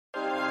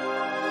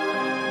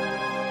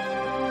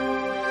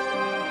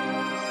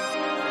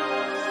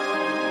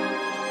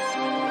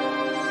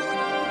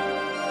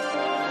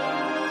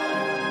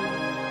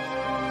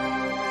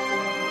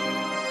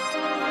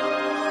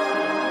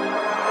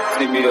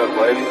Hit me up,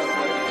 baby.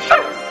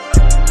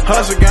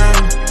 Hustle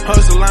game,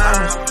 hustle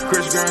lines.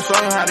 Chris Graham show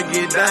you how to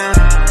get down.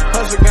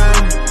 Hustle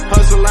game,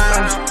 hustle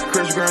lines.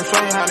 Chris Graham show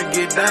you how to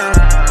get down.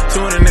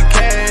 Tune in the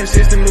cash,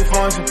 it's the new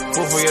function.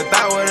 Fool for your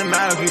thought with a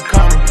knife, you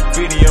coming.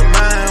 Feeding your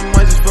mind,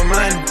 much is for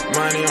money.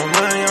 Money on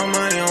money on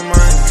money on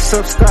money.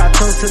 Subscribe,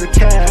 tune to the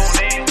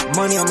cast.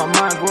 Money on my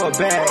mind, grow a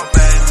bag.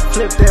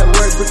 Flip that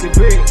word, brick it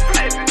big.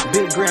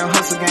 Big Graham,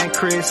 hustle gang,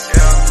 Chris.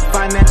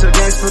 Financial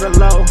gains for the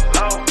low.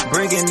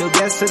 Bringing new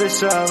guests to the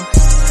show.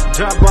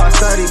 Drop bar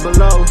 30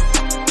 below.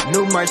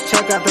 New merch,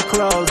 check out the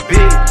clothes.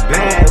 Big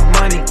bag,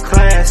 money,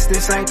 class.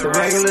 This ain't the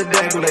regular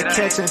day.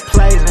 Catching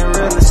plays in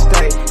real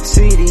estate.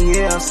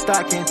 CDL,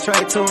 stock and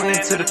trade. Tune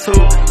into the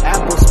two.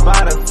 Apple,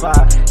 Spotify.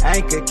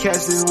 Anchor,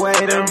 catch this way.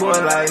 Them boy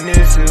like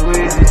Nipsey,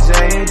 Weezy,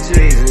 Jay and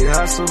Jeezy.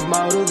 Hustle,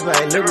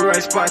 motivate.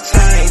 Liberate, spark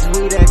change.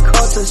 We that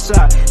culture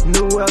shock.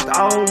 New wealth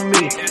on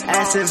me.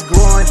 Assets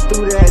growing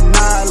through that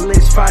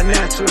knowledge.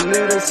 Financial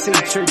literacy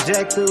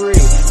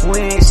trajectory.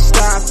 We ain't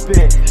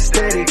stopping.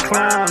 Steady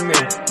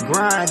climbing.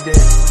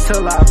 Grinding.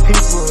 Till our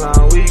people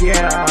on, we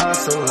get our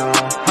hustle on.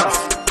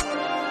 Hustle.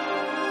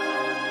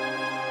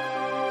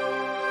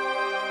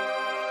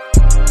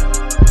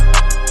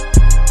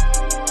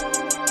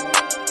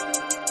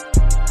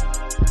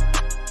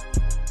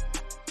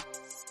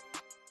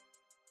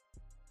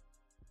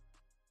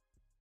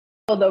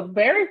 So the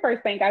very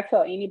first thing I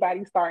tell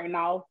anybody starting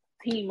off,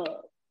 team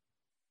up.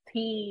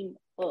 Team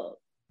up.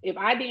 If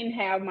I didn't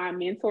have my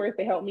mentors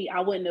to help me, I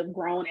wouldn't have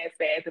grown as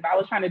fast. If I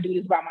was trying to do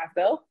this by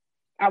myself,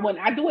 I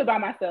wouldn't. I do it by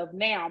myself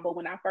now, but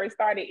when I first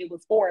started, it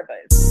was 4 of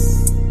us.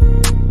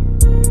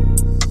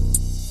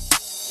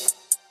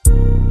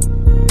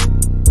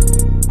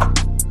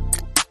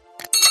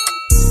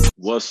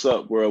 What's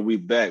up, world? We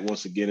back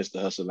once again. It's the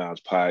Hustle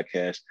Lounge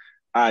podcast.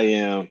 I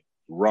am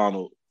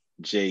Ronald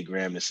J.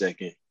 Graham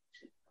II,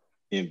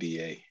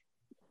 MBA.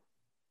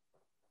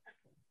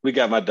 We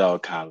got my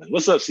dog Colin.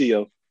 What's up,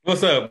 CEO?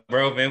 What's up,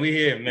 bro? Man, we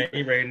here, man.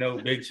 You already know,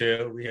 big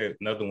chill. We here,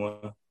 another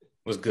one.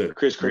 What's good?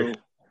 Chris Creighton.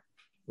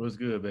 What's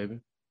good,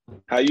 baby?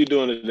 How you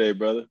doing today,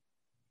 brother?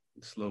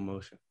 Slow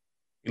motion.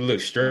 You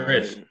look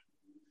stressed. You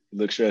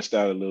look stressed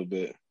out a little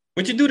bit.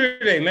 What you do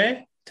today,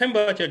 man? Tell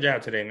me about your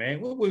job today, man.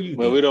 What were you doing?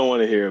 Well, we don't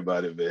want to hear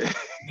about it, man.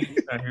 I'm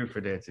not here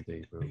for that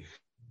today, bro.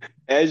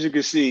 As you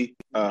can see,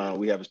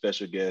 we have a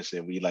special guest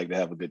and we like to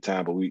have a good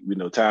time, but we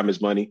know time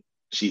is money.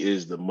 She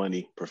is the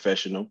money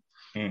professional.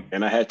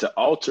 And I had to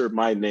alter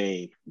my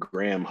name,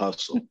 Graham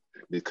Hustle,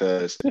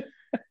 because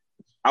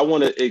I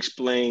want to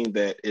explain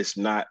that it's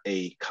not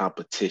a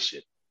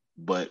competition.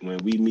 But when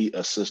we meet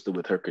a sister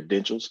with her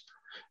credentials,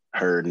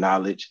 her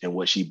knowledge and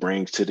what she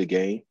brings to the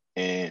game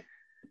and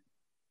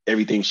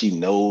everything she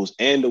knows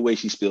and the way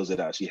she spills it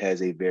out, she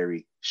has a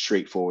very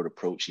straightforward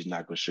approach. She's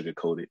not going to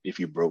sugarcoat it. If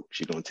you're broke,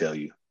 she's going to tell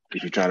you.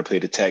 If you're trying to play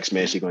the tax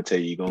man, she's going to tell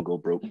you you're going to go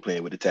broke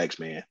playing with the tax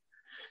man.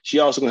 She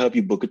also going to help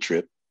you book a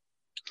trip.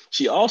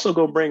 She also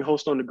going to bring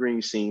Host on the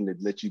Green scene to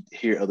let you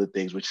hear other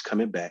things, which is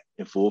coming back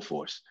in full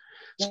force.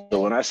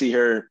 So when I see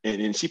her,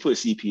 and she put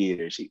CPA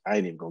there, I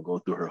ain't even going to go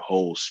through her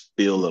whole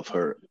spill of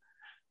her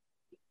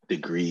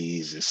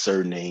degrees and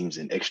surnames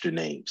and extra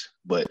names,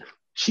 but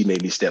she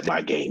made me step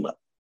my game up.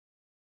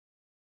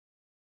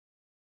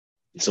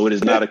 So it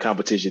is not a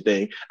competition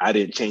thing. I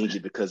didn't change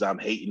it because I'm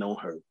hating on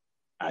her.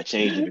 I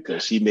changed it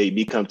because she made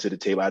me come to the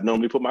table. I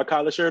normally put my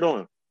collar shirt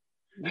on.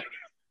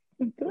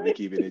 Let me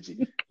keep it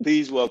edgy.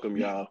 Please welcome,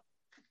 y'all,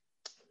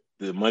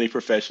 the money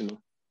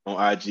professional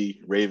on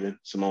IG, Raven,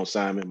 Simone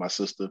Simon, my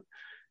sister,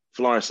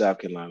 Florence, South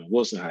Carolina,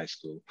 Wilson High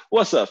School.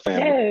 What's up,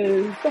 family?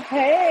 Yes.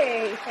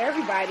 Hey,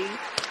 everybody.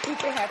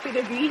 Super happy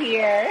to be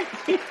here.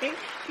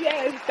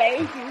 Yes, thank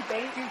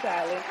you,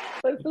 Tyler.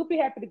 But super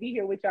happy to be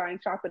here with y'all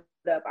and chop it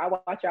up. I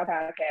watch y'all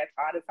podcast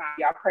all the time.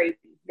 Y'all crazy.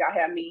 Y'all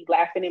have me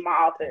laughing in my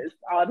altars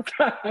all the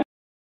time.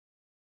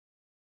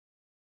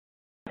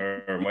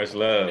 Much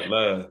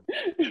love.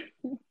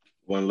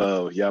 One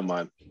love. Yeah,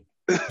 man.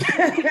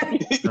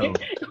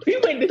 We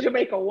went to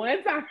Jamaica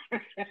one time.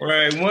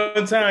 Right,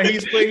 one time.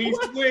 He's Jamaican.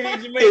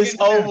 It's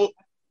over.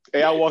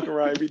 Hey, I walk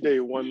around every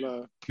day, one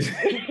love. You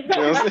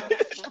know what I'm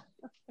saying?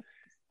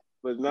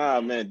 But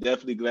nah, man,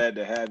 definitely glad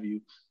to have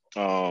you.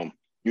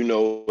 You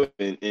know,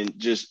 and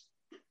just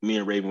me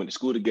and Raven went to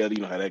school together,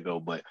 you know how that go.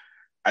 But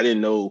I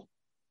didn't know,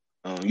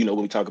 you know,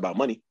 when we talk about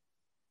money,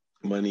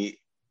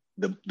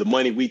 the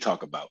money we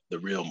talk about, the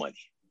real money,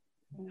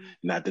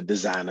 not the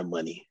designer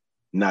money,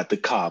 not the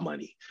car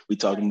money. We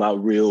talking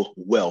about real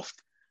wealth.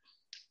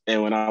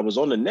 And when I was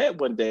on the net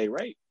one day,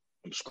 right,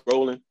 I'm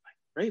scrolling,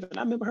 Raven,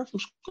 I remember her from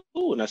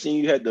school, and I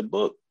seen you had the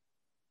book.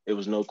 It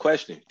was no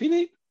question.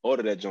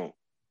 Order that joint,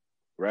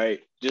 right?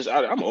 I'm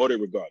gonna order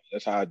it regardless.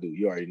 That's how I do.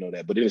 You already know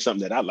that. But it is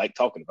something that I like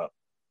talking about.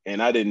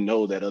 And I didn't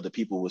know that other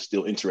people were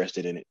still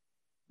interested in it.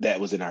 That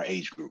was in our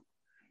age group,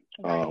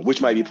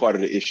 which might be part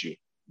of the issue.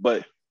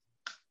 But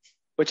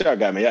what y'all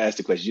got, man? Y'all asked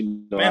the question.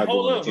 You know, man,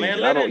 hold up, man.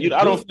 Let her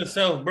introduce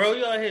herself, bro.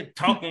 You out here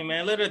talking,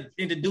 man. Let her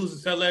introduce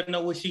herself. Let her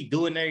know what she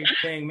doing and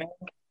everything, man.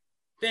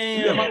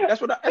 Damn. Yeah,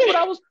 that's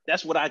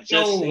what I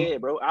just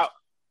said, bro.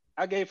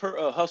 I gave her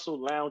a Hustle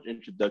Lounge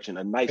introduction,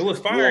 a nice it was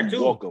fire warm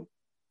too. welcome.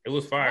 It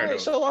was fire.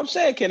 Right, so I'm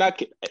saying,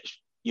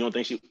 you don't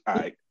think she? All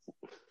right.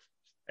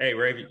 Hey,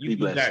 Raven, you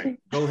got it.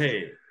 Go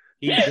ahead.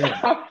 He's done.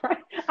 I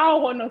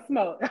don't want no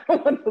smoke.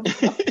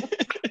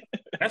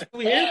 That's what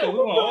we here for. We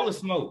want all the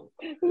smoke.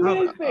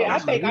 Listen, I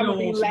think I'm gonna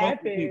be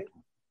laughing.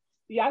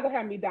 Y'all gonna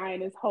have me dying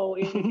this whole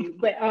interview.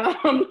 But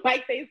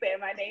like they said,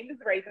 my name is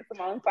Raven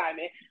Simone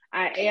Simon.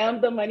 I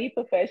am the money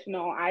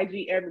professional on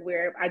IG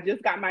everywhere. I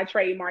just got my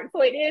trademark.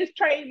 So it is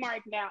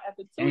trademarked now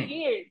after 2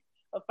 years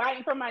of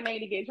fighting for my name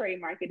to get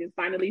trademarked. It is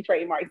finally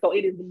trademarked. So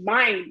it is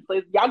mine.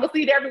 So y'all can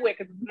see it everywhere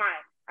because it's mine.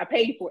 I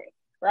paid for it,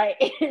 right?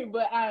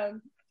 But I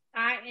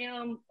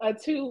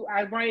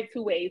run it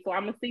 2 ways. So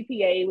I'm a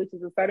CPA, which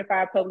is a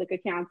certified public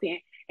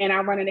accountant, and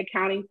I run an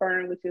accounting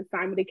firm, which is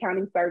Simon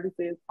Accounting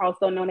Services,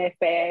 also known as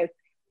SAS.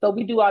 So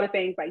we do all the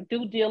things like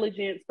due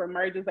diligence for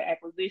mergers or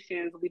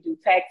acquisitions. We do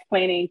tax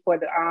planning for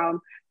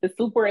the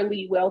super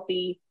elite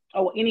wealthy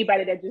or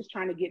anybody that's just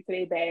trying to get to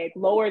their bag,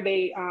 lower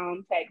their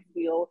tax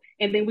bill.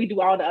 And then we do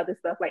all the other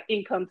stuff like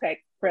income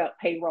tax prep,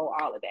 payroll,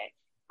 all of that.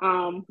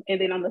 And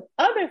then on the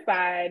other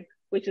side,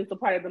 which is the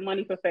part of the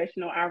money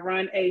professional, I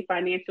run a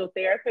financial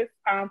therapist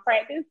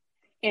practice,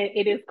 and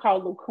it is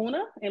called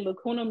Lacuna. And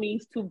Lacuna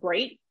means to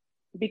break,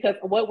 because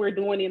what we're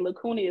doing in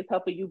Lacuna is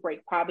helping you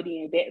break poverty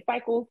and debt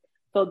cycles.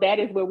 So that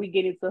is where we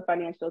get into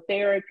financial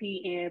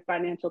therapy and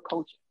financial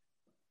coaching.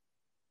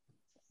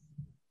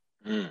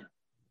 Yeah,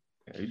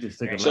 you just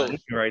took a lot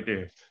right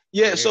there.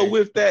 Yeah, so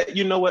with that,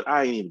 you know what?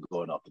 I ain't even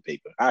going off the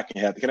paper.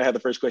 Can I have the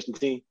first question,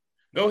 team?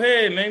 Go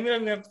ahead, man. We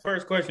don't have the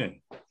first question.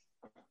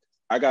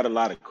 I got a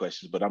lot of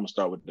questions, but I'm gonna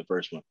start with the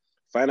first one.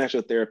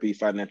 Financial therapy,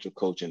 financial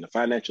coaching, the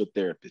financial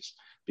therapist,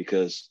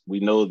 because we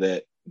know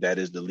that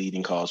is the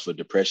leading cause for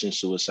depression,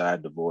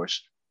 suicide,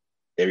 divorce,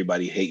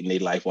 everybody hating their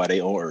life while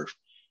they on earth.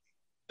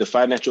 The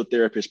financial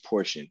therapist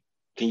portion,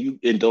 can you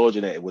indulge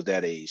in that? Was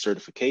that a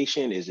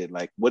certification? Is it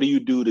like, what do you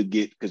do to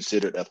get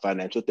considered a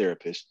financial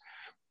therapist?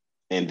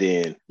 And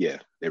then, yeah,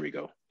 there we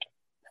go.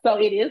 So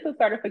it is a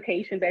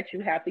certification that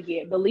you have to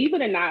get. Believe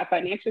it or not,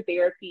 financial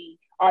therapy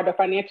or the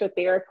financial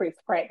therapist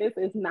practice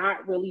is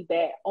not really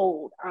that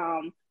old.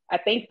 I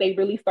think they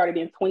really started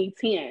in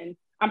 2010.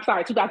 I'm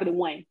sorry,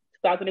 2001.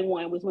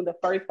 2001 was when the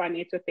first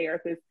financial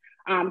therapist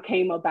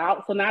came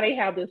about. So now they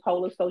have this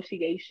whole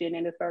association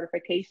and the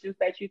certifications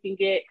that you can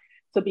get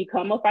to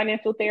become a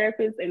financial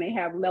therapist, and they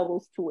have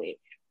levels to it.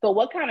 So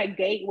what kind of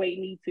gateway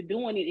needs to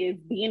doing it is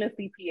being a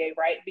CPA,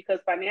 right? Because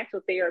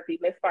financial therapy,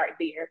 let's start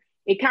there.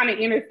 It kind of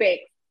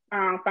intersects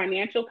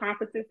financial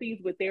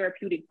competencies with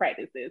therapeutic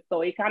practices.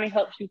 So it kind of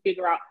helps you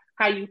figure out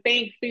how you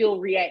think, feel,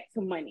 react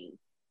to money.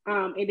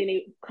 And then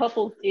it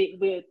couples it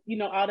with,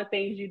 all the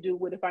things you do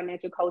with the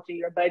financial coaching,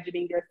 your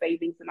budgeting, your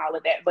savings, and all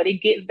of that. But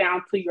it gets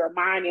down to your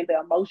mind and the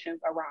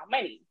emotions around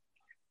money.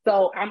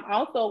 So I'm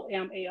also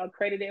an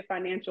accredited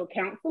financial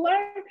counselor.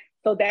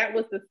 So that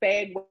was the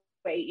segue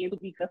into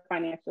becoming a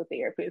financial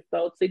therapist.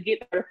 So to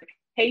get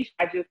certification,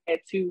 I just had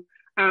to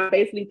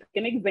basically take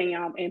an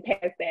exam and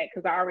pass that,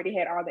 because I already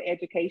had all the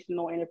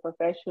educational and the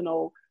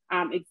professional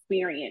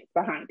experience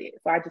behind it.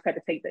 So I just had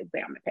to take the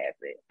exam and pass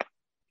it.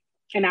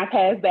 And I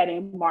passed that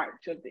in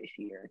March of this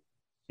year.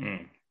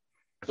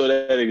 So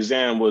that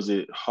exam, was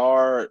it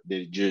hard?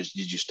 Did you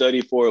study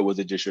for it? Was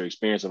it just your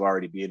experience of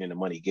already being in the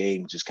money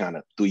game just kind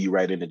of threw you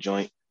right in the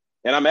joint?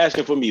 And I'm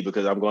asking for me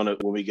because when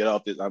we get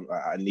off this,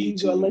 I need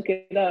to look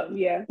it up.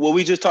 Yeah. Well,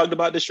 we just talked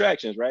about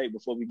distractions, right?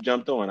 Before we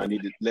jumped on, I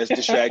needed less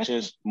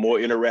distractions, more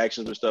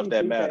interactions with stuff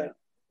that matter.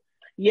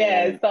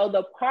 Yeah. So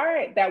the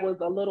part that was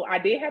I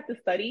did have to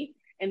study,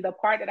 and the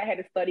part that I had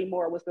to study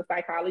more was the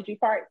psychology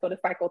part. So the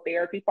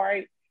psychotherapy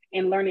part,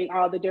 and learning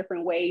all the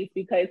different ways,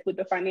 because as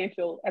a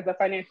financial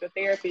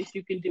therapist,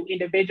 you can do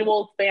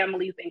individuals,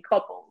 families, and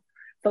couples.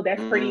 So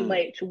that's pretty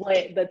much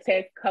what the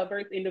test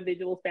covers: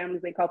 individuals,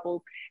 families, and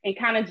couples, and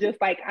kind of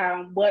just like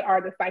what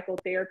are the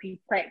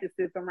psychotherapy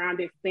practices around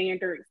it,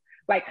 standards,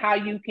 like how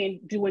you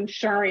can do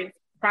insurance,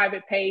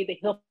 private pay, the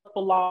HLP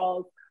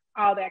laws,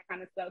 all that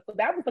kind of stuff. So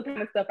that was the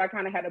kind of stuff I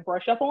kind of had to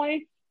brush up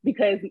on,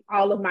 because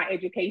all of my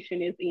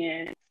education is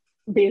in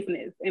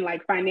business and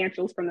like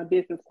financials from the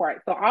business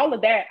part. So all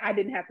of that I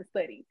didn't have to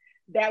study.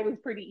 That was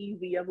pretty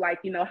easy, of like,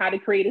 how to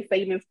create a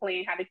savings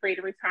plan, how to create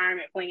a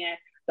retirement plan.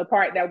 The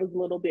part that was a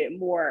little bit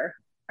more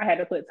I had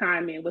to put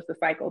time in was the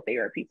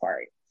psychotherapy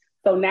part.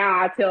 So now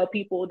I tell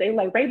people, they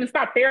like, Raven,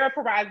 stop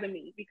therapizing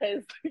me,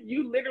 because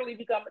you literally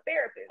become a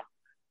therapist.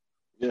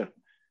 Yeah.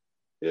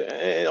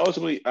 And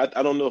ultimately,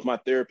 I don't know if my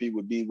therapy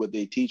would be what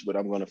they teach, but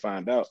I'm going to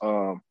find out.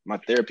 My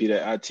therapy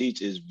that I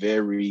teach is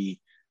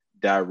very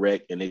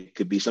direct, and it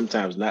could be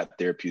sometimes not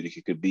therapeutic.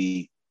 It could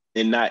be,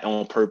 and not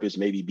on purpose,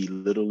 maybe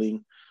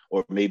belittling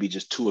or maybe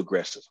just too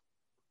aggressive.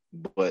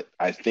 But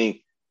I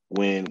think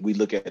when we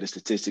look at the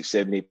statistics,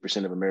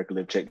 78% of America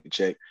live check to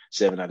check.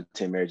 7 out of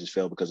 10 marriages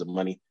fail because of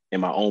money.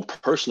 In my own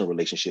personal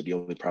relationship, the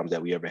only problems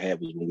that we ever had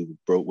was when we were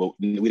broke. Well,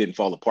 we didn't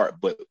fall apart,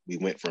 but we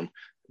went from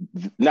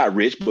not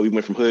rich, but we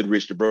went from hood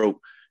rich to broke.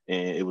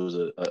 And it was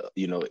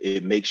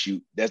it makes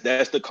you,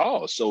 that's the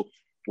cause. So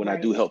when I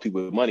do help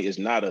people with money, it's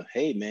not a,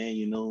 hey man,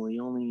 you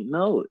only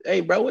know,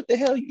 hey bro, what the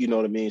hell? You know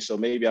what I mean? So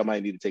maybe I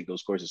might need to take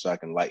those courses so I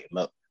can lighten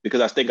up,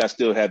 because I think I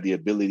still have the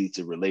ability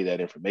to relay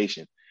that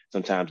information.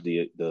 Sometimes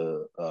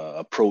the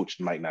approach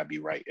might not be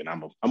right. And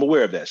I'm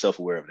aware of that,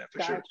 self-aware of that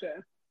for sure.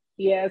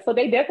 Yeah, so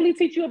they definitely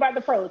teach you about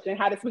the approach and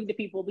how to speak to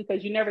people,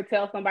 because you never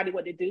tell somebody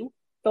what to do.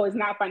 So it's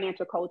not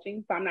financial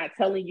coaching. So I'm not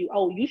telling you,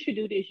 oh, you should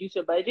do this, you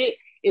should budget.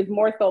 It's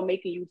more so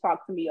making you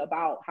talk to me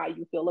about how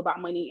you feel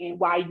about money and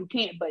why you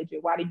can't budget.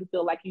 Why do you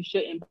feel like you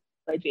shouldn't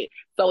budget?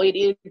 So it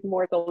is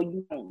more so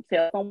you don't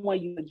tell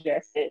someone, you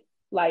suggest it.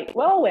 Like,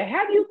 well,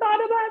 have you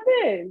thought about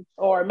this?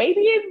 Or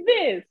maybe it's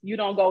this. You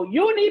don't go,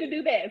 you need to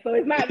do that. So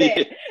it's not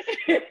that.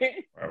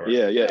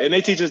 Yeah. And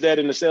they teach us that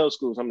in the sales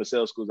schools. Some of the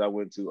sales schools I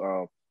went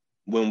to,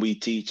 when we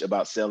teach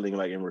about selling,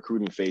 like in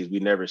recruiting phase, we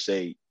never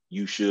say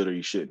you should or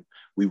you shouldn't.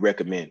 We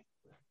recommend.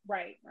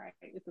 Right.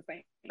 It's the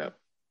same. Yep.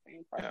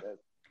 Same process. Yep.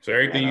 So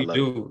everything you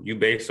do, you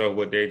base off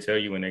what they tell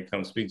you when they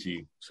come speak to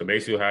you. So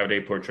basically how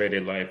they portray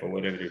their life or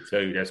whatever they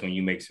tell you, that's when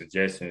you make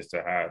suggestions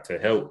to how to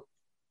help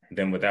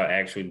them without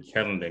actually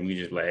telling them. You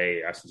just like,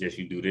 hey, I suggest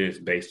you do this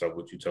based off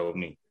what you told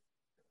me.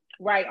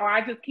 Right. Or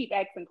I just keep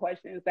asking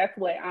questions. That's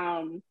what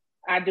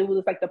I do,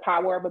 is like the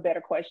power of a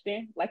better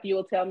question. Like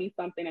you'll tell me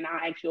something and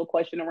I'll ask you a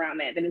question around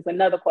that. Then it's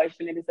another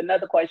question and it's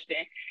another question.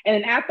 And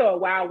then after a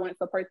while, once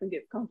a person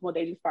gets comfortable,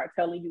 they just start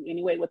telling you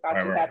anyway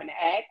without you having to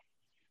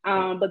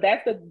ask. But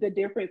that's the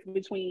difference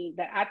between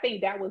that. I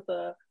think that was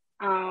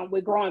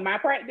with growing my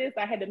practice,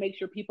 I had to make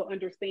sure people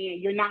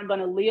understand you're not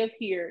going to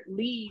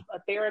leave a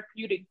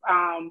therapeutic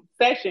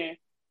session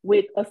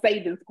with a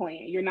savings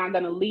plan. You're not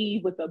going to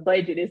leave with a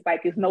budget. It's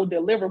like, it's no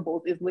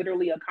deliverables. It's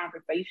literally a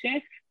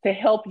conversation to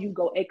help you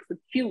go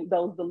execute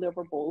those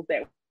deliverables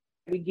that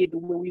we give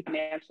when we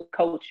financial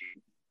coach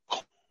you.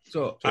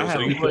 So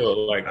you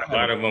feel like a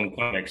lot of them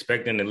come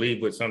expecting to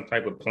leave with some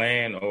type of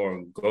plan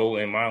or goal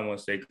in mind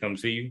once they come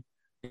see you?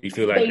 You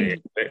feel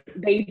like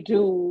they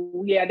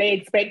do. Yeah, they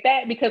expect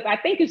that, because I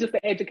think it's just an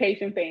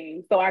education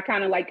thing. So I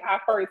kind of like,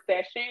 our first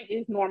session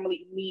is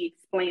normally me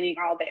explaining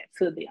all that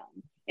to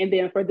them. And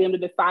then for them to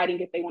deciding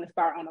if they want to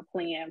start on a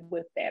plan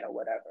with that or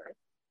whatever.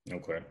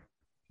 Okay.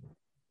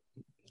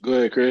 Go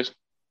ahead, Chris.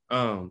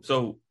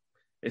 So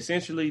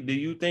essentially, do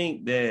you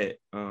think that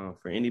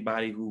for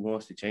anybody who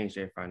wants to change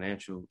their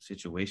financial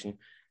situation,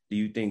 do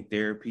you think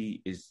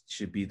therapy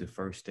should be the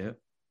first step?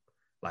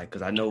 Like,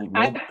 because I know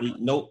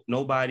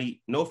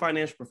no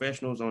financial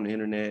professionals on the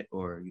internet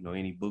or,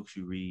 any books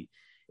you read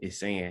is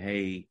saying,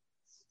 hey,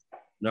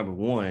 number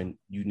one,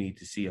 you need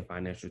to see a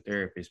financial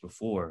therapist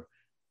before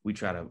we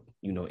try to,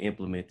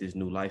 implement this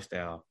new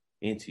lifestyle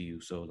into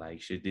you. So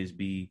like, should this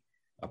be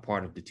a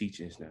part of the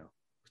teachings now?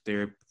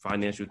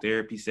 Financial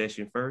therapy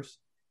session first,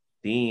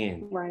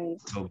 then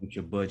go with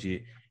your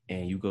budget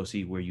and you go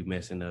see where you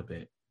messing up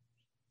at.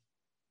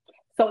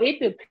 So it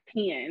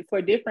depends.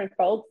 For different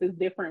folks, it's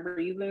different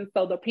reasons.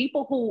 So the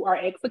people who are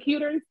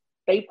executors,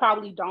 they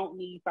probably don't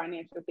need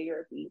financial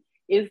therapy.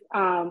 It's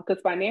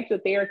because financial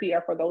therapy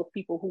are for those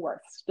people who are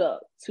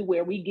stuck to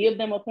where we give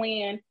them a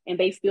plan and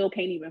they still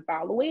can't even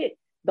follow it.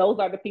 Those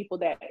are the people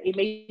that it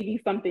may be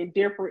something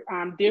different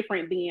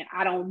than,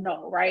 I don't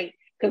know, right?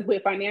 Because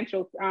with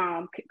financial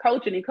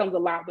coaching, it comes a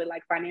lot with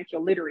like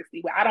financial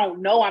literacy, where I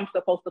don't know I'm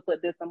supposed to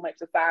put this so much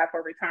aside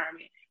for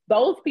retirement.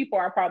 Those people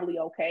are probably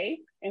okay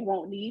and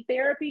won't need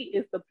therapy.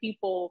 It's the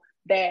people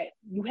that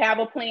you have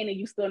a plan and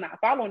you still not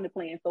following the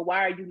plan. So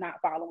why are you not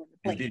following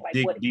the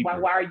plan?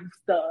 Why are you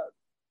stuck?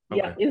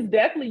 Okay. Yeah, it's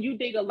definitely, you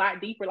dig a lot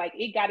deeper. Like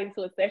it got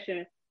into a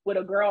session with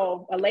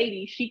a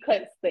lady, she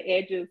cuts the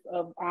edges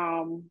of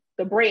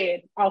the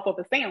bread off of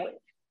a sandwich.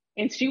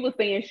 And she was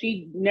saying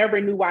she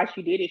never knew why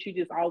she did it. She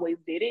just always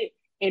did it.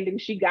 And then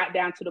she got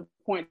down to the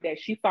point that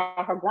she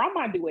saw her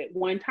grandma do it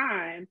one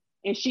time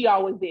and she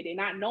always did it,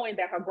 not knowing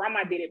that her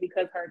grandma did it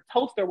because her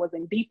toaster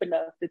wasn't deep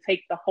enough to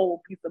take the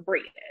whole piece of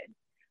bread.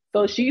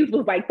 So she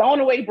was like throwing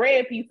away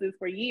bread pieces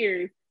for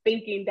years,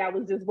 thinking that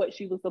was just what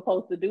she was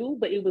supposed to do.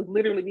 But it was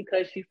literally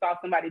because she saw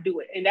somebody do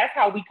it. And that's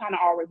how we kind of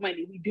are with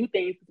money. We do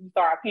things because we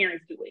saw our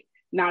parents do it,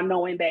 now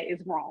knowing that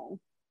it's wrong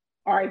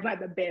or it's not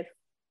the best,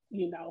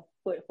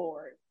 foot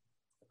forward.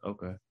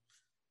 Okay.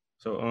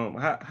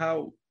 So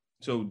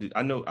so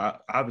I know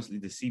obviously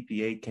the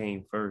CPA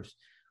came first.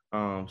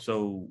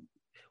 So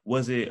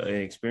was it an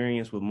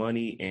experience with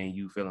money and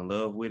you fell in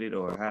love with it,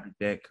 or how did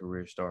that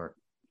career start?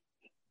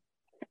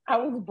 I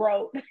was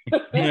broke.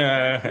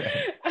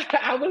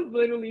 I was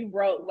literally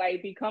broke,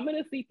 like becoming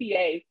a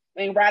CPA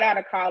and right out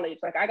of college.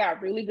 Like I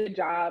got really good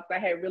jobs. I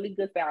had really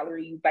good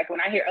salaries. Like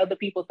when I hear other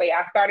people say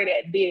I started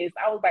at this,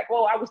 I was like,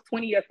 whoa, I was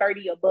 20 or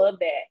 30 above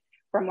that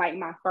from like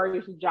my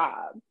first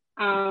job.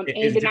 And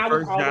then I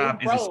was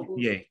always broke.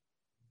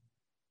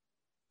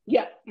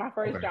 Yeah, my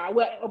first job.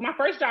 Well, my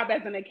first job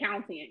as an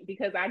accountant,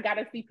 because I got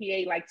a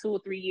CPA like 2 or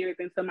 3 years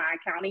into my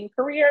accounting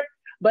career,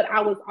 but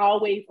I was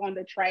always on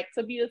the track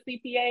to be a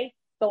CPA.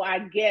 So I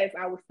guess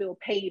I was still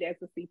paid as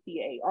a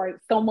CPA or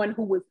someone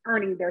who was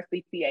earning their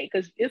CPA,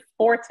 because it's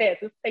 4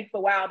 tests. It takes a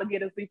while to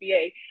get a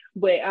CPA,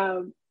 but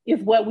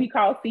it's what we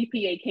call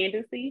CPA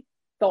candidacy.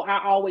 So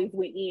I always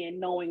went in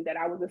knowing that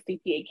I was a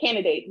CPA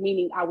candidate,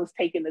 meaning I was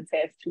taking the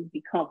test to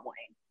become one.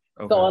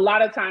 Okay. So a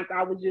lot of times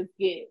I would just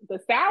get the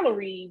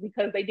salary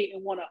because they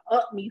didn't want to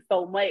up me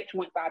so much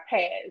once I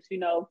passed, you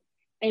know.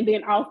 And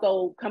then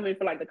also coming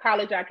from like the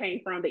college I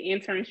came from, the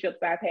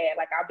internships I've had,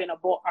 like I've been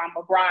abroad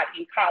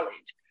in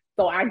college.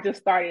 So I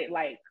just started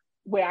like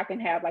where I can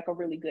have like a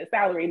really good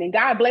salary. And then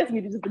God blessed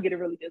me to just to get a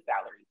really good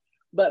salary.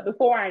 But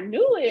before I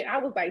knew it, I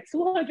was like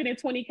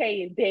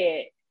 $220K in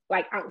debt,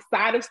 like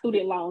outside of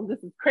student loans.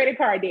 This is credit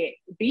card debt,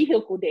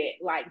 vehicle debt,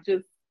 like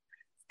just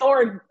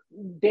store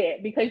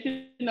debt. Because,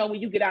 you know,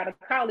 when you get out of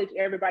college,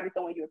 everybody's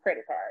throwing you a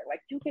credit card. Like,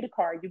 you get a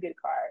card, you get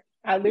a card.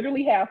 I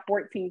literally have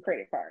 14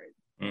 credit cards.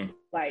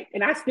 Like,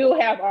 and I still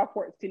have all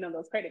 14 of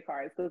those credit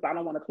cards because I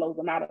don't want to close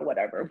them out or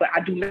whatever, but I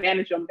do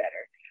manage them better.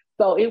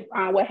 So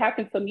what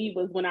happened to me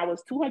was when I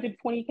was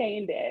 $220K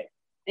in debt,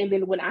 and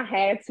then when I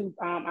had to,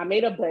 I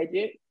made a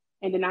budget,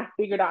 and then I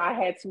figured out I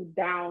had to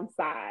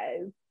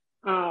downsize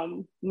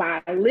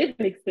my living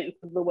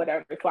expenses or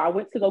whatever. So I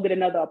went to go get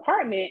another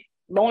apartment.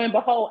 Lo and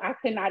behold, I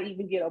could not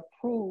even get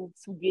approved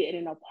to get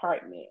an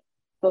apartment.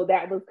 So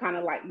that was kind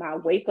of like my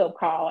wake up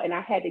call, and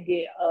I had to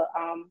get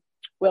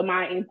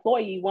my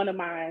employee, one of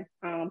my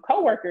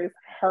coworkers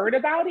heard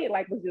about it,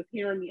 like was just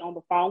hearing me on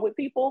the phone with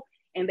people,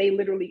 and they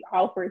literally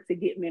offered to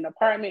get me an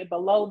apartment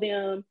below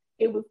them.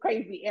 It was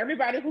crazy.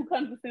 Everybody who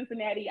comes to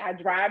Cincinnati, I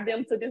drive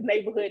them to this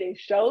neighborhood and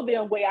show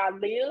them where I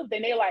lived,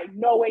 and they're like,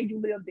 no way you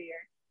live there.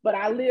 But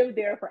I lived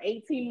there for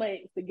 18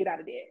 months to get out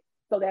of there.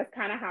 So that's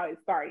kind of how it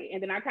started.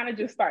 And then I kind of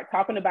just start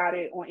talking about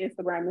it on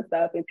Instagram and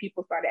stuff, and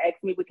people started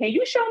asking me, but can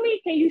you show me?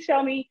 Can you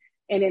show me?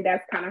 And then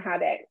that's kind of how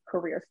that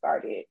career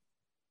started.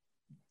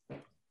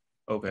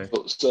 Okay.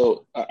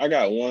 So I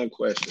got one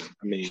question.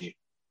 I mean,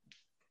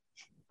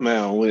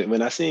 man,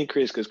 when I seen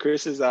Chris, because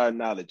Chris is our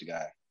knowledge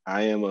guy,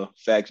 I am a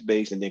facts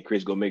based, and then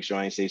Chris go make sure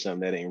I ain't say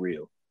something that ain't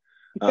real.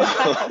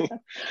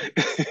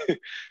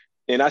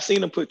 And I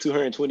seen him put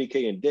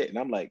 220K in debt, and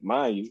I'm like,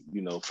 mind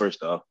you know,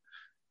 first off,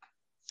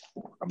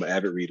 I'm an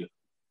avid reader,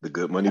 the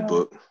Good Money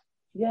book.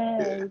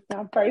 Yes,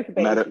 my first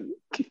baby.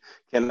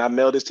 Can I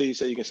mail this to you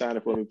so you can sign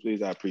it for me,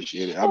 please? I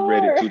appreciate it. I've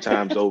read it 2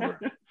 times over.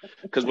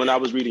 Because when I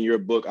was reading your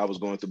book, I was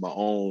going through my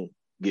own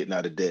getting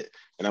out of debt.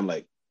 And I'm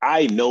like,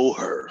 I know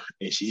her.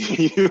 And she,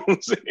 you know what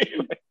I'm saying?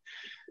 Like,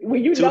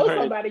 when you know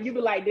somebody, you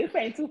be like, this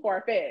ain't too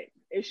far-fetched.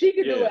 If she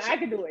could do it, I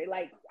could do it.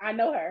 Like, I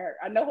know her.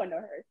 I know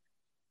her.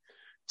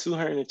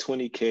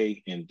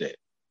 220K in debt,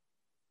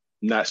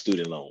 not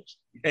student loans.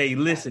 Hey,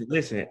 listen.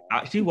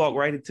 She walked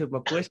right into my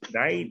question.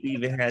 I ain't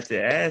even had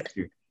to ask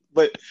her.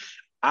 But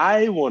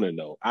I want to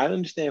know. I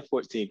understand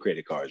 14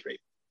 credit cards, right?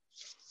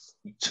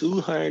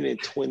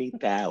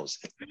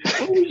 220,000.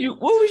 What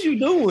was you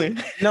doing?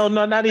 No,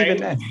 not even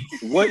that.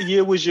 What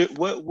year was your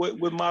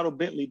what model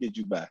Bentley did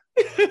you buy?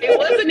 It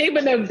wasn't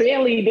even a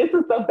Bentley. This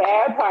is the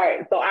bad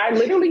part. So I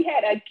literally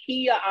had a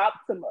Kia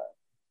Optima.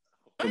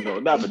 No,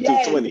 not for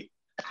 220.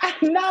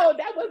 No,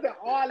 that wasn't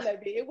all of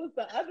it. It was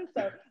the other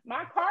stuff.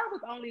 My car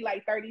was only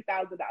like $30,000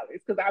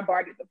 because I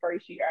bought it the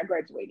first year I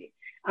graduated.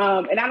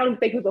 And I don't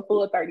think it was a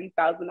full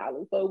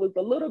 $30,000. So it was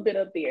a little bit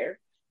up there.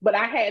 But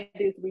I had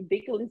this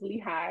ridiculously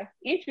high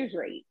interest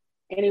rate.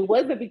 And it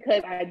wasn't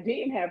because I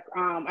didn't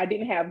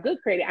have good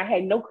credit. I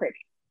had no credit.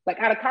 Like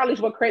out of college,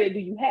 what credit do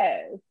you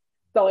have?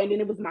 So, and then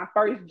it was my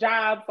first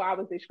job. So I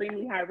was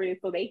extremely high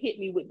risk. So they hit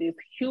me with this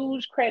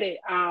huge credit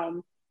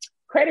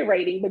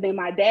rating, but then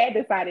my dad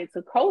decided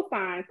to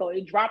co-sign, so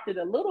it dropped it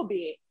a little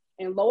bit.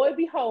 And lo and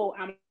behold,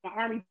 I'm an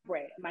Army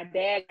brat. My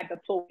dad got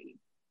deployed.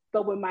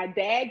 So when my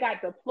dad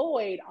got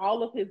deployed,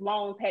 all of his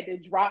loans had to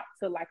drop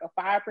to like a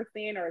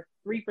 5% or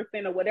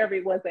 3% or whatever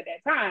it was at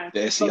that time.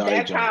 So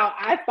that's how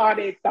I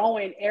started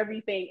throwing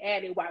everything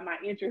at it while my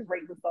interest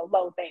rate was so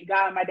low. Thank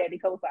God my daddy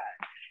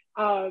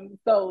co-signed.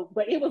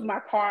 But it was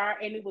my car,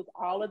 and it was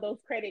all of those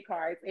credit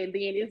cards. And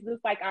then it's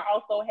just like I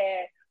also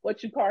had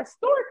what you call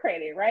store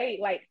credit, right?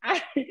 Like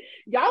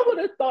y'all would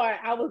have thought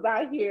I was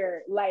out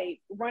here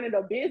like running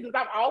a business.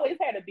 I've always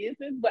had a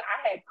business, but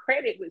I had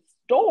credit with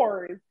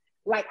stores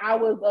like I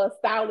was a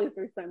stylist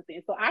or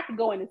something. So I could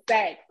go into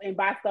Saks and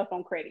buy stuff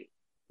on credit.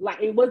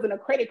 Like it wasn't a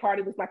credit card,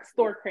 it was like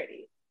store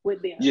credit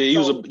with them. Yeah, you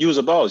was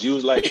a boss. You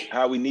was like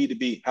how we need to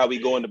be, how we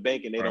go in the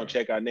bank and they don't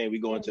check our name, we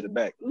go into the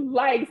back.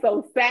 Like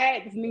so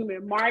Saks,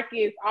 Neiman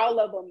Marcus, all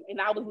of them. And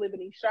I was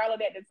living in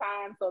Charlotte at the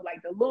time. So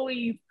like the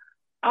Louis,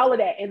 all of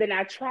that. And then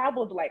I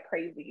traveled like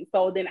crazy.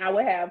 So then I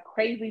would have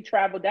crazy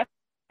travel. That's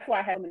why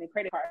I had so many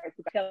credit cards,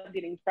 because I kept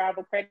getting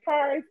travel credit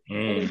cards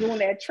and then doing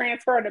that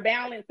transfer to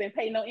balance and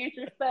pay no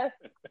interest stuff.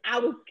 I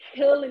was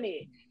killing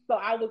it. So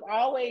I was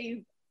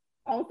always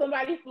on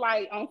somebody's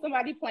flight, on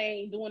somebody's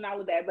plane, doing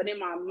all of that. But in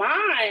my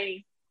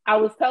mind, I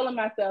was telling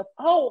myself,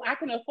 oh, I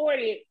can afford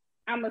it.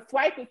 I'm going to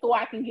swipe it so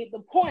I can get the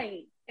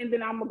point, and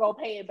then I'm going to go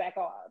pay it back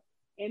off.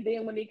 And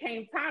then when it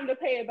came time to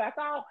pay it back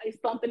off,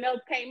 something else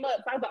came up.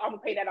 So I was like, I'm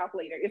going to pay that off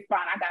later. It's fine.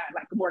 I got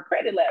like more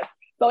credit left.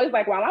 So it's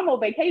like, while I'm on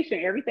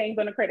vacation, everything's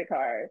on a credit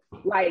card.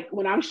 Like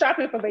when I'm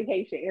shopping for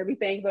vacation,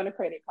 everything's on a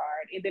credit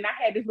card. And then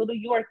I had this little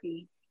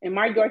Yorkie, And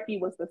my Yorkie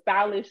was the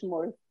stylish,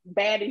 more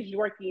baddest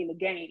Yorkie in the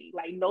game.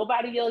 Like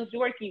nobody else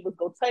Yorkie was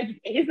gonna touch.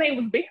 His name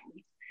was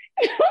Bentley.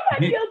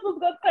 Nobody else was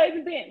gonna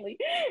touch Bentley.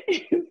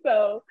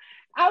 So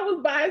I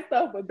was buying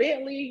stuff for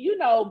Bentley, you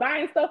know,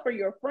 buying stuff for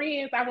your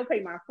friends. I would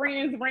pay my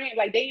friends rent,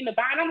 like they in the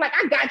buying. I'm like,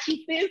 I got you,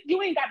 sis.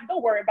 You ain't got to,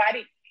 don't worry about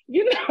it.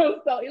 You know,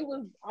 so it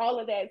was all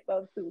of that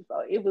stuff too.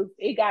 So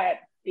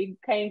it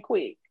came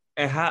quick.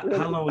 And how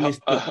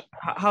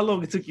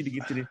long it took you to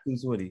get to this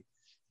 220?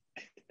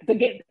 To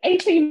get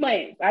 18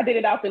 months. I did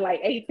it off in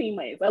like 18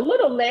 months. A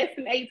little less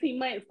than 18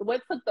 months.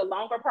 What took the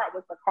longer part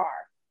was the car.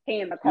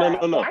 Paying the car. No.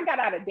 So I got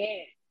out of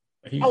debt.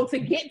 To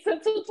get to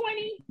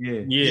 220?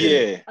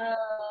 Yeah.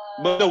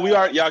 But no, we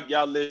are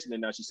y'all listening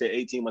now. She said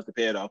 18 months to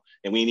pay it off,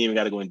 and we ain't even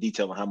got to go in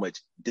detail on how much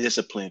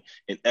discipline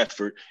and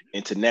effort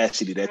and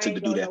tenacity that took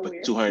to do that for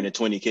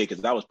 220K.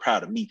 Because I was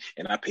proud of me,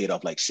 and I paid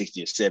off like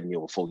 60 or 70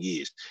 over 4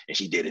 years, and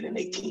she did it in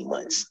 18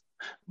 months.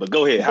 But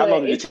go ahead. How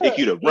long did it take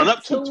you to run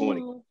up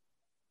 220?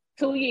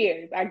 2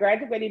 years. I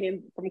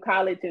graduated from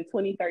college in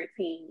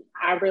 2013.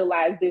 I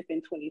realized this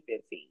in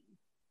 2015.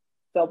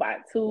 So about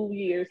 2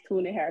 years,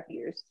 2.5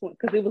 years,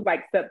 because it was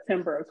like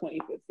September of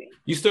 2015.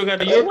 You still got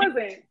the Yorkie? It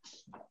wasn't.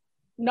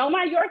 No,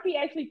 my Yorkie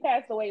actually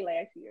passed away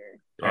last year.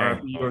 Yeah.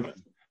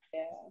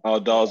 All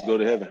dogs go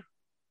to heaven.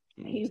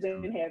 He's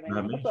in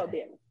heaven. What's up,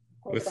 Bentley?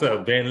 What's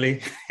up,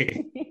 Bentley?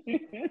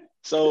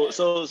 So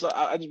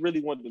I just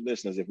really wanted the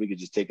listeners, if we could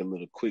just take a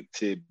little quick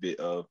tidbit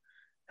of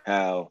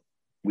how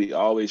we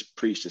always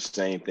preach the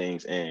same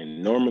things.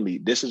 And normally,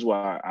 this is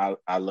why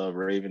I love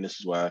Raven. This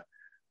is why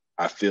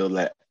I feel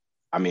that,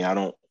 I mean, I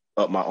don't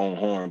up my own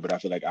horn, but I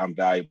feel like I'm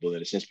valuable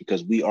in a sense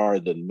because we are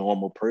the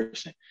normal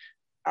person.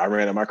 I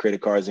ran up my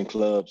credit cards in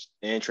clubs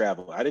and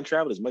travel. I didn't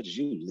travel as much as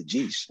you,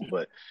 jeez,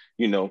 but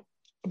you know,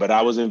 but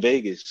I was in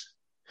Vegas.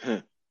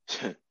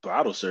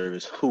 Bottle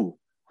service, who?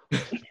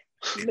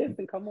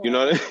 Listen, come on. You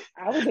know what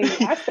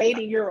I stayed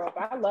in Europe.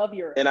 I love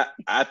Europe. And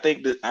I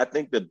think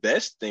the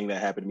best thing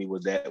that happened to me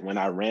was that when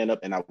I ran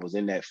up and I was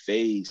in that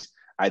phase,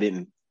 I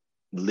didn't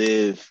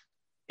live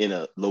in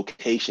a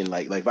location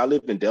like if I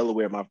lived in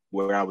Delaware,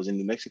 where I was in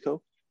New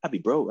Mexico, I'd be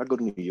broke. I go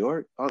to New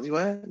York. I was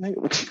like,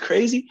 what? You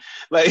crazy?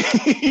 Like,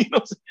 you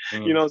know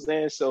what I'm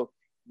saying? So,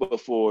 but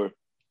for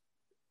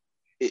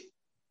it,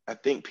 I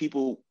think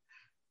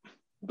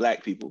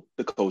Black people,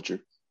 the culture,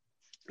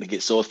 they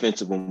get so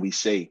offensive when we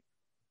say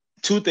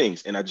two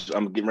things, and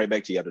I'm getting right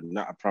back to you.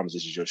 I promise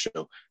this is your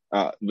show.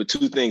 But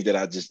two things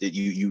that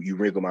you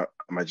wriggle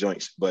my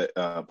joints, but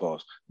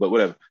pause. But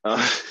whatever.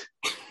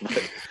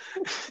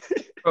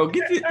 Bro,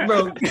 get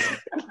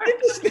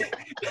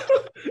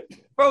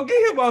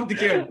him off the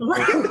camera.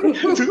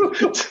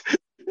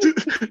 Two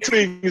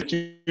things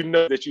you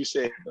know that you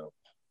said though,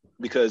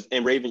 because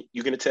and Raven,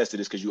 you can attest to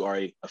this because you are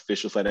a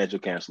official financial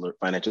counselor,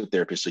 financial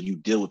therapist, so you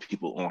deal with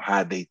people on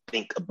how they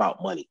think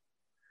about money,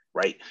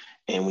 right?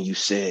 And when you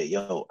said,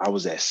 "Yo, I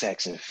was at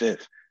Saks and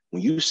Fifth,"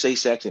 when you say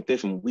Saks and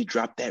Fifth, and when we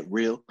drop that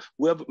reel,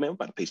 man, we're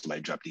about to pay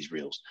somebody to drop these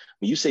reels.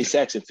 When you say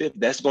Saks and Fifth,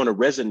 that's going to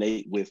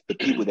resonate with the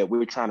people that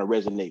we're trying to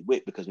resonate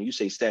with, because when you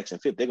say Saks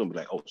and Fifth, they're going to be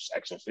like, "Oh,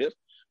 Saks and Fifth,"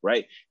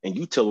 right? And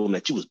you tell them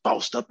that you was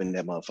bossed up in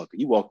that motherfucker.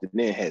 You walked in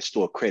there and had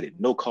store credit,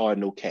 no card,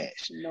 no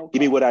cash.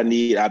 Give me what I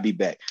need, I'll be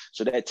back.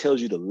 So that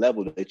tells you the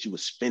level that you were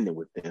spending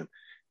with them.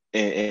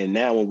 And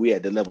now when we're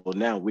at the level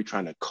now, we're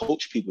trying to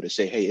coach people to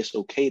say, hey, it's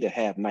okay to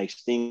have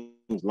nice things,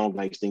 long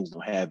nice things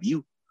don't have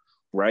you,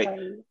 right?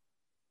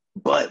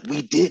 But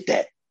we did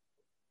that.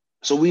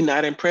 So we're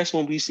not impressed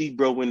when we see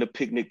bro in the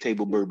picnic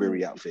table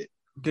Burberry outfit.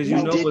 Because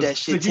you did that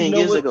shit 10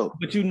 years ago.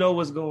 But you know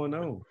what's going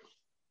on.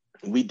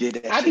 We did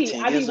that shit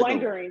 10 years ago. I be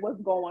wondering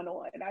what's going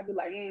on. And I'd be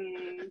like,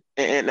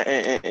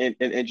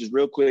 And just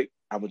real quick,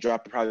 I would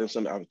drop probably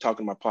something. I was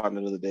talking to my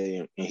partner the other day,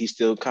 and he's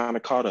still kind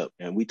of caught up.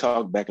 And we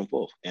talked back and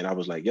forth. And I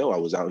was like, yo, I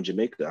was out in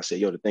Jamaica. I said,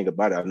 yo, the thing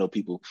about it, I know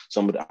people,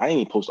 I ain't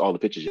even post all the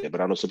pictures yet,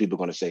 but I know some people are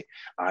going to say,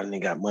 I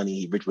didn't got money,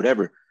 he rich,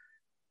 whatever.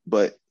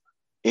 But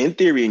in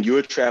theory, and you're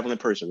a traveling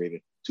person,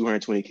 Raven,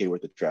 220K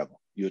worth of travel.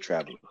 You're a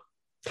traveler.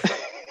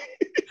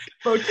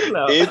 Bro, chill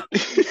out.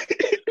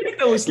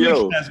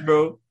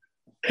 Bro.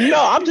 No,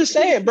 I'm just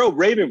saying, bro,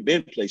 Raven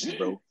been places,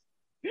 bro.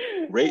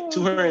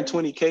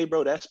 220K,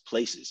 bro, that's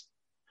places.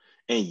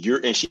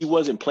 And she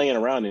wasn't playing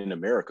around in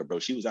America, bro.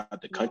 She was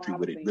out the country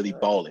with it, really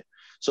balling.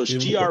 So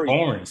she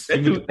already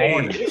that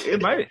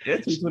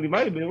 220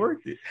 might have been worth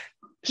it.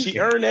 She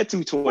earned that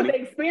 220. Well, the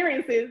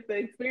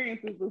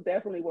experiences was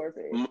definitely worth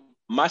it.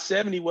 My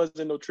 70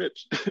 wasn't no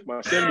trips.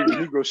 My 70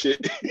 was Negro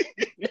shit.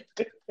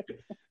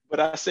 But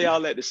I say all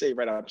that to say,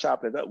 right, I'm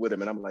chopping it up with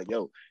him, and I'm like,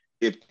 yo,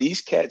 if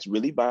these cats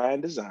really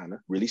buying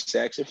designer, really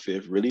Saks and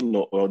Fifth, really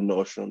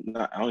Nordstrom,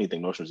 I don't even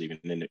think Nordstrom's even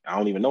in it. I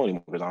don't even know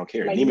anymore because I don't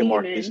care. Like Neiman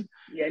Marcus.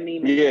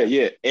 Neiman.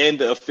 Yeah. And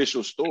the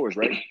official stores,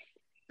 right?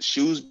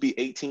 Shoes be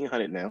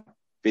 $1,800 now,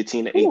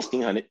 $1,500 to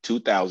 $1,800,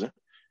 $2,000.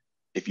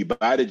 If you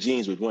buy the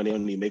jeans, which one they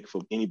don't need make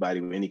for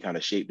anybody with any kind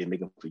of shape, they make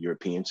them for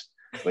Europeans.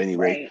 But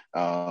anyway,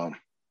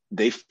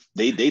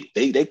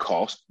 they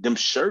cost them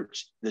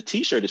shirts. The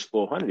t-shirt is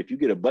 $400. If you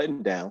get a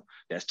button down,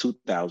 that's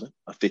 $2,000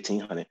 or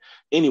 $1,500.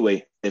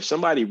 Anyway, if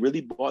somebody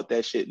really bought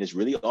that shit and it's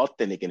really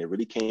authentic and it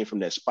really came from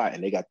that spot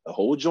and they got the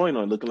whole joint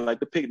on looking like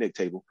the picnic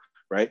table,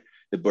 right?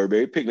 The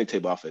Burberry picnic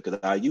table outfit, because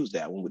I use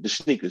that one with the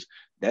sneakers.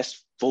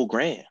 That's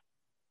 $4,000,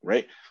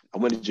 right? I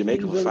went to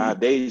Jamaica for 5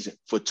 days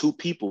for 2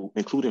 people,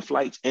 including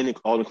flights and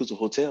all-inclusive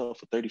hotel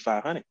for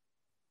 $3,500.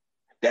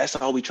 That's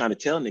all we trying to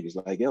tell niggas.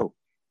 Like, yo,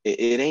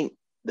 it ain't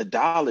the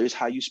dollar, is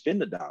how you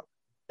spend the dollar.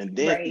 And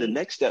then the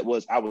next step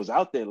was I was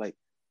out there like,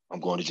 I'm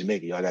going to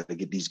Jamaica. Yo, I got to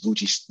get these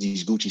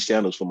Gucci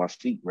sandals for my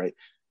feet, right?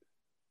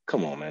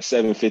 Come on, man.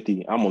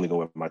 $750. I'm only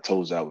going with my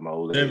toes out with my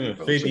old lady.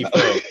 $750 for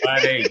a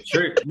 5-day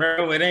trip,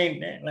 bro. It ain't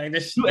that. Like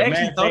this. You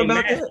actually thought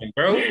about that,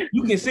 bro?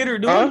 You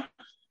considered doing it?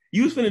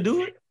 You was finna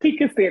do it? He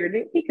considered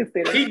it.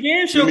 He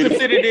damn sure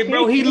considered it,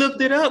 bro. He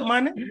looked it up,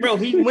 man. Bro,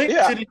 he went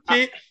to the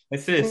shit and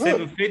said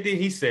 $750.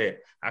 He said,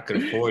 I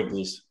could afford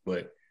this,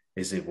 but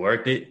is it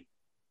worth it?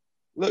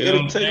 Look,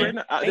 it'll tell you right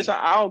now.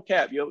 I don't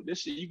cap, yo. This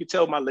shit, you can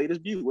tell my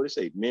latest view. What it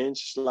say?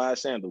 Men's slide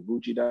sandal,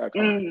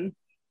 Gucci.com.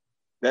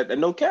 That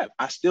no cap.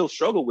 I still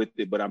struggle with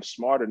it, but I'm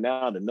smarter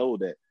now to know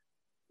that.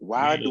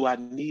 Why do I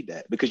need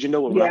that? Because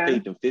when I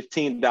paid them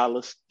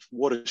 $15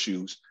 water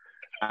shoes,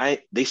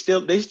 they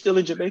still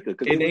in Jamaica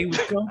because they was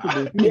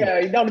comfortable.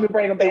 You don't even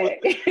bring them back.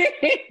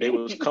 They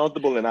was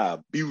comfortable and I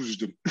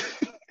abused them.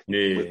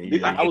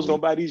 I was gonna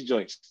buy these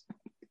joints.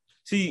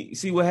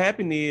 See what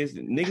happened is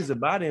niggas will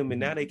buy them and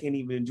now they can't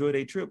even enjoy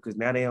their trip because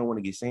now they don't want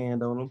to get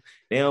sand on them.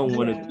 They don't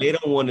want to. They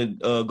don't want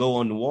to go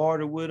on the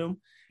water with them.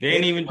 They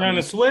ain't even trying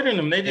to sweat in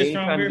them. They just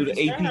trying to do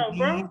the APP,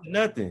 bro.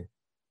 Nothing.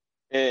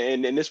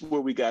 And this is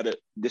where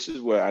this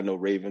is where I know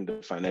Raven,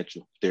 the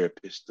financial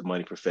therapist, the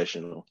money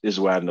professional. This is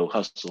where I know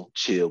Hustle,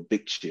 Chill,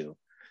 Big Chill.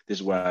 This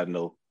is where I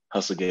know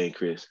Hustle Gang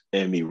Chris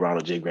and me,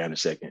 Ronald J. Graham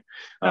II.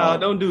 No,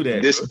 don't do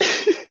that. This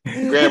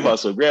Graham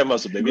Hustle,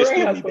 baby.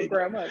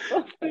 Graham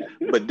Hustle.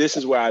 But this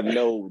is where I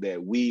know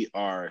that we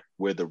are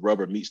where the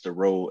rubber meets the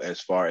road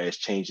as far as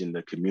changing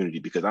the community.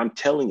 Because I'm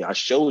telling you, I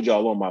showed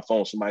y'all on my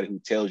phone, somebody who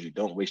tells you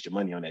don't waste your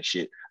money on that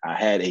shit. I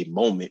had a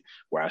moment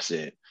where I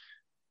said,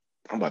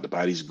 I'm about to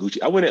buy these Gucci.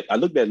 I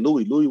looked at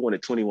Louis. Louis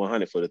wanted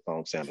 $2,100 for the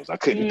thong sandals. I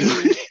couldn't do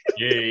it.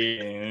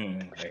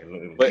 Yeah.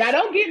 But now,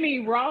 don't get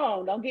me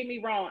wrong.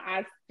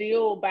 I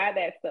still buy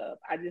that stuff.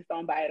 I just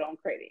don't buy it on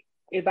credit.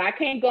 If I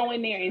can't go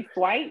in there and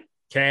swipe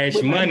cash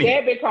with money, my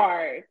debit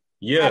card,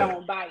 I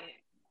don't buy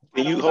it.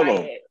 Can you hold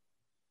on?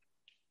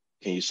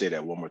 Can you say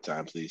that one more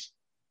time, please?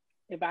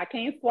 If I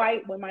can't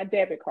swipe with my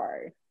debit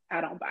card,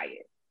 I don't buy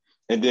it.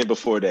 And then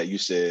before that, you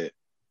said,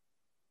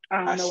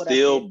 I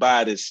still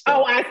buy this stuff.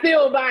 Oh, I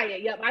still buy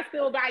it. Yep, I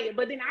still buy it.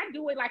 But then I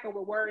do it like a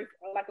reward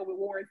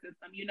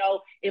system.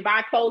 If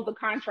I close the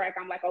contract,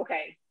 I'm like,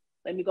 okay,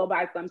 let me go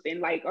buy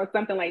something or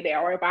something like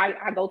that. Or if I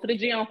go to the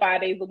gym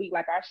 5 days a week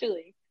like I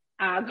should,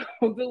 I'll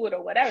go do it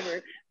or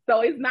whatever. So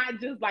it's not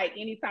just like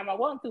anytime I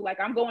want to. Like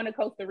I'm going to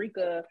Costa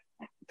Rica,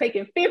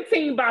 taking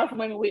 15 boss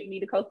women with me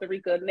to Costa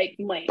Rica next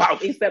month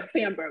in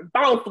September.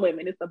 Boss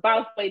women. It's a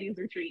boss ladies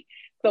retreat.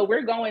 So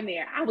we're going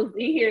there. I was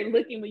in here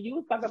looking when you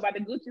was talking about the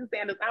Gucci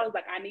sandals. I was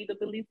like, I need the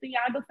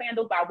Balenciaga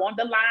sandals. I want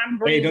the lime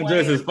green. Hey, them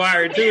dresses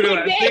fire too, though.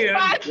 I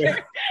was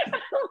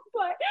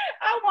like,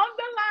 I want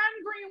the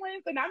lime green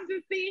ones, and I'm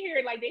just sitting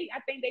here like I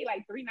think they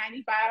like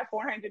 $395,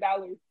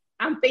 $400.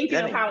 I'm thinking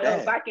of how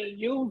else I can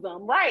use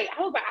them. Right.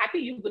 I was like, I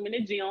could use them in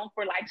the gym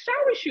for like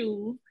shower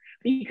shoes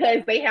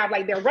because they have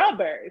like their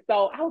rubber.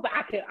 So I was like,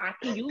 I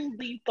can use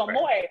these some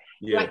more.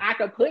 Yeah. Like I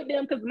could put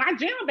them because my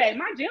gym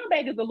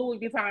bag is a Louis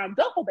Vuitton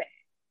duffel bag.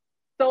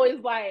 So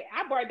it's like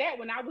I bought that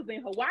when I was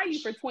in Hawaii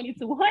for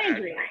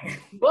 $2,200,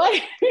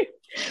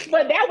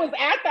 but that was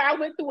after I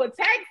went through a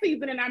tax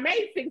season and I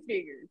made 6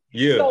 figures.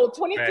 Yeah. So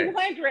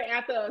 $2,200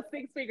 after a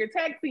 6-figure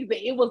tax season,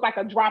 it was like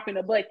a drop in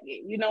the bucket.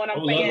 You know what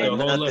I'm saying?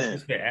 Hold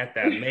up. After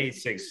I made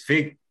 6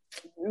 figures.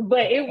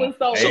 But it was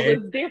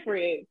it was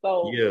different.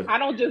 So I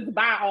don't just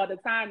buy all the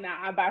time now.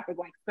 I buy for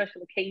like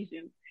special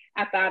occasions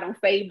after I don't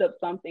saved up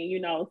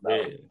something. So.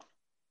 Yeah.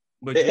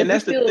 But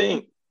that's the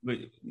thing. But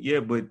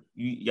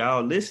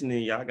y'all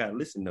listening, y'all gotta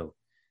listen though.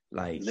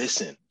 Like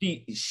listen.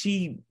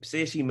 She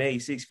said she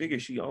made 6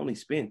 figures. She only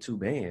spent 2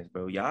 bands,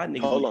 bro. Y'all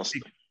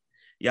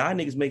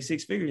niggas make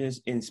 6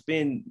 figures and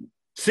spend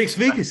 6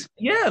 figures.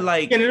 Yeah,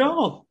 like get it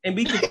all and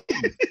be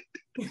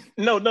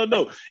No.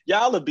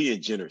 Y'all are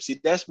being generous. See,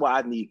 that's why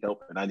I need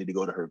help and I need to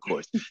go to her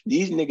course.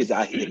 These niggas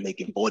out here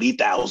making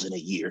 $40,000 a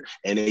year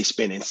and they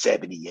spending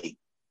 78.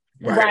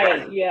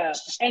 Right. Yeah.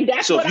 And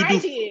that's what I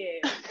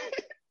did.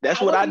 That's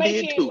what I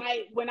did too.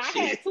 Like when I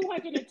had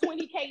 $220K in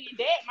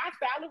debt, my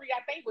salary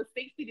I think was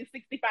 $60 to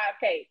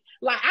 $65K.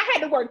 Like I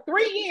had to work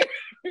 3 years,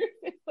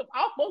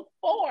 almost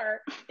 4,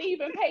 to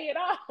even pay it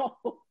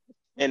off.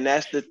 And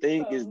that's the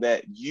thing is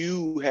that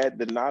you had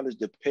the knowledge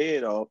to pay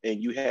it off,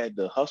 and you had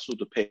the hustle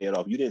to pay it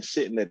off. You didn't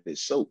sit and let it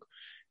soak.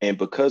 And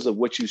because of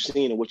what you've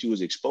seen and what you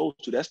was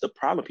exposed to, that's the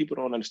problem. People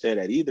don't understand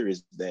that either.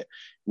 Is that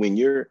when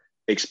you're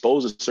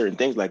exposed to certain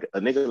things, like a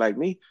nigga like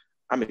me,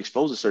 I'm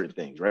exposed to certain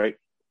things, right?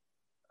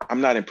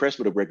 I'm not impressed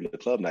with a regular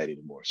club night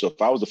anymore. So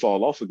if I was to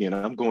fall off again,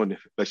 I'm going to,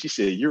 like she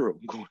said, Europe.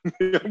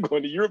 I'm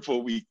going to Europe for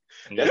a week.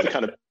 That's the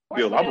kind of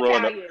bill I'm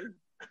running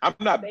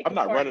up. I'm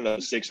not running up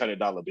a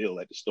 $600 bill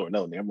at the store.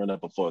 No, I'm running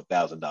up a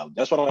 $4,000.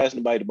 That's why I don't ask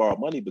anybody to borrow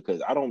money,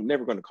 because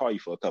never going to call you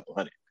for a couple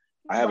hundred.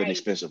 I have an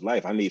expensive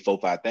life. I need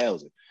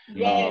 4,000-5,000.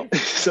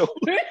 Yes. So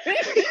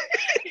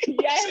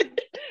yes.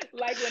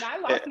 Like when I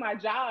lost my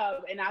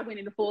job and I went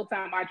into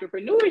full-time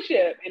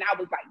entrepreneurship, and I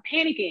was like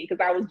panicking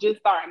because I was just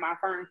starting my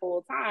firm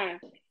full-time.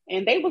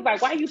 And they was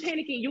like, why are you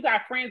panicking? You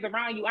got friends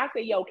around you. I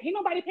said, yo, can't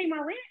nobody pay my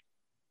rent?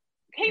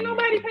 Can't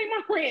nobody pay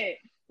my rent?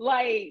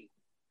 Like,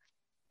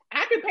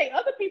 I could pay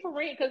other people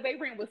rent because they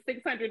rent was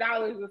 $600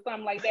 or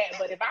something like that.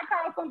 But if I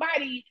call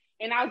somebody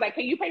and I was like,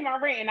 can you pay my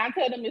rent? And I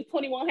tell them it's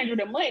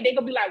 $2,100 a month, they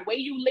gonna be like, where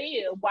you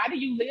live? Why do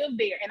you live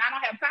there? And I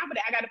don't have time for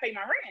that. I got to pay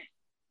my rent.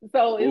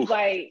 So it's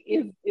like,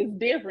 it's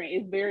different.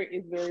 It's very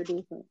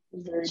different.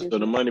 It's very different. So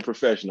the money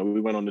professional,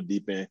 we went on the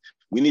deep end.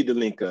 We need to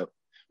link up.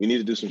 We need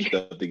to do some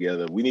stuff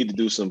together. We need to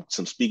do some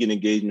speaking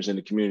engagements in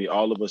the community,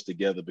 all of us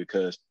together,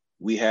 because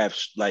we have,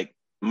 like,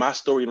 my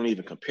story don't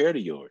even compare to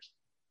yours.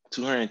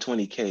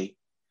 220K,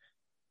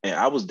 and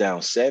I was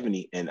down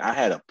 70, and I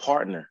had a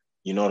partner.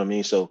 You know what I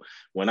mean? So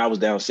when I was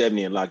down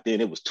 70 and locked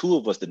in, it was two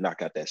of us to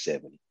knock out that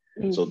 70.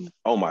 Mm-hmm. So,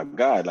 oh my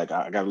God, like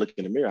I got to look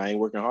in the mirror. I ain't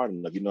working hard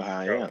enough. You know how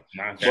I am.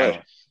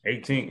 But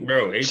 18,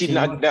 bro. 18, she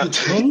knocked down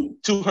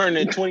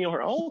 220 on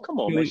her own. Come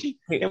on, man.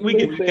 Can we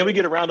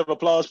get a round of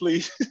applause,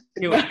 please?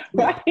 Can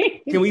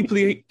we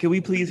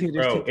please hear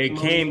this? Bro, it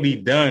can be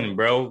done,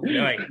 bro.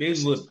 Like,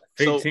 this was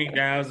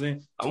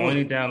 15,000,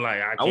 20 down.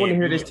 Like, I want to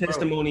hear this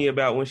testimony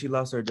about when she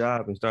lost her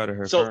job and started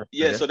her firm.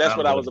 So that's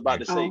what I was about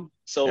to say.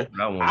 So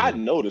I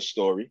know the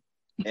story,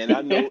 and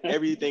I know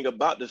everything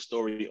about the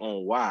story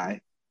on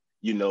why,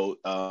 you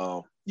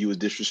was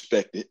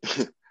disrespected.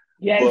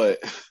 Yes. But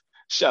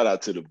shout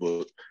out to the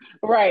book.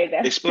 Right.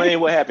 Explain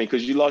what happened,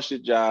 because you lost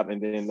your job,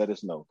 and then let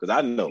us know, because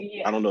I know.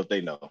 Yeah. I don't know if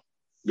they know.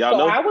 Y'all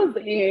know? I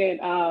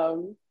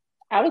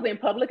was in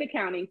public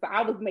accounting, so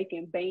I was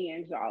making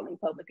bands, y'all, in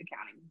public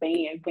accounting.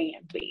 Bands.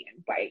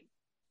 Like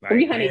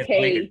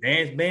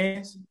 300K.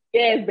 Bands?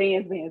 Yes,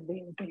 bands.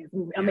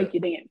 I'll make you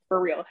dance,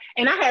 for real.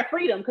 And I had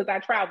freedom because I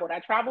traveled. I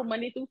traveled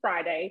Monday through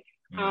Friday.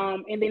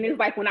 And then it's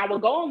like when I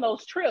would go on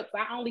those trips,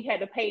 I only had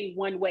to pay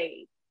one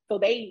way. So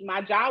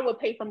my job would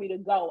pay for me to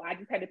go. I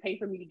just had to pay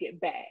for me to get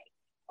back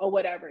or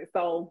whatever.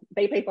 So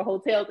they pay for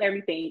hotels,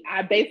 everything.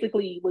 I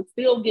basically would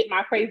still get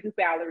my crazy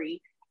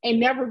salary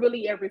and never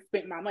really ever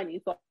spent my money.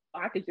 So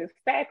I could just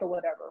stack or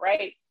whatever,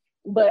 right?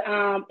 But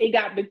it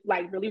got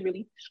like really,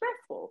 really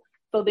stressful.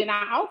 So then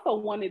I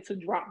also wanted to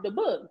drop the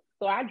book.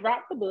 So I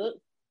dropped the book.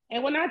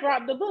 And when I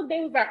dropped the book, they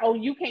was like, oh,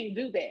 you can't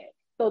do that.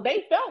 So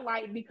they felt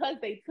like because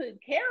they took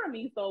care of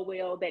me so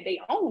well that they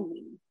own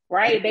me,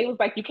 right? They was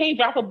like, you can't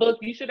drop a book.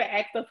 You should have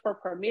asked us for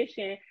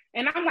permission.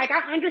 And I'm like,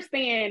 I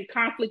understand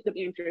conflict of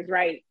interest,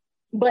 right?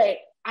 But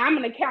I'm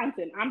an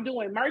accountant. I'm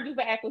doing mergers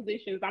and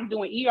acquisitions. I'm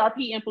doing ERP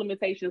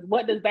implementations.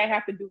 What does that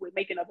have to do with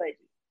making a budget?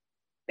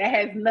 That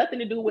has nothing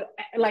to do with,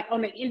 like,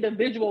 on an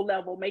individual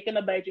level, making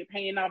a budget,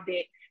 paying off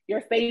debt,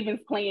 your savings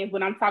plans.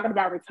 When I'm talking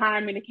about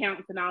retirement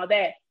accounts and all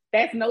that,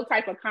 that's no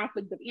type of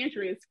conflict of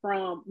interest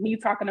from me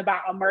talking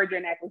about a merger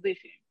and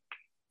acquisition.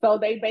 So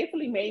they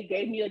basically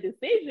gave me a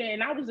decision,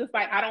 and I was just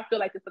like, I don't feel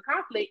like it's a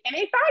conflict, and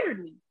they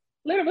fired me.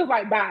 Literally was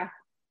like, bye.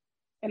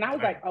 And I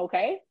was like,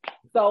 okay.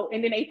 So,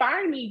 and then they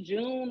fired me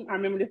June, I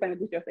remember this thing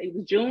yesterday, it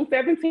was June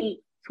 17th,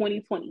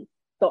 2020.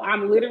 So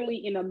I'm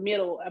literally in the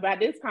middle. About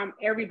this time,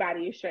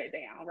 everybody is shut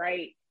down,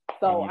 right?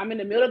 So I'm in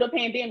the middle of the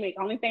pandemic.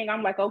 Only thing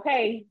I'm like,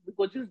 okay,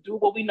 we'll just do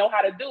what we know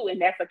how to do,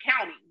 and that's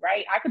accounting,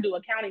 right? I could do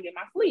accounting in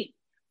my sleep.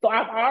 So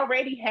I've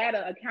already had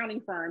an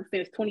accounting firm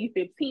since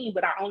 2015,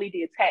 but I only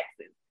did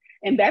taxes.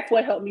 And that's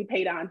what helped me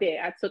pay down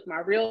debt. I took my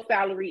real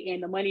salary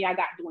and the money I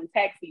got doing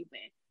tax season,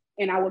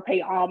 and I would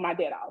pay all my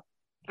debt off.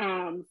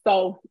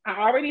 So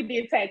I already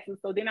did taxes.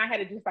 So then I had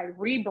to just like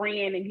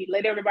rebrand and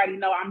let everybody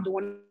know I'm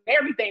doing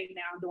everything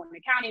now. I'm doing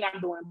accounting,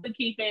 I'm doing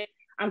bookkeeping,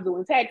 I'm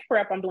doing tax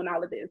prep, I'm doing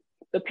all of this.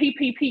 The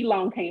PPP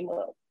loan came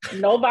up.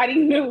 Nobody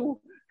knew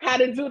how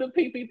to do the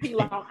PPP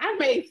loan. I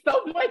made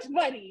so much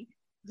money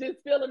just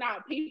filling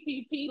out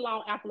PPP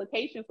loan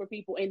applications for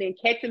people and then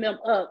catching them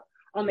up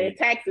on their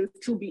taxes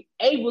to be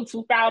able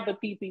to file the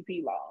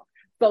PPP loan.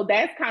 So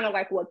that's kind of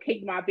like what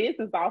kicked my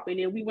business off. And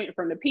then we went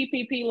from the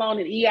PPP loan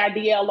and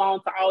EIDL loan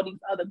to all these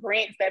other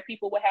grants that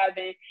people were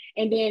having.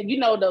 And then,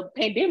 the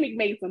pandemic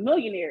made some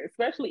millionaires,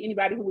 especially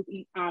anybody who was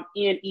in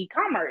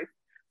e-commerce.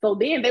 So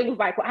then they was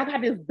like, well, I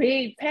got this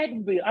big tax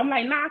bill. I'm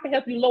like, nah, I can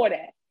help you lower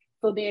that.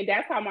 So then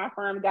that's how my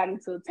firm got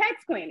into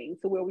tax planning,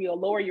 to where we'll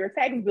lower your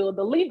tax bill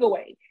the legal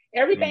way.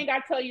 Everything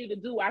I tell you to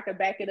do, I could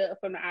back it up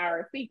from the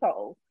IRC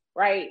code,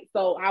 right?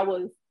 So I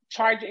was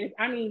charging,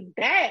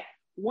 that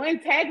one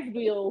tax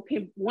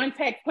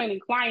planning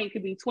client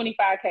could be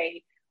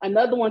 25K,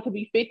 another one could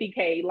be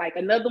 50K, like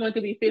another one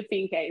could be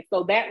 15K.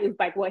 So that was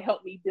like what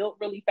helped me build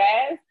really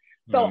fast.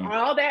 So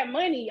all that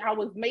money I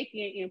was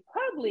making in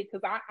public,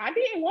 because I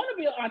didn't want to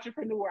be an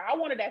entrepreneur. I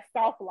wanted that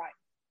soft life.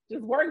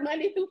 Just work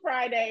Monday through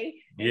Friday.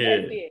 And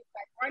that's it.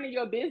 Like running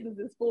your business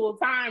is full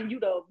time. You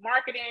the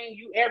marketing,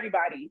 you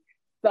everybody.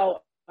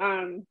 So,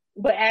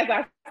 but as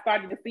I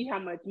started to see how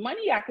much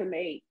money I can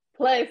make,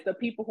 plus the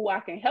people who I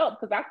can help,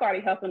 because I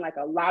started helping like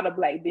a lot of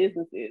Black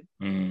businesses.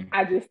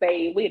 I just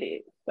stayed with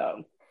it.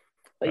 So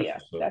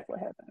that's what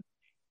happened.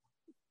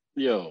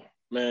 Yo,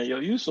 man,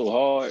 you so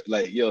hard.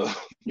 Like, yo,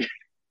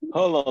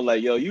 hold on,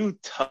 like, yo, you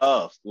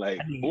tough. Like,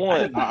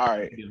 all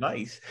right.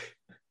 Nice.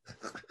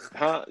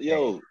 Huh?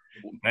 Yo,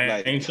 man,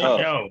 like, ain't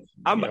tough.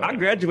 I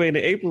graduated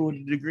in April with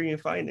a degree in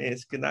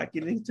finance. Can I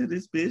get into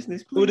this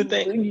business, please? Who the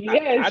thing?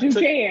 Yes, you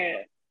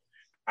can.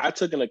 I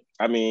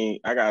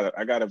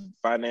got a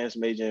finance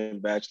major in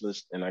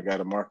bachelor's, and I got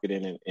a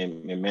marketing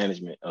and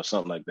management or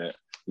something like that.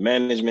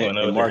 Management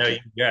and marketing.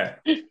 I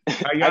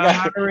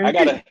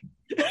got a.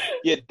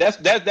 Yeah,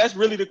 that's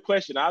really the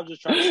question. I was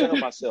just trying to sell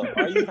myself.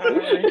 Are you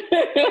hiring?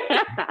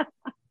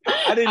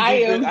 I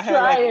didn't do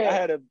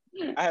good.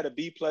 I had a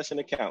B+ in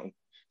accounting,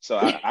 so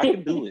I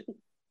can do it.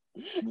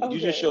 Okay.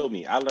 You just showed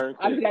me. I learned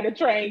quick. I just got to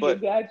train you.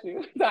 Got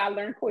you. So I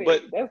learned quick.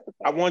 But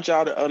I want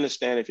y'all to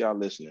understand, if y'all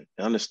listening,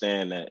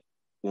 understand that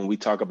when we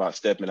talk about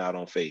stepping out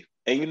on faith,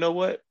 and you know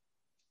what?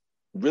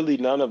 Really,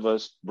 none of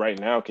us right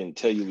now can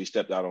tell you we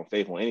stepped out on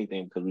faith on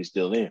anything because we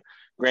still in.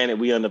 Granted,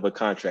 we under a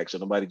contract, so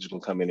nobody just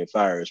gonna come in and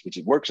fire us, which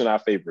it works in our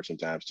favor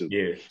sometimes too.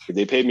 Yeah, because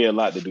they pay me a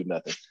lot to do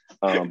nothing.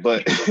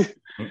 But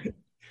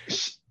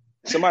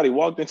somebody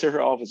walked into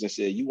her office and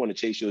said, "You want to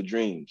chase your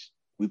dreams?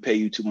 We pay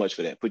you too much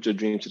for that. Put your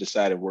dreams to the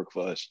side and work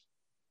for us."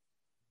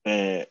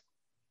 And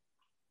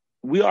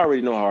we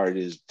already know how hard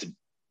it is to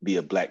be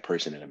a Black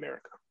person in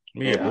America.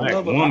 Yeah,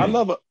 I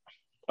love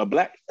a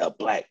black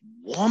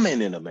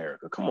woman in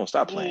America. Come on,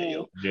 stop playing,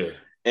 yo. Yeah.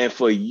 And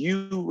for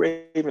you,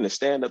 Raven, to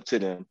stand up to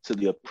them, to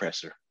the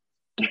oppressor,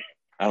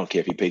 I don't care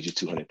if he paid you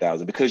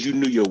 $200,000 because you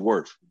knew your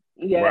worth.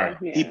 Yeah, right.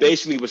 Yeah. He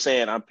basically was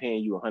saying, "I'm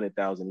paying you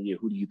 $100,000 a year.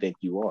 Who do you think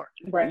you are?"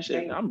 Right. You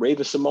said, "I'm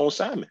Raven Simone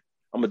Simon.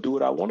 I'm gonna do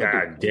what I want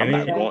to do. I'm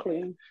not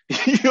going."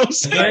 Exactly. You know what I'm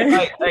saying?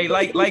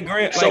 like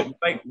Graham,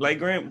 like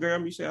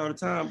Graham, you say all the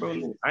time,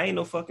 bro. I ain't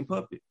no fucking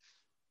puppet.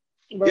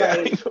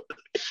 Right.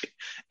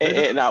 Yeah,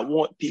 and I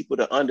want people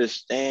to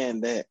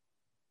understand that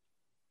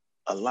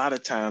a lot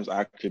of times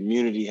our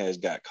community has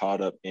got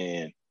caught up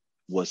in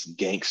what's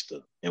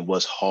gangster and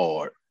what's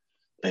hard,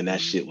 and that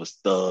shit was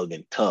thug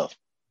and tough.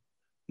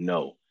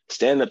 No,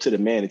 standing up to the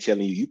man and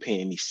telling you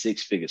paying me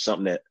 6 figures,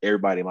 something that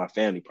everybody in my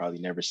family probably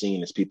never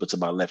seen, as people to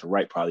my left and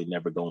right probably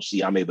never gonna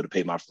see. I'm able to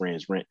pay my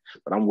friends rent,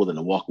 but I'm willing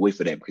to walk away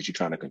for that because you're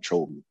trying to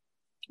control me.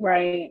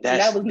 Right.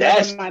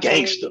 That's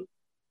gangster. Thing.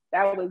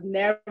 That was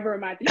never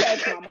my thing. You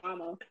asked my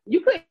mama.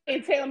 You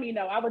couldn't tell me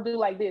no. I would do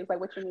like this. Like,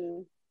 what you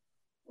mean?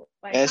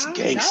 Like, that's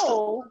gangster.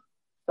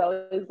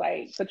 So it's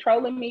like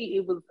controlling me.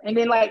 It was, and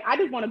then like I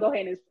just want to go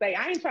ahead and say,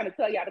 I ain't trying to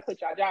tell y'all to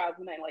quit y'all jobs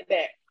and nothing like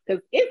that,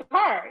 because it's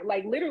hard.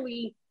 Like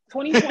literally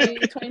 2020,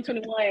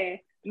 2021,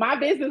 my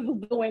business was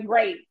doing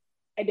great.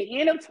 At the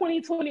end of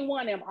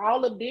 2021 and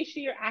all of this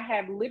year, I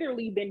have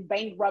literally been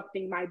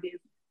bankrupting my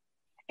business.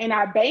 And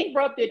I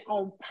bankrupted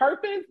on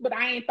purpose, but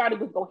I ain't thought it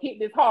was gonna hit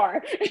this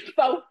hard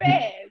so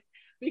fast,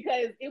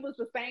 because it was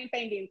the same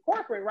thing in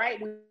corporate, right?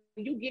 When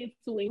you get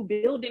into it,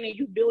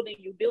 you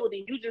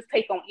building, you just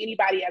take on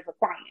anybody as a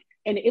client.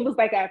 And it was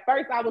like, at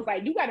first I was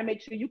like, you got to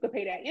make sure you could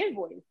pay that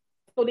invoice.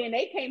 So then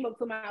they came up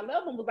to my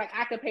level and was like,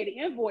 I could pay the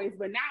invoice,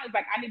 but now it's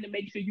like, I need to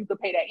make sure you could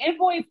pay that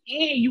invoice,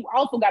 and you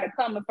also got to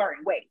come a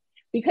certain way.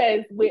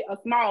 Because with a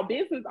small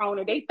business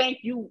owner, they think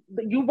you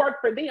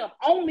work for them,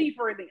 only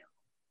for them.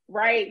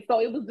 Right. So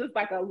it was just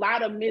like a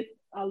lot of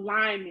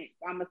misalignment.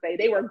 I'm going to say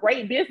they were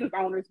great business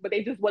owners, but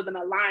they just wasn't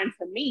aligned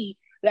to me,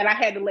 that I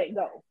had to let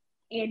go.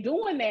 And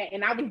doing that,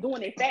 and I was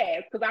doing it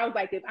fast, because I was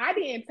like, if I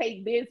didn't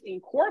take this in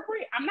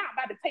corporate, I'm not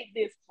about to take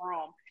this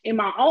from in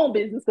my own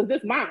business, because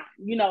it's mine.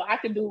 You know,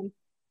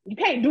 you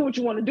can't do what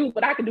you want to do,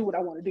 but I can do what I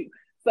want to do.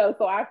 So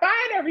I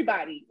find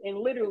everybody, and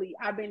literally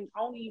I've been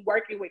only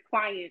working with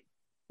clients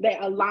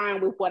that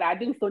align with what I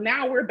do. So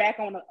now we're back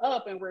on the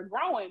up and we're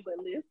growing. But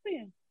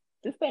listen,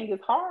 this thing is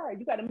hard.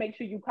 You got to make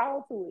sure you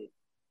call to it.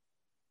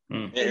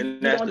 And you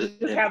don't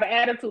just have an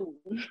attitude.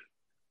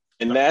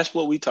 And that's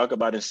what we talk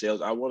about in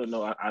sales. I want to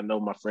know, I know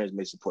my friends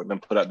may support them,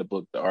 put out the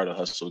book, The Art of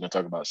Hustle. We're going to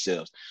talk about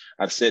sales.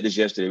 I said this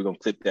yesterday. We're going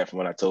to clip that from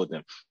what I told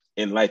them.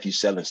 In life, you're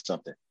selling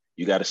something.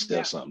 You got to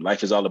sell something.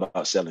 Life is all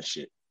about selling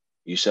shit.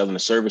 You're selling a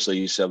service or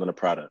you're selling a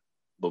product.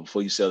 But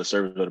before you sell the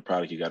service or the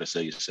product, you got to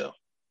sell yourself.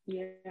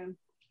 Yeah.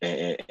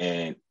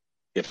 And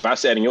if I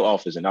sat in your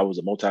office and I was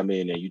a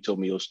multimillionaire, you told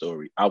me your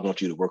story, I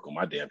want you to work on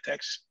my damn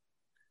taxes.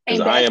 And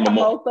that's how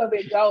most of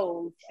it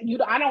goes.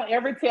 I don't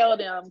ever tell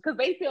them, because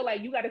they feel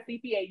like you got a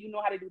CPA, you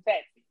know how to do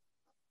taxes.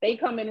 They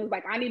come in and it's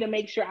like, I need to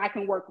make sure I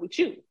can work with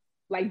you.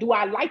 Like, do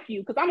I like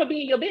you? Because I'm going to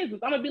be in your business.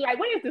 I'm going to be like,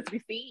 where's this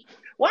receipt?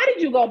 Why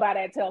did you go buy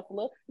that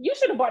Tesla? You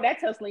should have bought that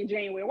Tesla in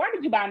January. Why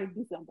did you buy it in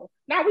December?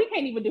 Now, we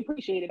can't even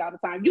depreciate it all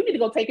the time. You need to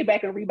go take it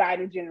back and rebuy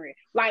it in January.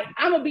 Like,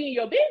 I'm going to be in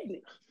your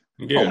business.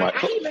 Yeah. Like,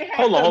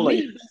 hold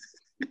on.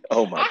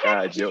 Oh, my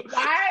God, Joe.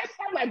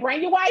 I'm like,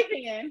 bring your wife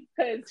in,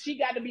 because she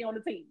got to be on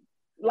the team.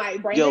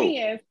 Like, bring her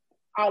in,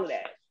 all of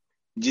that.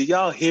 Do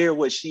y'all hear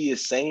what she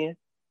is saying?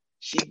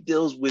 She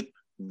deals with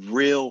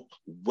real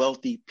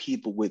wealthy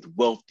people with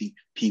wealthy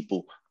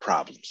people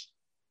problems.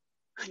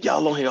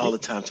 Y'all don't hear all the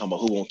time talking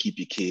about who won't keep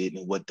your kid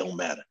and what don't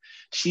matter.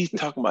 She's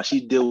talking about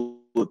she deals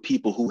with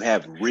people who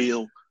have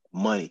real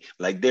money.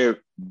 Like their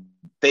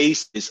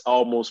face is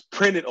almost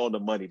printed on the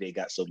money they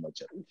got so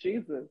much of.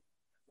 Jesus.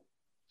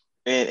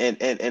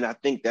 And I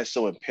think that's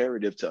so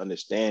imperative to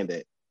understand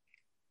that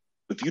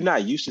if you're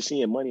not used to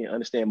seeing money and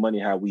understand money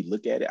how we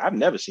look at it, I've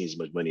never seen as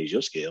much money as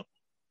your scale.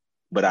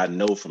 But I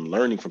know from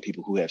learning from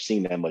people who have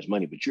seen that much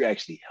money, but you're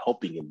actually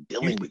helping and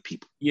dealing with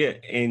people. Yeah,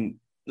 and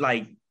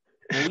like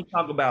when we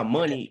talk about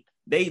money,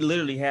 they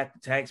literally have the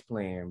tax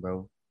plan,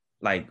 bro.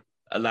 Like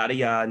a lot of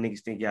y'all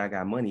niggas think y'all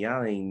got money.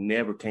 Y'all ain't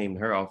never came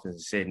to her office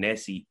and sat in that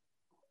seat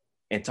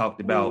and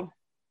talked about,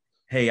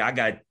 hey, I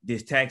got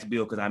this tax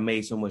bill because I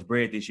made so much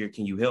bread this year.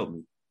 Can you help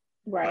me?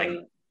 Right.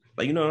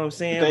 Like you know what I'm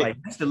saying? Like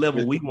that's the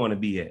level we want to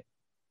be at.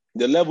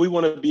 The level we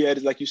want to be at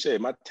is like you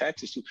said, my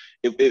taxes too.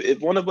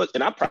 If one of us,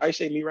 and I probably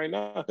say me right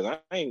now, because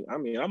I ain't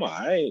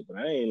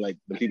like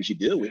the people she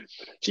deal with.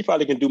 She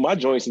probably can do my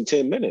joints in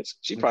 10 minutes.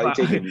 She probably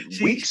taking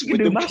weeks. She can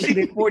do my shit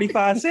in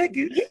 45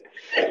 seconds.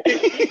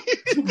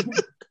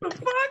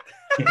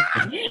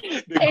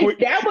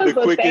 The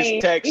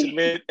quickest tax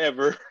event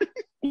ever.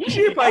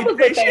 She'd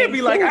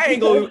be like, I ain't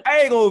gonna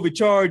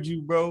overcharge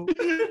you, bro.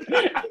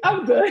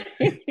 I'm good.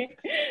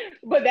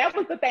 But that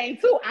was the thing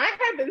too. I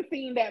haven't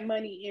seen that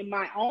money in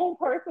my own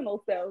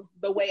personal self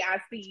the way I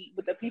see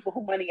with the people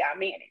who money I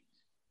manage,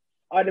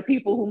 or the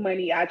people who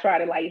money I try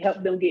to like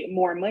help them get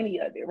more money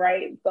of it,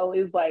 right? So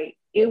it's like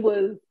it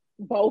was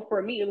both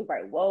for me. It was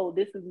like, whoa,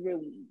 this is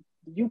really,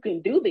 you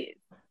can do this,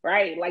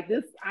 right? Like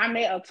this, I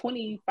met a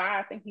 25,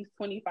 I think he's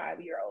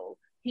 25-year-old.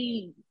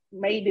 He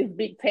made this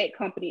big tech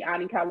company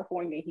out in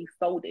California. And he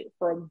sold it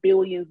for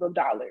billions of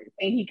dollars.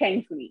 And he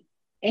came to me.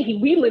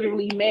 And we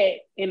literally met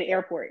in the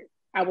airport.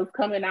 I was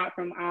coming out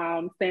from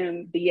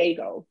San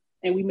Diego,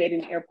 and we met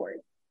in the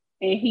airport.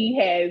 And he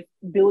has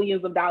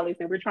billions of dollars,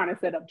 and we're trying to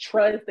set up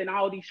trust and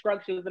all these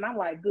structures. And I'm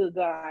like, good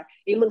God,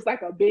 it looks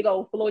like a big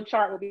old flow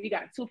chart where we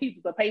got 2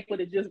 pieces of paper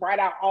to just write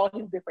out all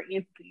his different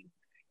entities.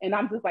 And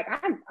I'm just like,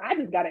 I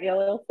just got an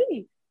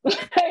LLC.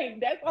 Like,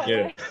 that's all.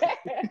 Yeah.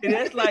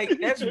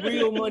 That's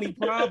real money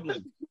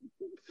problem.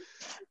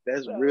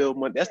 That's real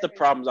money. That's the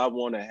problems I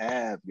want to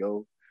have,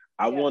 yo.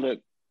 I want to.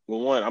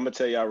 Well, one, I'm gonna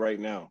tell y'all right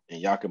now,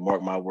 and y'all can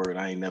mark my word.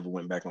 I ain't never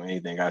went back on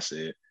anything I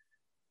said.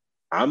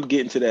 I'm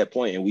getting to that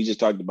point, and we just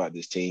talked about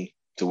this, team,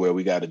 to where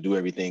we got to do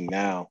everything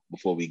now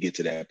before we get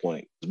to that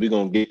point. We're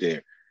gonna get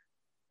there.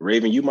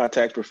 Raven, you my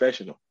tax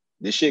professional.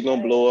 This shit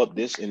gonna blow up.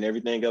 This and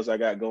everything else I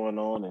got going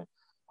on, and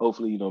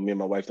hopefully, me and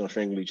my wife don't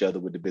strangle each other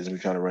with the business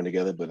we're trying to run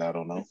together. But I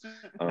don't know.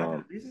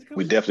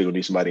 We definitely gonna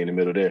need somebody in the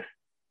middle there.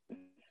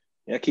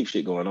 Yeah, I keep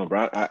shit going on,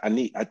 bro.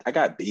 I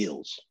got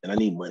bills and I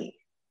need money.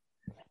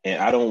 And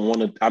I don't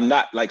want to, I'm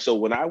not like, so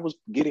when I was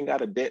getting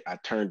out of debt, I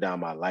turned down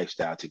my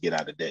lifestyle to get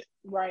out of debt.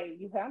 Right.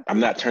 You have to. I'm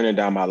not turning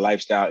down my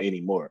lifestyle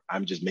anymore.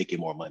 I'm just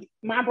making more money.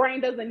 My brain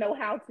doesn't know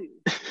how to.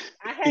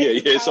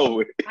 It's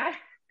over. I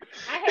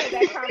had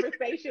that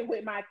conversation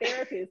with my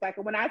therapist. Like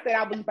when I said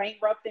I was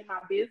bankrupting my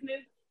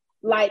business,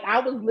 like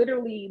I was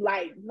literally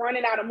like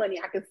running out of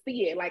money. I could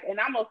see it. Like, and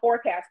I'm a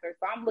forecaster.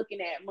 So I'm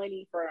looking at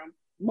money from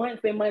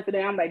months and months. And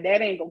then I'm like,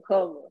 that ain't gonna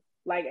cover.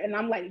 Like, and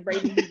I'm like,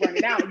 Brady, you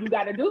running out. You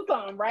got to do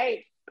something,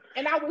 right?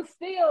 And I was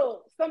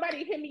still,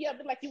 somebody hit me up,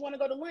 like, you want to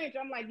go to lunch?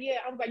 I'm like, yeah.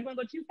 I was like, you want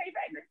to go to Cheesecake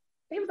Factory?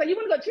 He was like, you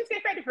want to go to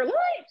Cheesecake Factory for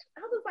lunch?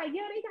 I was like,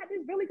 yeah, they got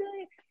this really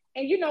good.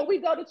 And we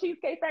go to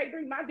Cheesecake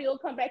Factory, my bill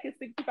come back at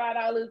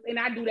 $65, and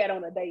I do that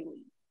on a daily.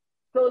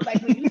 So it's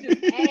like when you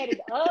just add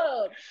it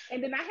up.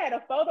 And then I had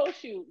a photo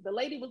shoot. The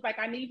lady was like,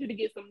 I need you to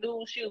get some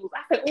new shoes.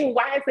 I said, oh,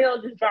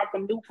 YSL just dropped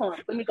some new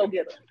pumps. Let me go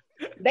get them.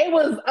 They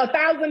was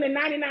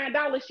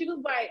 $1,099. She was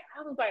like,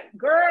 I was like,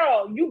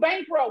 girl, you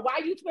bankrupt. Why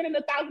are you spending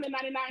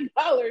 $1,099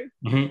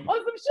 on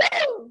some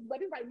shoes?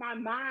 But it's like my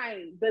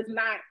mind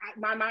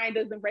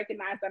doesn't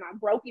recognize that I'm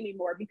broke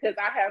anymore because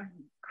I have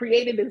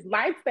created this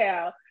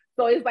lifestyle.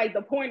 So it's like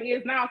the point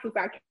is now, since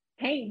I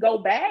can't go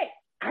back,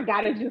 I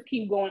gotta just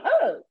keep going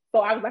up. So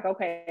I was like,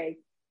 okay,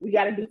 we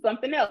got to do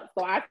something else.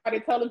 So I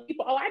started telling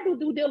people, oh, I do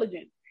due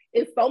diligence.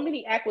 It's so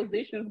many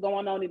acquisitions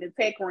going on in the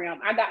tech realm.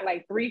 I got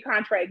like 3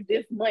 contracts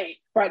this month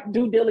for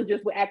due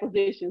diligence with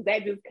acquisitions.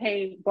 That just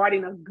brought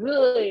in a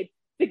good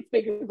 6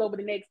 figures over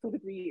the next 2 to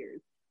 3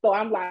 years. So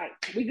I'm like,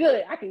 we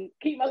good. I can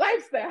keep my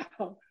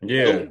lifestyle.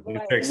 Yeah.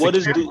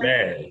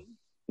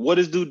 What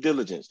is due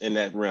diligence in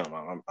that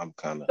realm? I'm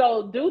kind of.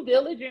 So due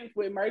diligence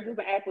with mergers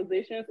and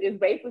acquisitions is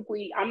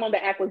basically, I'm on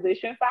the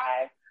acquisition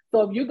side.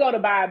 So if you go to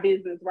buy a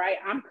business, right,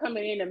 I'm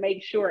coming in to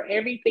make sure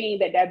everything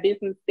that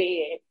business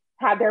said,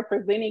 how they're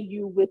presenting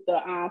you with the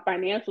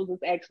financials is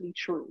actually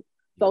true.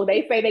 So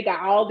they say they got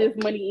all this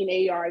money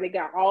in AR, they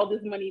got all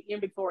this money in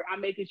inventory.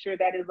 I'm making sure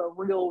that is a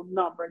real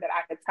number that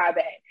I can tie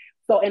back.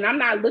 So, and I'm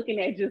not looking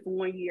at just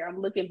 1 year.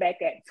 I'm looking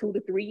back at 2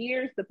 to 3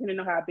 years, depending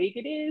on how big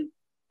it is.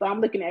 So I'm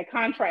looking at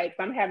contracts.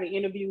 I'm having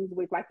interviews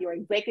with like your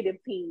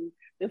executive team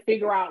to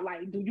figure out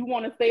like, do you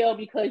want to sell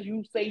because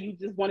you say you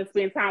just want to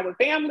spend time with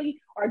family,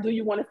 or do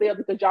you want to sell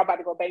because y'all about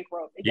to go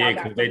bankrupt? And Yeah,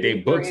 because they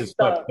books is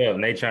fucked up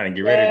and they trying to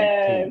get rid of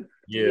it too.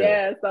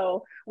 Yeah.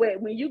 So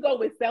when you go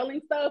with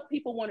selling stuff,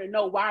 people want to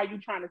know, why are you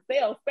trying to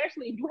sell?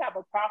 Especially if you have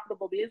a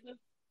profitable business.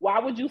 Why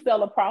would you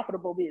sell a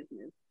profitable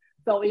business?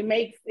 So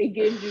it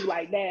gives you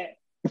like that.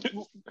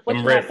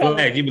 Some red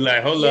flag. You be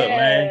like, hold up,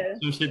 man.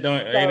 Some shit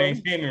it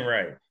ain't seeming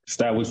right.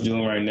 Stop what you're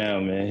doing right now,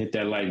 man. Hit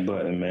that like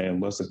button, man.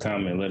 What's a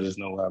comment? Let us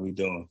know how we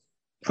doing.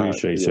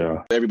 Appreciate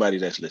y'all. Everybody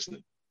that's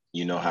listening,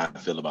 you know how I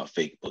feel about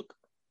fake book.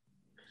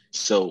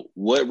 So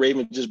what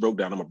Raven just broke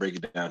down, I'm gonna break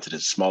it down to the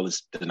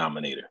smallest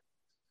denominator.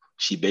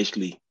 She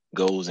basically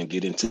goes and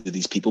get into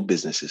these people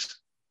businesses.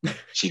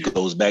 She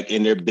goes back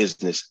in their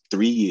business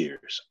 3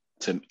 years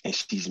and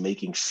she's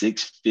making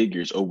 6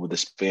 figures over the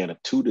span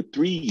of 2 to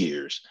 3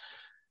 years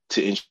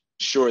to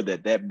ensure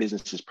that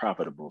business is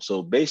profitable.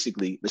 So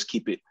basically, let's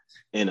keep it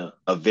in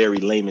a very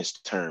layman's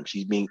term.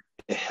 She's being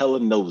hella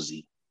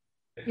nosy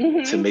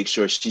to make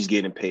sure she's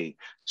getting paid.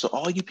 So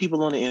all you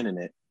people on the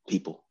internet,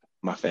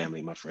 my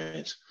family, my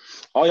friends,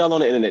 all y'all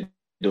on the internet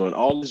doing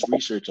all this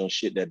research on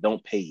shit that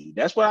don't pay you.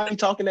 That's why I be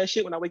talking that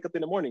shit when I wake up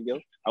in the morning, yo.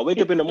 I wake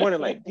up in the morning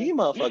like, these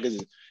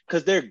motherfuckers,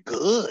 because they're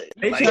good.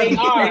 They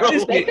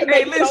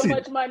listen. So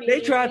much money.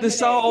 They tried to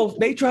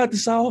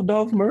solve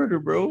Dolph murder,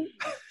 bro.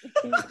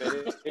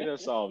 They done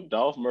solved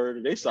Dolph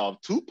murder. They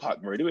solved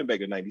Tupac murder. They went back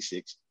to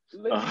 96.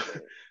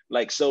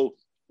 So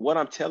what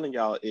I'm telling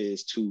y'all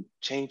is to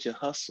change your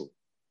hustle.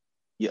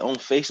 You're on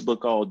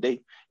Facebook all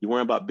day. You're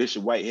worrying about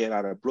Bishop Whitehead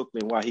out of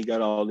Brooklyn, why he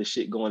got all this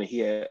shit going and he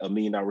had $1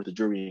 million worth of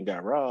jewelry and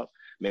got robbed.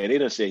 Man, they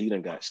done said he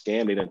done got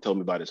scammed. They done told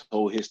me about his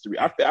whole history.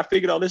 I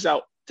figured all this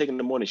out taking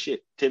the morning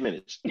shit, 10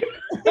 minutes.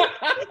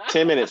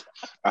 10 minutes.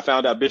 I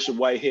found out Bishop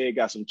Whitehead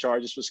got some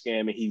charges for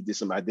scamming. He did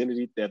some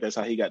identity theft. That's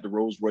how he got the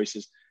Rolls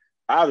Royces.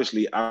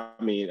 Obviously,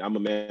 I'm a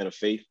man of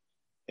faith,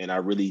 and I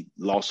really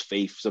lost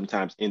faith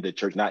sometimes in the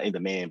church, not in the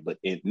man, but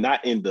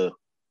not in the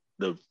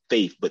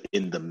faith, but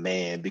in the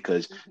man,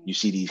 because you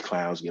see these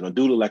clowns, dude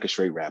look like a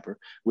straight rapper,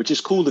 which is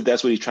cool that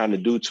that's what he's trying to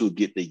do to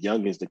get the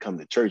youngins to come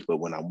to church. But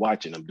when I'm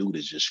watching him, dude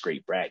is just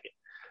straight bragging.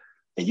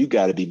 And you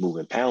got to be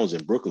moving pounds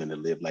in Brooklyn to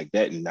live like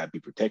that and not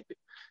be protected.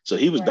 So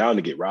he was bound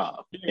to get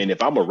robbed. And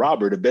if I'm a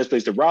robber, the best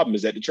place to rob him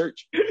is at the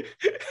church.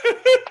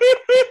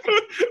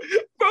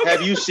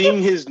 Have you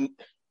seen his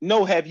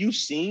go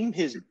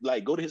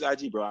to his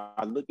IG, bro?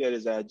 I looked at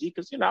his IG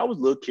because, I was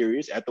a little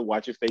curious after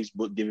watching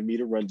Facebook giving me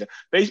the rundown.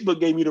 Facebook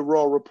gave me the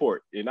raw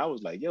report. And I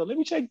was like, yo, let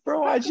me check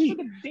bro IG.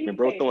 And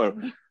bro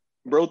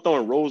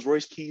throwing Rolls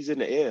Royce keys in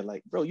the air.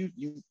 Like, bro,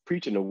 you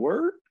preaching the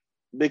word?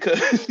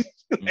 Because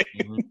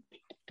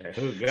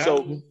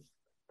so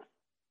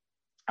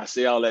I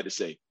say all that to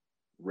say,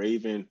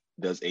 Raven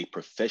does a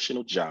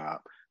professional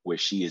job where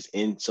she is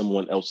in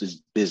someone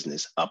else's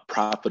business, a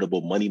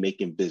profitable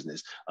money-making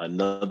business.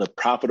 Another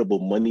profitable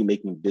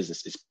money-making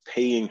business is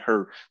paying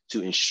her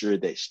to ensure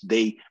that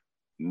they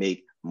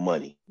make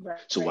money. Right.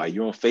 So while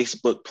you're on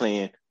Facebook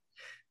playing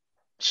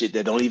shit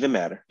that don't even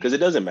matter, because it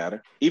doesn't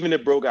matter. Even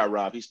if bro got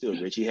robbed, he's still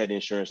rich. He had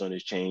insurance on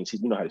his chains.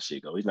 You know how this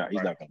shit go. He's not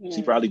gonna,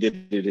 he probably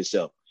did it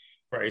himself.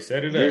 Right,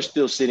 set it You're up.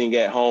 still sitting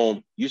at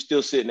home. You're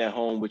still sitting at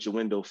home with your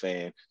window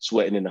fan,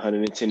 sweating in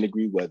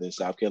 110-degree weather in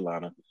South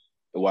Carolina,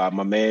 while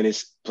my man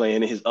is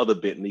playing in his other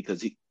Bentley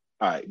because he.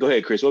 All right, go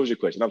ahead, Chris. What was your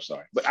question? I'm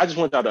sorry, but I just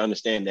want y'all to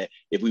understand that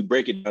if we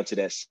break it down to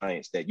that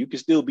science, that you can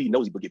still be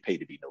nosy but get paid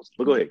to be nosy.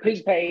 But go ahead, Chris.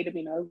 Get paid to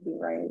be nosy,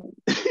 right?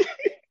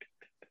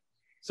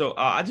 So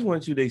I just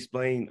want you to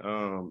explain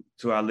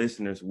to our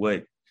listeners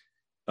what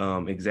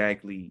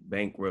exactly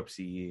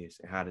bankruptcy is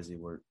and how does it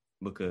work,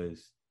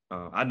 because.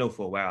 I know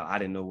for a while I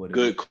didn't know what it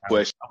was. Good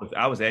question.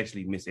 I was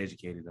actually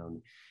miseducated on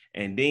it.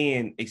 And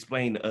then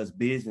explain to us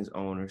business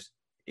owners,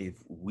 if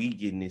we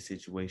get in this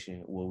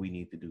situation, what we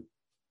need to do.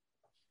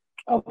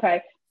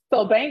 Okay.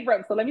 So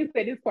bankrupt. So let me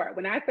say this part.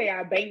 When I say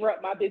I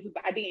bankrupt my business,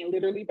 I didn't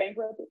literally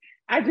bankrupt it.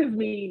 I just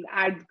mean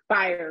I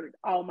fired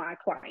all my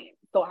clients.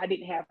 So I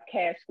didn't have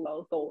cash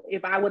flow. So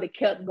if I would have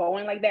kept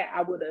going like that,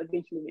 I would have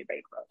eventually been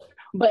bankrupt.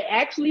 But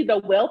actually the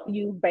wealth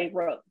used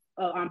bankruptcy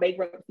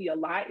a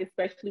lot,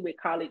 especially with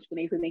college, when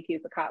they send their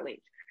kids to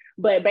college.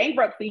 But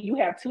bankruptcy, you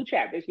have 2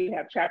 chapters. You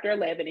have chapter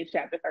 11 and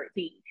chapter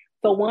 13.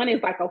 So one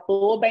is like a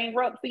full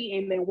bankruptcy,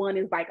 and then one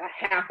is like a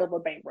half of a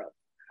bankruptcy.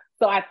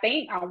 So I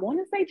want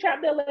to say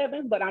chapter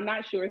 11, but I'm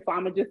not sure. So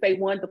I'm gonna just say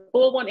the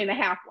full one and a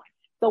half one.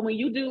 So when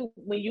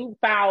you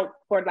file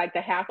for like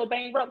the half of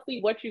bankruptcy,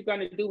 what you're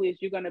going to do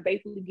is you're going to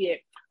basically get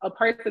a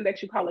person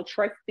that you call a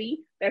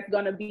trustee. That's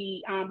going to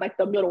be like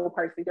the middle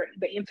person,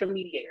 the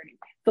intermediary.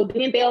 So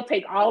then they'll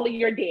take all of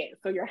your debt.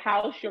 So your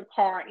house, your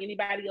car,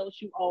 anybody else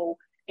you owe,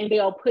 and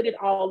they'll put it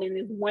all in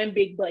this one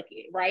big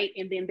bucket, right?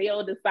 And then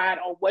they'll decide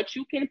on what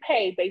you can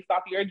pay based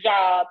off your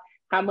job,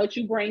 how much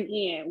you bring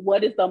in,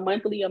 what is the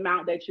monthly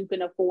amount that you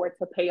can afford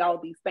to pay all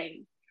these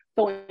things.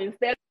 So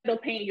instead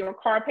of paying your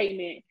car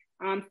payment,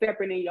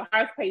 separate in your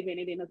house payment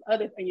and then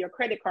and your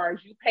credit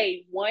cards, you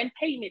pay one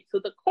payment to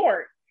the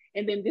court,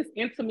 and then this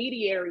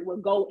intermediary will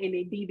go and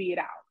then DV it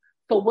out.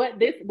 So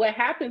what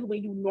happens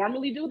when you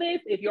normally do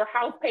this, if your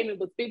house payment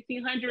was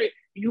 $1,500,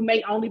 you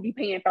may only be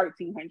paying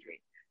 $1,300.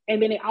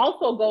 And then it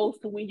also goes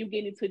to when you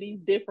get into these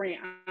different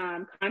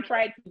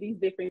contracts, these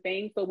different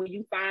things. So when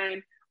you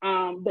sign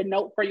the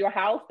note for your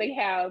house, they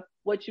have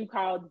what you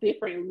call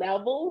different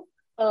levels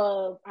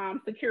of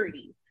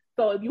security.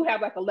 So if you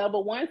have like a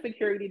level 1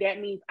 security, that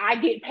means I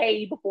get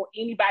paid before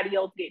anybody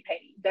else get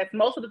paid. That's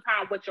most of the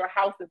time what your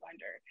house is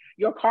under.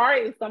 Your car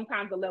is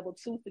sometimes a level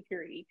 2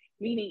 security,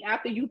 meaning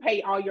after you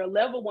pay all your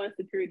level 1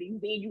 securities,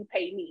 then you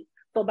pay me.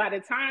 So by the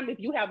time, if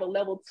you have a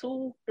level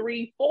 2,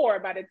 3, 4,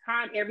 by the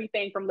time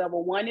everything from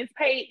level 1 is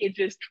paid, it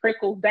just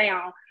trickles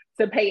down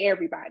to pay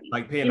everybody.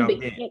 Like paying off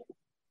debt.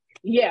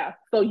 Yeah.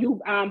 So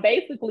you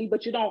basically,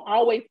 but you don't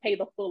always pay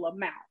the full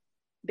amount.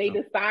 They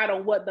decide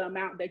on what the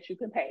amount that you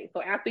can pay.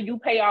 So after you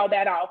pay all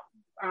that off,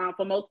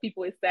 for most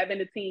people it's 7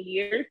 to 10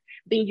 years,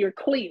 then you're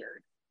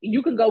cleared.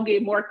 You can go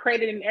get more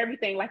credit and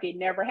everything like it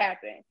never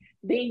happened.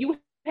 Then you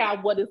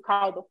have what is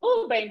called the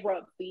full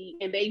bankruptcy,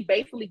 and they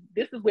basically,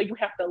 this is where you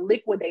have to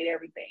liquidate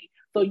everything.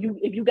 So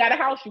if you got a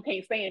house, you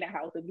can't stay in that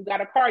house. If you got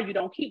a car, you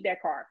don't keep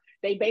that car.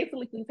 They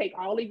basically take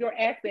all of your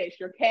assets,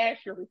 your cash,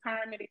 your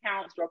retirement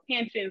accounts, your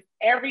pensions,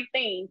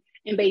 everything,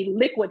 and they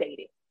liquidate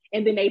it.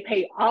 And then they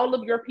pay all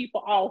of your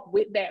people off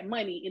with that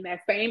money in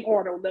that same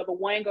order. Level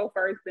 1 go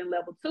first, then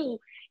level 2.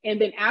 And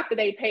then after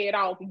they pay it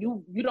off,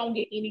 you don't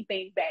get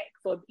anything back.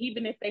 So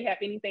even if they have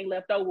anything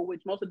left over,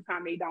 which most of the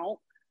time they don't,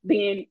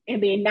 then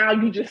now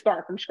you just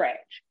start from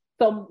scratch.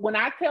 So when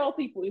I tell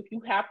people, if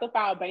you have to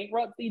file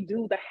bankruptcy,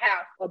 do the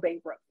half of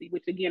bankruptcy,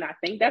 which again, I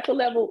think that's a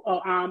level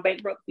of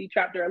bankruptcy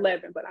chapter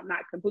 11, but I'm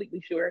not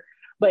completely sure.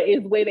 But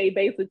it's where they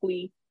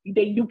basically,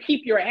 you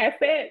keep your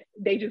assets,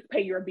 they just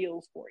pay your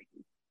bills for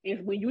you.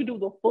 And when you do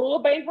the full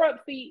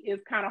bankruptcy,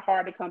 it's kind of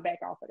hard to come back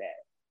off of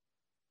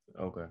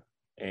that. Okay.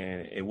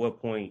 And at what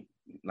point,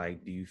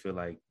 like, do you feel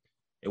like,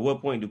 at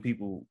what point do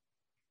people,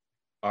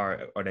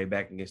 are they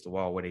back against the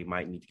wall where they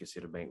might need to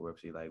consider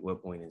bankruptcy? Like,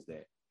 what point is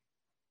that?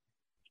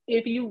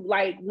 If you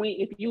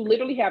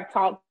literally have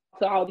talked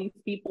to all these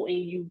people and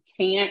you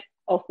can't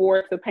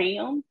afford to pay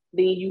them,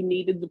 then you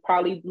need to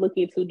probably look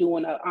into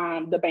doing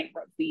the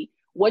bankruptcy.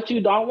 What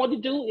you don't want to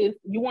do is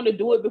you want to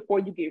do it before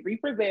you get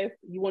repossessed.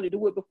 You want to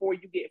do it before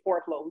you get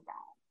foreclosed on.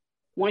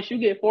 Once you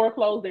get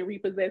foreclosed and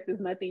repossessed, there's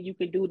nothing you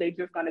can do. They're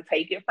just going to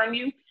take it from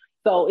you.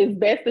 So it's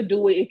best to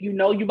do it if you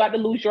know you're about to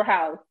lose your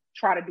house.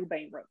 Try to do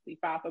bankruptcy,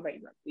 file for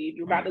bankruptcy. If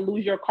you're about to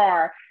lose your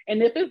car,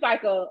 and if it's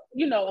like a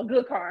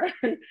good car,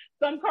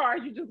 some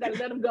cars you just gotta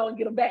let them go and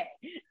get them back.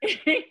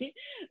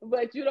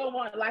 But you don't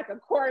want like a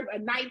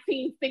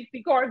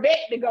 1960 Corvette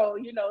to go,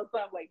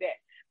 something like that.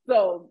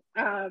 So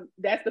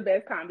that's the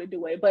best time to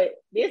do it. But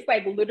it's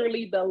like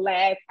literally the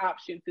last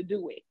option to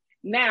do it.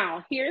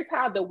 Now, here's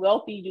how the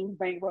wealthy use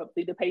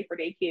bankruptcy to pay for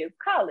their kids'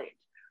 college.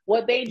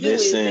 What they do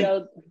is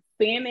they'll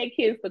send their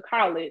kids to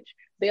college.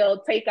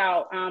 They'll take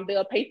out,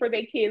 they'll pay for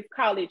their kids'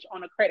 college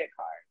on a credit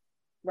card,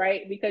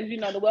 right? Because,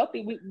 the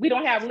wealthy, we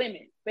don't have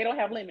limits. They don't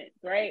have limits,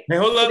 right? Hey,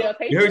 hold up.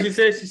 You heard you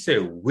said? She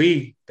said,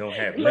 we don't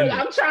have limits.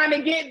 I'm trying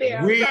to get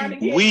there.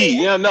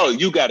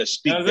 You got to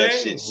speak that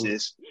shit,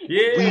 sis.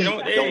 Yeah. We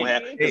don't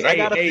have.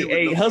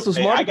 Hey, Hustle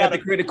Smart, I got a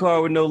credit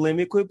card with no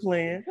limit. Quit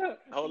playing.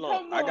 Hold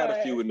on. I got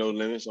a few with no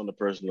limits on the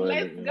personal.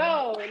 Let's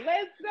go.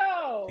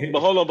 But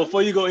hold on.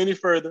 Before you go any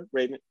further,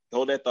 Raymond,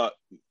 hold that thought.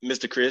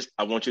 Mr. Chris,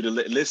 I want you to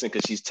listen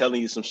because she's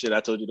telling you some shit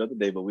I told you the other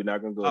day, but we're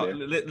not going to go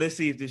there. Let's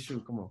see if this is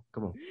true. Come on.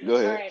 Go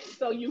ahead. All right.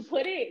 So you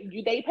put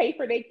they pay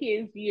for their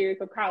kids' years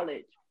of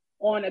college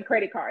on a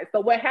credit card. So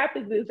what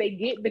happens is they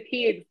get the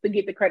kids to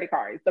get the credit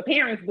cards. The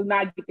parents do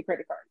not get the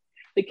credit cards.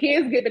 The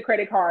kids get the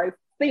credit cards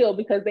still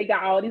because they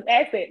got all these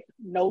assets,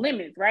 no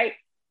limits, right?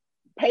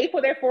 Pay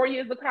for their 4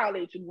 years of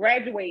college,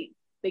 graduate,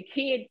 the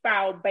kid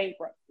filed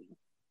bankruptcy.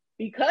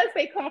 Because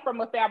they come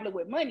from a family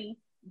with money,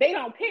 they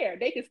don't care.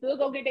 They can still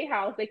go get their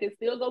house. They can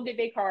still go get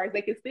their cars.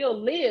 They can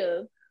still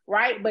live,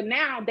 right? But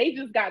now they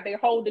just got their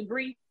whole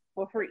degree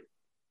for free.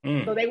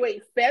 So they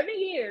wait 7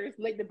 years,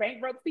 let the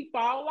bankruptcy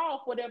fall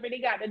off, whatever they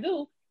got to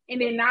do.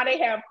 And then now they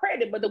have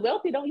credit, but the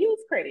wealthy don't use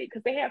credit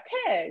because they have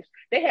cash.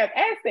 They have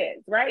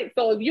assets, right?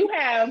 So if you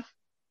have,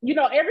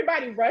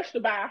 everybody rush to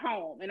buy a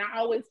home. And I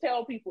always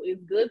tell people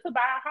it's good to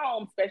buy a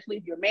home, especially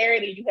if you're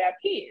married and you have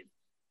kids.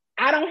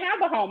 I don't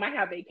have a home. I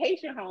have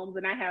vacation homes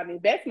and I have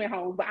investment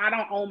homes, but I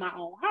don't own my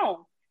own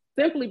home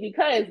simply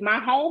because my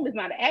home is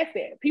not an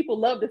asset. People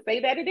love to say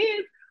that it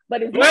is,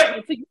 but it's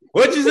not.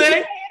 What you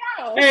say?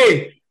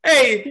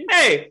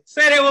 Hey,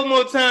 say that one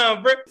more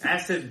time, bro.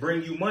 Assets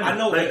bring you money. I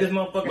know like this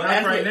motherfucking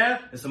house right now.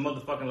 It's a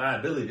motherfucking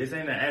liability. This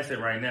ain't an asset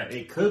right now.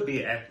 It could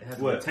be has the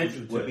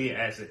potential to be an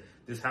asset.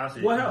 This house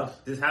is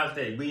This house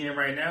that we in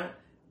right now,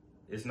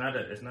 it's not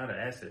an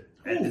asset.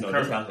 Listen.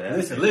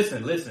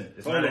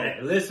 It's not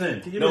an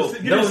listen. No.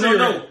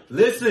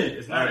 Listen,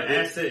 it's not an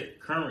asset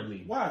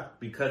currently. Why?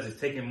 Because it's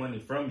taking money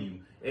from you.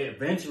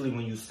 Eventually,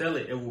 when you sell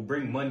it, it will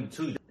bring money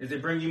to you. Is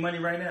it bringing you money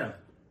right now?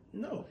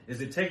 No.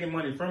 Is it taking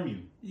money from you?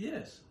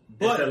 Yes.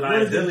 But it's a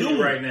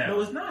liability right now. No,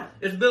 it's not.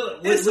 It's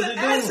built. It's an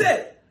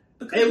asset.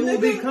 It will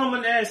become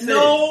an asset.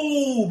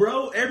 No,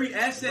 bro. Every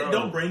asset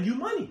don't bring you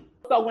money.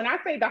 So when I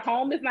say the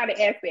home is not an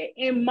asset,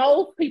 in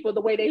most people, the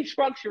way they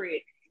structure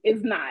it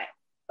is not.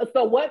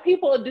 So what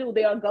people do,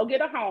 they'll go get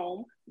a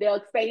home,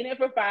 they'll stay in it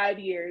for 5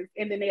 years,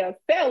 and then they'll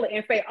sell it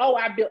and say, oh,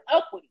 I built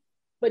equity.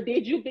 But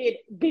did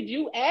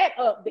you add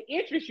up the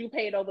interest you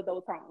paid over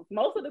those homes?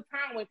 Most of the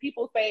time when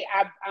people say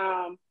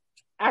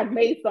I've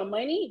made some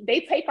money,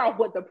 they take off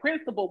what the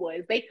principal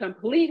was. They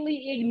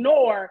completely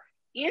ignore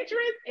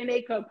interest and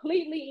they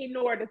completely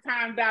ignore the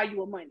time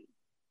value of money.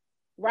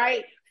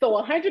 Right?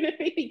 So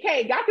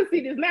 150K, y'all can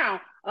see this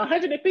now.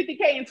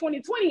 150K in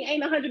 2020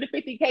 ain't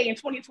 150K in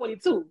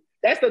 2022.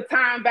 That's the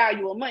time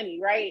value of money,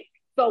 right?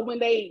 So when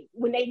they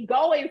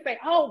go and say,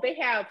 oh, they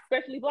have,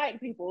 especially Black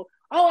people,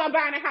 oh, I'm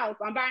buying a house,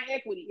 I'm buying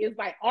equity. It's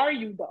like, are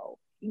you though?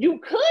 You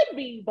could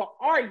be, but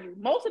are you?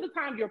 Most of the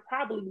time, you're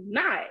probably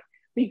not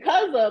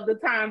because of the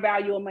time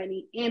value of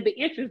money and the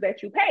interest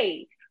that you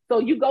paid. So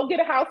you go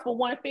get a house for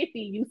 150,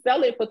 you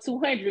sell it for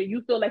 200,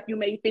 you feel like you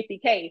made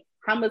 50K.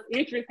 How much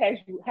interest have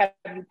you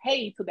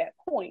paid to that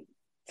point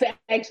to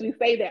actually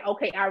say that,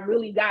 okay, I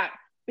really got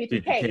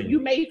 50K. You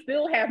may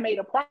still have made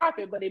a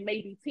profit, but it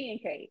may be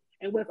 10K.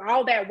 And was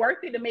all that worth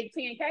it to make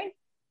 10K?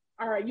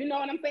 All right, you know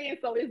what I'm saying?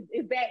 So is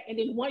that, and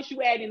then once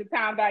you add in the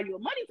time value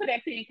of money to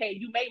that 10K,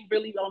 you may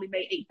really only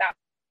make 8,000.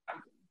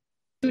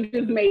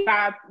 You just made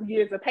 5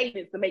 years of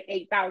payments to make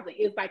 8,000.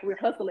 It's like we're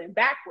hustling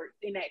backwards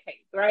in that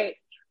case, right?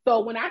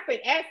 So when I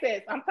say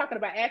assets, I'm talking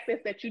about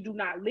assets that you do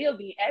not live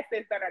in,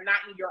 assets that are not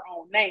in your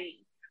own name.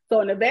 So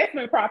an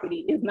investment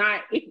property is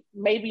not, it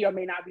maybe or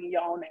may not be in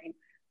your own name.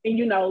 And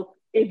you know,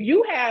 if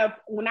you have,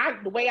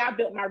 the way I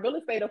built my real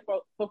estate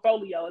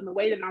portfolio and the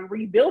way that I'm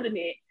rebuilding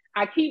it,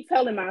 I keep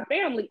telling my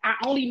family, I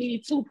only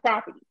need 2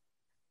 properties.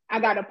 I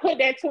got to put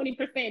that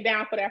 20%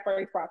 down for that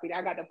first property.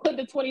 I got to put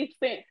the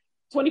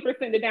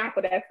 20% down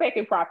for that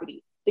second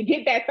property. To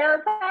get that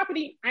third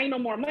property, ain't no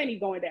more money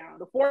going down.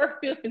 The 4th,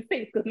 5th, and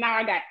 6th, because now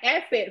I got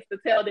assets to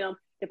tell them,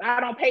 if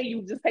I don't pay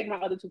you, just take my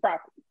other 2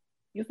 properties.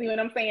 You see what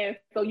I'm saying?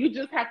 So you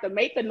just have to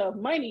make enough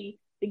money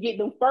to get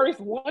the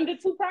first 1 to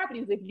 2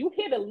 properties. If you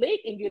hit a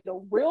lick and get a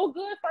real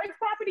good first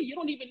property, you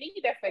don't even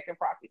need that second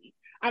property.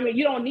 I mean,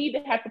 you don't need to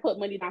have to put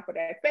money down for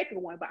that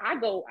second one, but I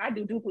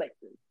do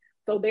duplexes.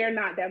 So they're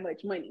not that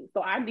much money.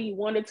 So I need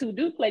 1 or 2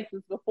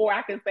 duplexes before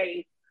I can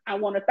say I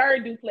want a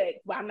third duplex,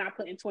 but I'm not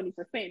putting 20%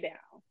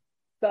 down.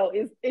 So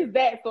it's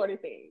that sort of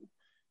thing.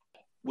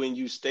 When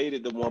you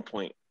stated the one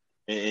point,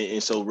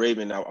 and so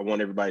Raven, I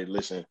want everybody to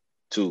listen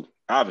to,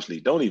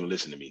 obviously, don't even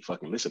listen to me,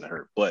 fucking listen to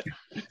her. But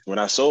when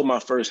I sold my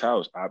first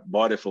house, I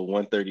bought it for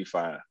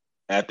 135.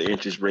 After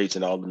interest rates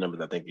and all the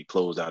numbers, I think it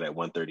closed out at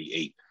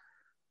 138.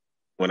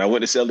 When I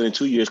went to sell it in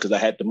 2 years, because I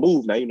had to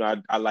move, now, you know,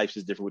 our life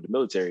is different with the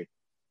military.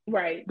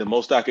 Right. The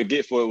most I could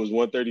get for it was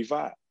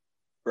 135,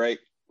 right?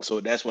 So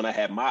that's when I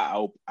had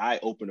my eye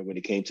opener when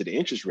it came to the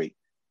interest rate.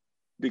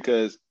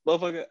 Because,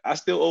 motherfucker, I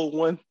still owe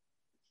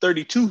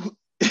 132.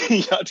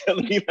 Y'all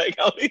telling me like,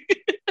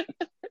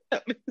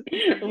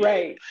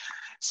 right.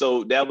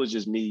 So that was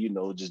just me, you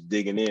know, just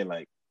digging in.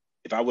 Like,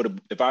 if I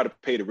would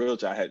have paid a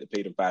realtor, I had to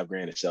pay them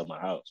 $5,000 to sell my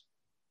house.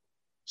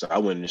 So I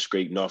went in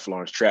straight North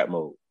Florence trap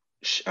mode.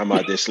 I'm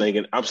out there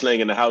slinging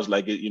the house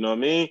like it, you know what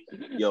I mean?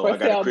 Yo, I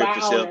got a crib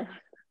for sale.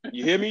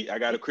 You hear me? I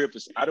got a crib for.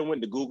 I done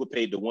went to Google,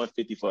 paid the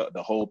 $150 for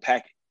the whole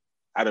packet.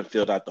 I done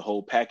filled out the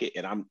whole packet,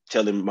 and I'm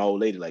telling my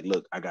old lady, like,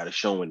 look, I got a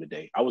showing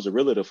today. I was a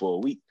realtor for a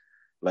week.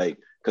 Like,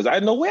 because I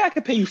had no way I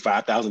could pay you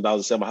 $5,000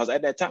 to sell my house.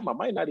 At that time, I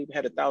might not even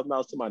had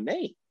 $1,000 to my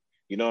name.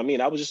 You know what I mean?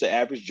 I was just an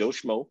average Joe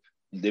Schmo,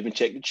 living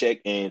check to check,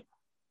 and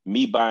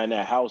me buying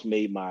that house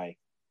made my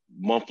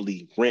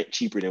monthly rent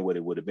cheaper than what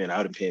it would have been. I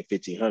would have paid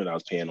 $1,500. I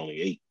was paying only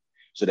 $800.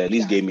 So that at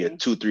least gave me a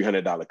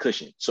 $200-$300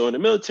 cushion. So in the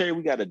military,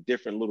 we got a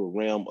different little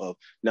realm of,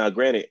 now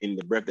granted, in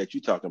the breath that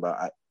you're talking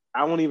about,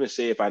 I won't even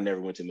say if I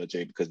never went to the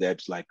military, because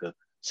that's like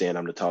saying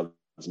I'm the tallest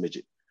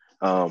midget.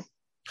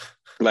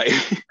 Like,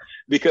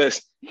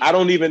 because I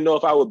don't even know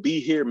if I would be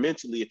here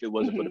mentally if it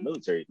wasn't for the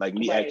military. Like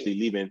actually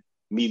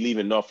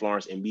leaving North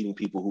Florence and meeting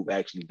people who've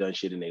actually done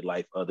shit in their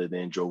life other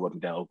than drove up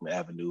and down Oakland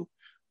Avenue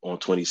on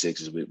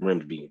 26s with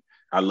rims being.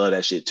 I love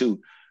that shit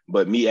too.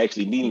 But me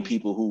actually meeting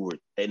people who were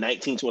at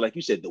 19, 20, like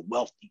you said, the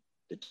wealthy,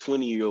 the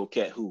 20-year-old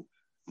cat who,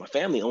 my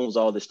family owns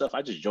all this stuff.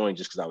 I just joined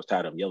just because I was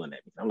tired of yelling at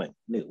me. I'm like,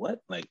 nigga, what?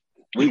 Like,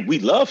 we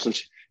love some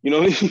shit, you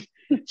know what I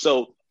mean?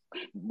 So,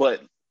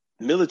 but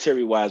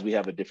military-wise, we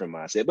have a different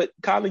mindset. But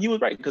Colin, you was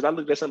right, because I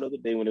looked at something the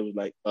other day when it was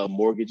like a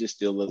mortgage is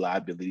still a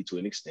liability to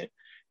an extent.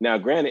 Now,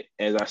 granted,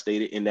 as I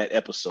stated in that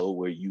episode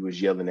where you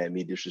was yelling at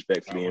me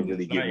disrespectfully and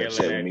really getting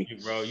upset with me.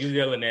 You, bro, you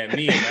yelling at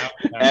me.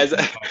 As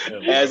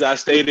I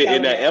stated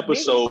in that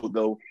episode,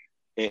 though,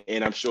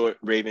 and I'm sure,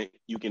 Raven,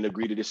 you can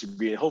agree to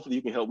disagree, and hopefully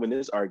you can help win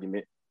this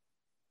argument.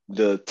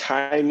 The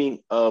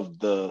timing of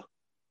the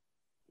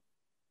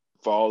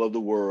fall of the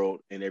world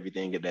and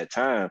everything at that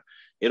time,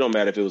 it don't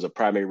matter if it was a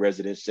primary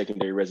residence,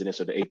 secondary residence,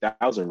 or the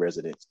 8,000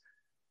 residents.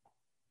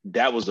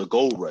 That was a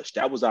gold rush.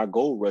 That was our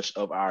gold rush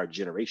of our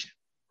generation.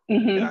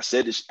 And I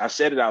said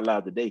it out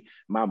loud today.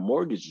 My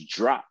mortgage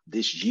dropped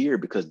this year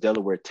because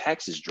Delaware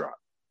taxes dropped.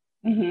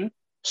 Mm-hmm.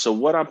 So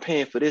what I'm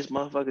paying for this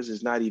motherfuckers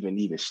is not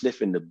even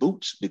sniffing the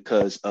boots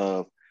because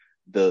of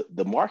the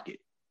market.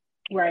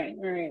 Right.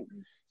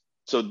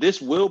 So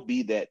this will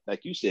be that,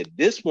 like you said,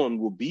 this one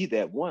will be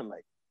that one.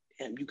 Like,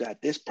 damn, you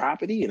got this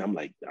property, and I'm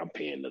like, I'm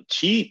paying the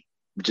cheap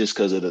just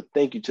because of the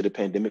thank you to the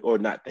pandemic, or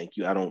not thank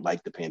you. I don't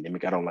like the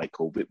pandemic. I don't like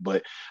COVID,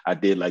 but I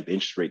did like the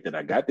interest rate that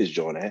I got this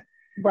joint at.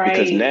 Right.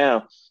 Because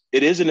now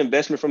it is an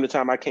investment from the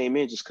time I came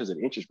in just because of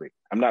the interest rate.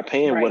 I'm not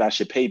paying what I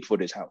should pay for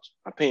this house.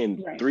 I'm paying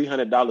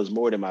 $300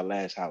 more than my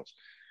last house.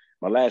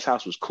 My last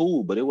house was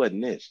cool, but it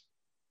wasn't this.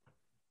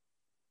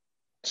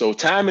 So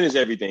timing is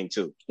everything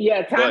too.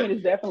 Yeah, timing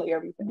is definitely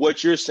everything.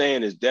 What you're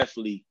saying is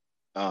definitely,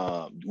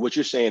 what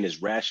you're saying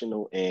is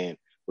rational, and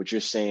what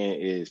you're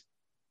saying is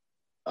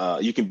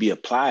you can be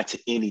applied to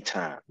any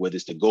time, whether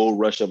it's the gold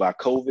rush of our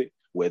COVID,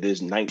 whether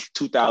it's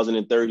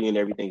 2030 and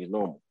everything is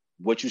normal.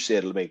 What you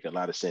said will make a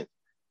lot of sense.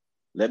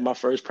 Let my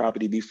first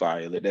property be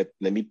fire. Let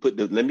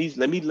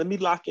me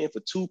lock in for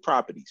 2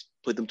 properties.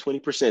 Put them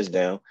 20%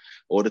 down,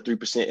 or the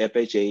 3%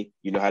 FHA.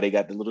 You know how they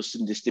got the little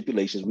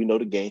stipulations. We know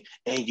the game.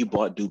 And you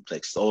bought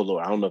duplex. Oh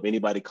Lord, I don't know if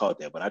anybody caught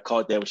that, but I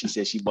caught that when she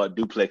said she bought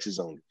duplexes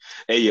only.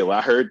 Hey yo,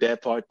 I heard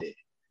that part there.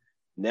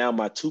 Now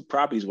my 2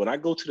 properties. When I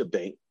go to the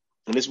bank,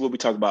 and this is what we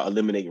talk about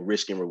eliminating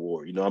risk and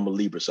reward. You know, I'm a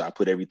Libra, so I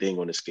put everything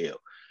on the scale.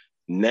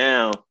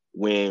 Now,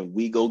 when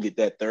we go get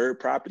that third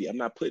property, I'm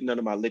not putting none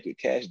of my liquid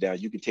cash down.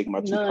 You can take my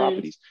 2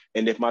 properties.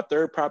 And if my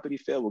third property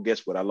failed, well,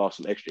 guess what? I lost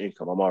some extra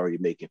income. I'm already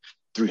making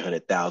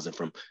 $300,000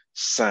 from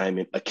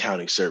Simon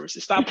Accounting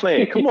Services. Stop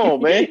playing. Come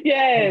on, man.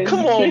 Yes.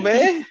 Come on,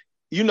 man.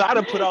 You know, I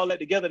done put all that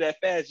together that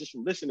fast just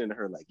from listening to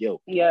her. Like,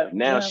 yo,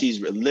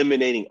 she's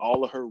eliminating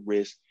all of her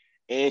risk.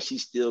 And she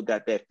still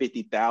got that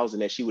 $50,000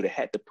 that she would have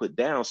had to put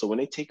down. So when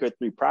they take her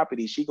 3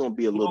 properties, she's gonna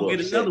be a little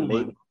upset.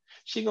 Maybe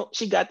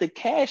she got the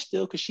cash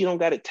still because she don't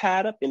got it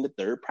tied up in the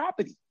third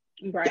property.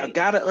 Right. Y'all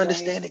gotta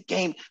understand the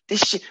game. This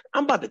shit,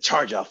 I'm about to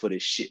charge y'all for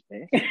this shit,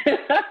 man.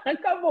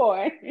 Come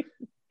on.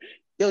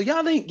 Yo,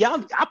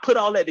 I put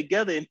all that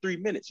together in 3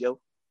 minutes, yo.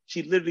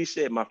 She literally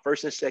said my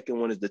first and second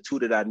one is the 2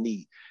 that I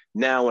need.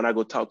 Now, when I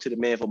go talk to the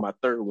man for my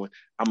third one,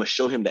 I'm going to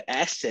show him the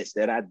assets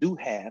that I do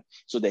have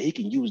so that he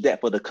can use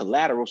that for the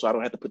collateral so I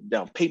don't have to put the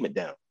down payment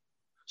down.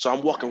 So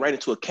I'm walking right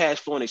into a cash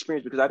flowing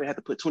experience because I didn't have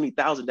to put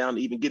 $20,000 down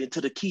to even get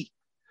into the key.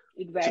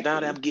 Exactly. So now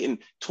that I'm getting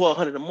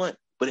 $1,200 a month.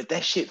 But if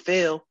that shit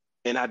fail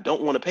and I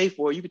don't want to pay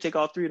for it, you can take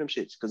all 3 of them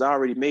shits because I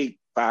already made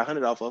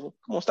 $500 off of them.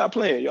 Come on, stop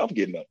playing. Yo, I'm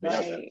getting up.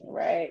 Man.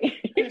 Right.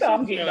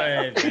 I'm getting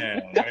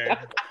up.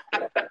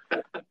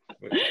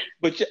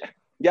 But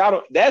y'all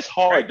don't, that's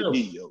hard to be,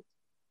 yo.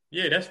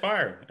 Yeah, that's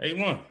fire.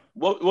 A1.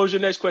 What was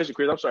your next question,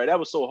 Chris? I'm sorry. That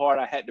was so hard.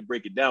 I had to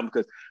break it down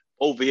because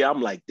over here,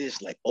 I'm like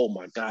this, like, oh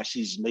my gosh,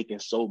 she's making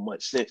so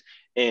much sense.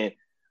 And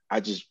I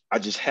just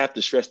have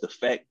to stress the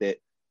fact that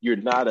you're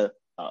not a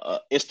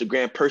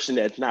Instagram person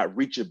that's not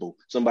reachable.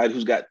 Somebody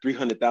who's got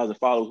 300,000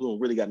 followers who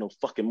don't really got no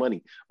fucking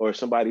money, or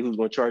somebody who's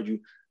going to charge you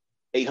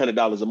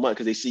 $800 a month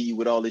because they see you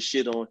with all this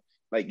shit on.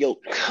 Like, yo,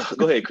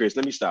 go ahead, Chris.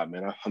 Let me stop,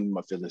 man. I'm in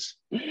my feelings.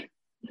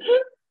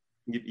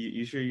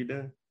 You sure you're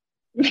done?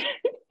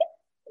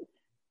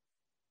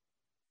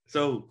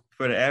 So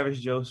for the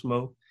average Joe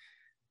Smo,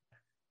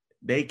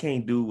 they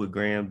can't do what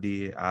Graham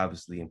did,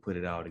 obviously, and put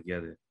it all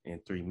together in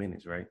 3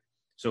 minutes, right?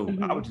 So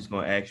I was just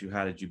going to ask you,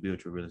 how did you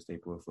build your real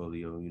estate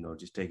portfolio? You know,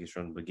 just take us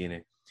from the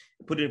beginning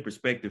and put it in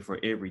perspective for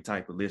every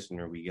type of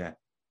listener we got.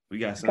 We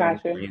got some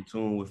who are in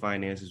tune with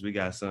finances. We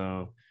got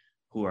some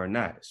who are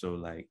not. So,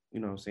 like, you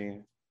know what I'm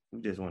saying?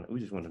 We just want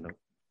to know.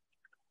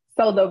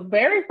 So the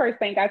very first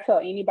thing I tell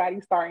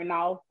anybody starting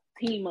off,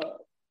 team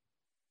up.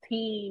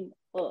 Team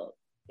up.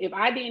 If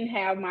I didn't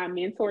have my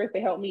mentors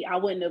to help me, I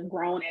wouldn't have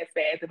grown as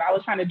fast. If I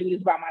was trying to do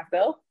this by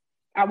myself,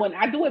 I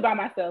wouldn't. I do it by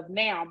myself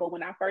now, but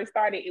when I first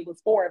started, it was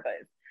 4 of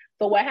us.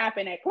 So what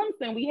happened at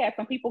Clemson, we had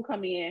some people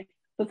come in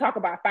to talk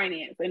about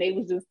finance, and they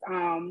was just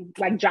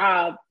like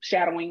job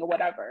shadowing or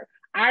whatever.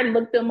 I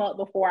looked them up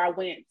before I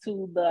went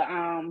to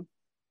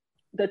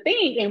the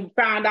thing and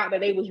found out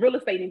that they was real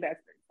estate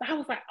investors. I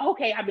was like,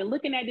 okay, I've been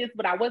looking at this,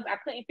 but I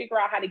couldn't figure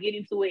out how to get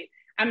into it.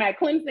 I'm at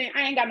Clemson,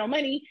 I ain't got no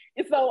money.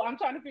 And so I'm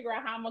trying to figure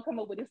out how I'm gonna come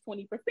up with this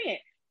 20%.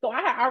 So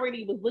I had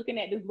already was looking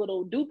at this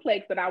little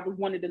duplex that I was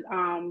wanted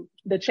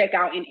to check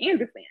out in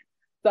Anderson.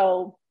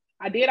 So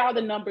I did all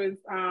the numbers,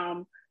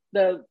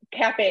 the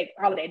CapEx,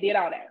 all of that, did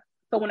all that.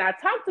 So when I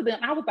talked to them,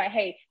 I was like,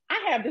 hey,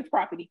 I have this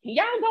property. Can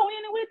y'all go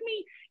in it with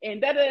me?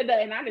 And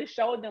And I just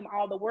showed them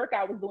all the work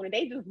I was doing. And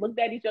they just looked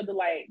at each other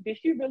like, did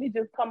she really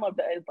just come up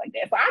to us like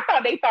that? So I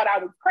thought they thought I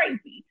was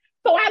crazy.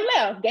 So I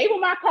left, gave them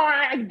my car,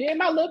 I did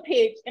my little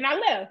pitch, and I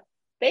left.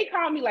 They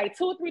called me like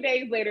 2 or 3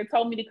 days later,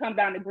 told me to come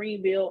down to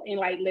Greenville and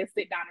like, let's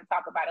sit down and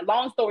talk about it.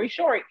 Long story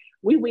short,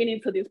 we went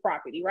into this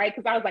property, right?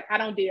 Because I was like, I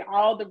don't did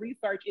all the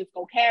research. It's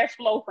go cash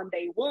flow from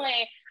day one.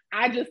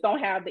 I just don't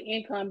have the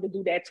income to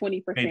do that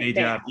 20%. Make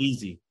their job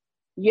easy.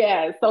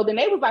 Yeah. So then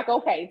they was like,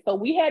 okay. So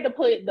we had to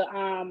put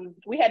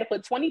 $20,000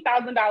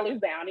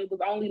 down. It was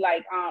only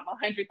like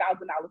 $100,000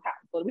 house.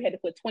 So we had to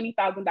put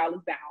 $20,000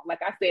 down.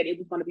 Like I said, it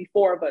was going to be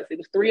 4 of us. It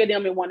was 3 of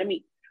them and 1 of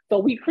me. So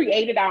we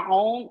created our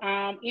own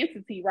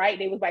entity, right?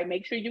 They was like,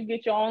 make sure you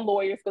get your own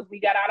lawyers because we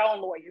got our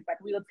own lawyers.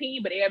 Like we a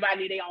team, but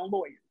everybody need their own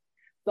lawyers.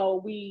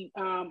 So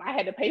I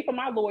had to pay for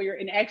my lawyer,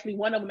 and actually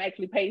one of them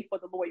actually paid for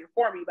the lawyer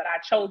for me, but I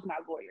chose my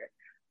lawyer.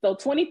 So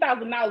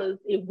 $20,000,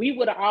 if we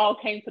would have all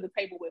came to the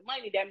table with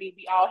money, that means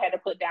we all had to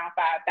put down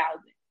 $5,000.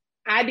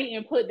 I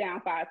didn't put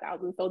down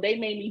 $5,000, so they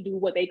made me do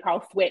what they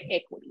call sweat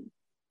equity.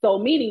 So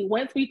meaning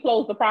once we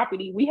closed the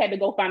property, we had to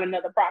go find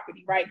another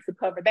property, right, to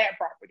cover that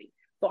property.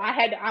 So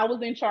I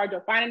was in charge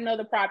of finding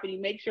another property,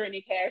 make sure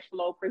any cash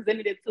flow,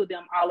 presented it to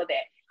them, all of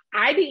that.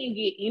 I didn't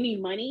get any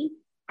money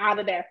out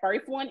of that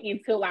first one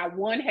until I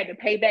had to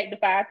pay back the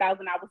 $5,000 I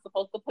was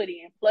supposed to put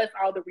in, plus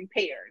all the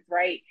repairs,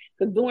 right?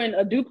 Because doing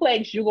a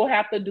duplex, you're gonna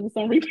have to do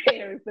some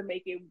repairs to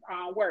make it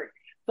work.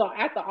 So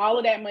after all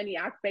of that money,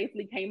 I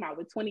basically came out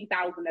with $20,000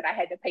 that I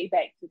had to pay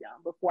back to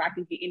them before I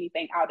could get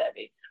anything out of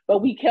it.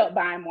 But we kept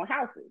buying more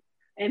houses.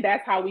 And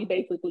that's how we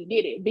basically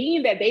did it.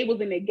 Being that they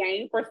was in the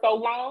game for so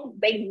long,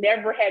 they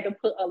never had to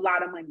put a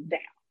lot of money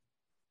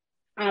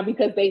down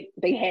because they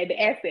had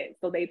the assets.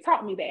 So they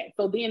taught me that.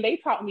 So then they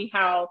taught me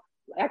how,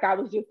 like I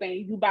was just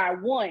saying, you buy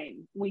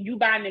one. When you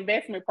buy an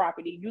investment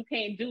property, you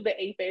can't do the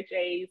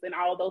FHAs and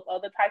all those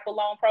other type of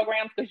loan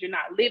programs because you're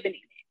not living in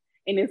it.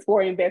 And it's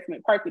for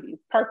investment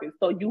purpose.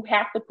 So you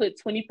have to put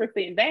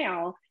 20%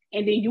 down,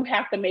 and then you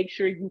have to make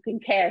sure you can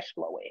cash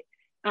flow it.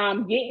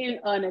 Getting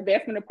an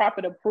investment of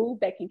profit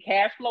approved that can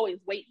cash flow is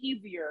way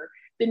easier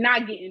than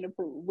not getting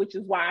approved, which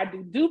is why I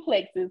do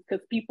duplexes,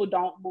 because people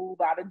don't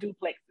move out of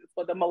duplexes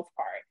for the most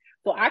part.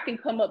 So I can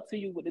come up to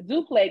you with a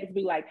duplex,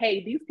 be like,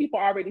 hey, these people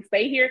already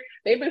stay here.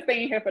 They've been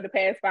staying here for the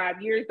past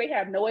 5 years. They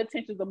have no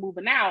intentions of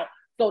moving out.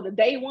 So the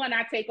day one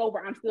I take over,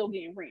 I'm still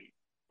getting rent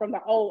from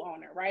the old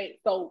owner, right?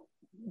 So,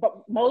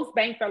 but most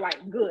banks are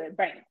like, good,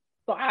 bank.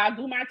 So I'll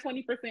do my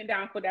 20%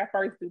 down for that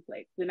first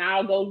duplex. Then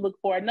I'll go look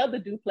for another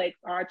duplex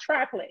or a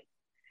triplex.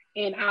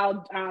 And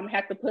I'll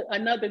have to put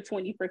another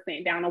 20%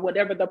 down on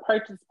whatever the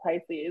purchase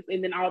price is.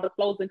 And then all the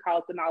closing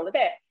costs and all of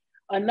that.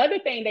 Another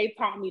thing they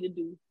taught me to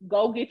do,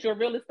 go get your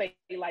real estate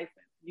license.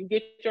 You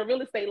get your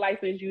real estate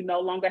license, you no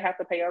longer have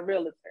to pay a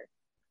realtor.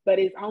 But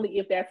it's only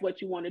if that's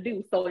what you want to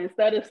do. So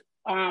instead of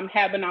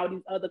having all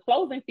these other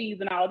closing fees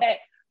and all that,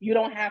 you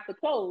don't have to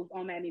close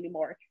on that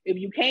anymore. If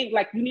you can't,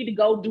 like, you need to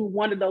go do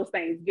one of those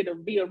things,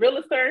 be a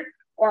realtor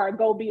or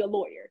go be a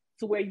lawyer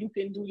to where you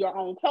can do your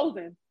own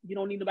closing. You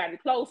don't need nobody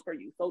to close for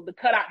you. So to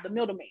cut out the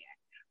middleman.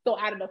 So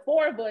out of the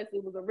 4 of us,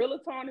 it was a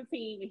realtor on the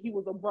team and he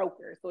was a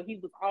broker. So he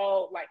was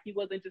all like, he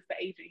wasn't just the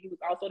agent, he was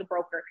also the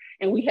broker,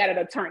 and we had an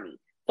attorney.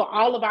 So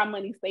all of our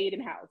money stayed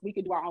in-house. We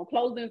could do our own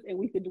closings, and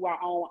we could do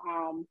our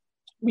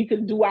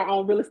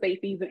own real estate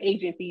fees and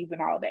agent fees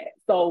and all that.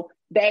 So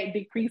that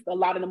decreased a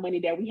lot of the money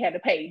that we had to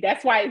pay.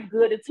 That's why it's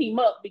good to team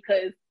up,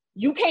 because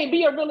you can't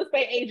be a real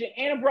estate agent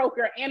and a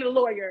broker and a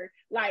lawyer.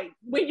 Like,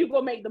 when you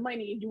go make the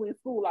money and you in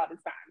school all this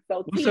time.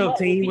 So what's up,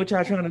 team? What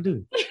y'all trying to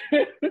do?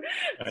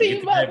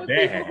 Team up with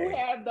people who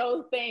have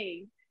those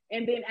things.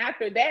 And then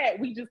after that,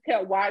 we just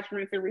kept watch,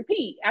 rinse, and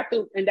repeat.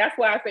 And that's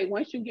why I say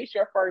once you get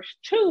your first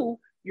 2,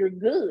 you're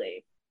good.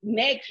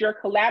 Next, your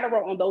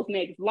collateral on those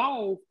next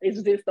loans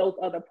is just those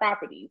other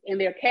properties, and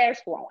they're cash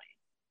flowing,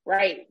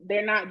 right?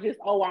 They're not just,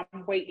 oh,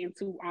 I'm waiting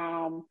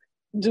to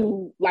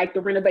do like the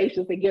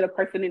renovations and get a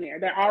person in there.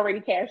 They're already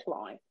cash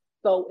flowing.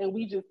 So, and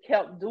we just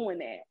kept doing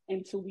that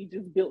until we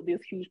just built this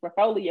huge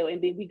portfolio.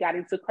 And then we got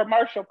into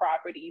commercial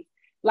properties.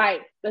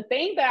 Like, the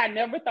thing that I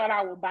never thought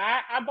I would buy,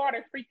 I bought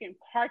a freaking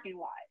parking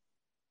lot.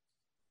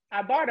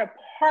 I bought a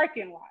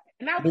parking lot.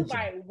 And I was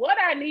like, what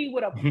I need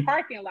with a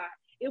parking lot?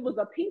 It was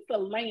a piece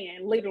of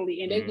land,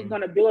 literally, and they was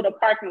going to build a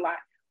parking lot.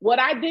 What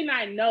I did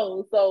not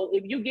know, so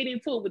if you get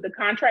into it with the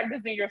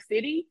contractors in your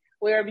city,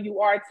 wherever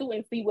you are too,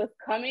 and see what's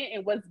coming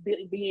and what's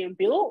being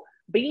built,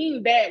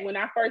 being that when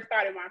I first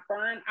started my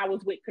firm, I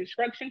was with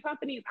construction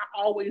companies,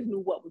 I always knew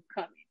what was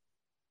coming.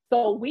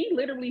 So we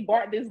literally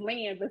bought this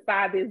land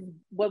beside this,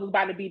 what was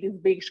about to be this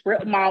big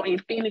strip mall in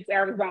Phoenix,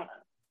 Arizona.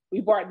 We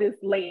bought this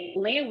land.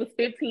 Land was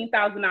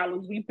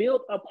 $15,000. We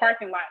built a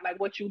parking lot, like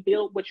what you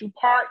build, what you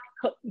park,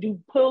 you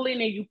pull in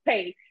and you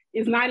pay.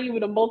 It's not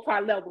even a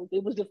multi-levels.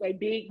 It was just a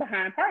big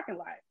behind parking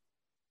lot.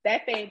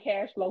 That thing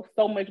cash flows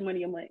so much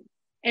money a month.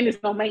 And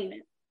it's no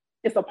maintenance.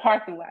 It's a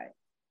parking lot.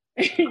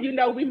 You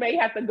know, we may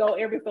have to go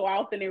every so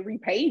often and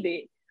repave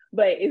it,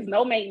 but it's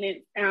no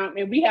maintenance.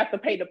 And we have to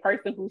pay the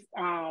person who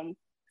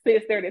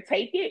sits there to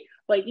take it.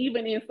 But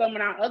even in some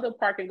of our other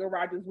parking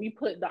garages, we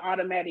put the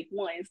automatic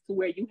ones to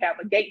where you have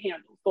a gate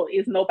handle. So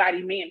it's nobody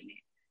manning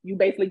it. You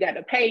basically got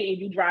to pay and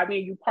you drive in,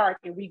 you park,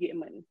 and we get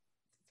money.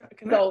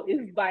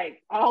 It's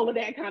like all of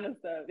that kind of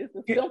stuff. It's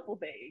a simple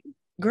thing.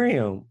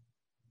 Graham,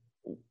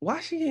 why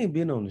she ain't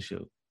been on the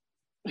show?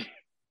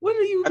 What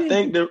are you doing? I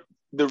think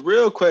the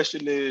real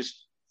question is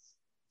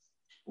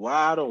why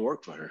I don't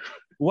work for her.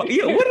 What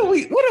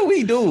are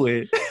we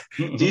doing?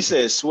 He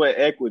said sweat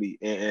equity,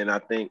 and I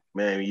think,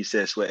 man, you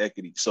said sweat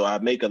equity. So I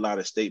make a lot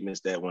of statements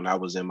that when I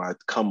was in my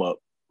come up,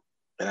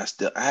 and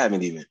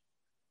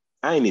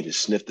I ain't even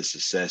sniffed the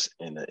success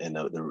and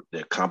the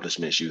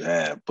accomplishments you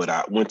have. But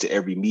I went to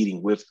every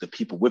meeting with the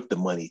people with the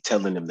money,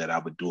 telling them that I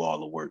would do all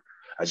the work.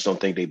 I just don't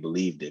think they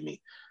believed in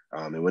me.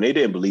 And when they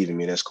didn't believe in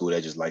me, that's cool.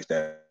 That just lights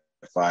that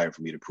fire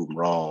for me to prove them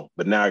wrong.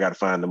 But now I got to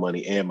find the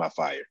money and my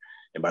fire.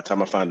 And by the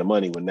time I find the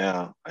money, I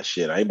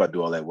ain't about to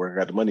do all that work. I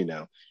got the money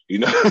now,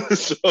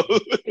 So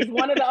it's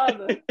one or the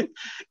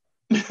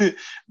other.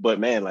 But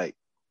man, like,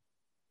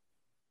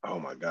 oh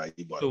my God,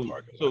 you bought a parking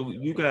lot. So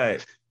you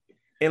got,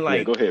 and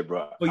like, go ahead,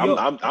 bro.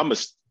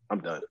 I'm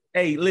done.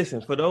 Hey,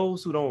 listen, for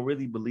those who don't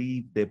really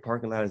believe that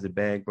parking lot is a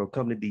bag, bro,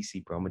 come to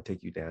DC, bro. I'm gonna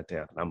take you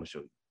downtown. I'm gonna show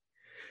you.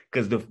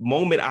 Because the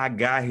moment I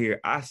got here,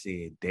 I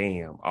said,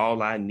 "Damn,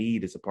 all I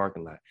need is a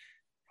parking lot."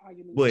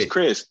 But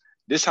Chris,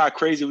 this is how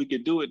crazy we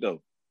could do it,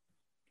 though.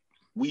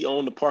 We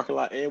own the parking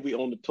lot and we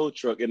own the tow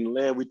truck and the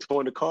land we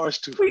towing the cars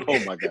to.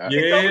 Oh my God!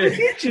 Yeah,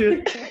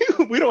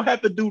 we don't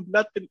have to do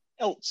nothing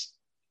else.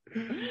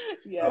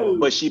 Yeah.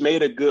 But she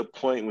made a good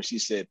point when she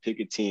said pick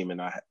a team,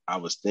 and I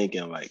was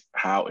thinking like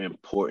how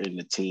important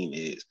the team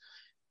is,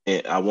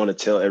 and I want to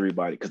tell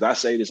everybody because I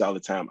say this all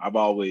the time. I've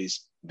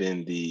always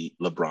been the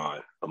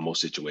LeBron of most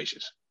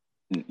situations,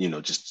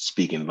 just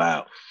speaking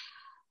loud.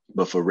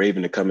 But for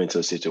Raven to come into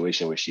a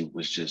situation where she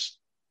was just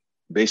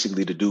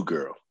basically the do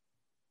girl,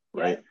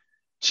 right? Yeah.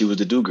 She was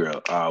the do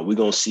girl. We're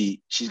gonna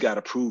see. She's got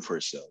to prove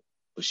herself,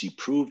 but she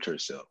proved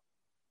herself,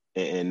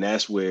 and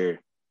that's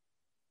where.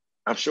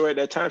 I'm sure at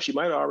that time she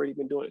might have already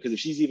been doing it because if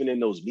she's even in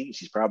those meetings,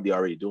 she's probably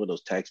already doing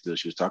those tax deals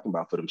she was talking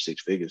about for them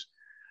 6 figures.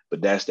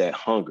 But that's that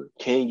hunger.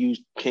 Can you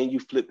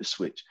flip the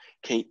switch?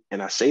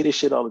 And I say this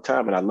shit all the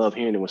time, and I love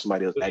hearing it when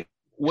somebody else.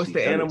 What's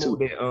the animal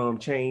that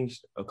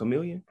changed a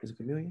chameleon? Is it a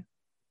chameleon?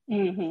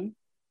 Mm-hmm.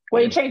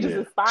 Well, it changes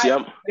his spot.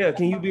 Can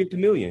you be a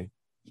chameleon?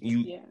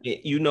 In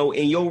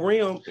your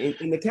realm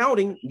in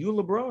accounting, you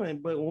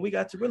LeBron, but when we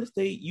got to real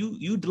estate,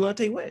 you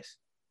Delonte West.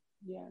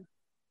 Yeah,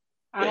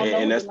 I don't know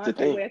and that's the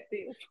thing. West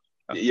is.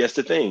 Yes,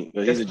 the thing.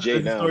 He's a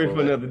J now. Story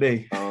for another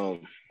day.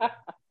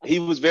 He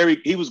was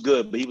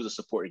good, but he was a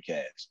supporting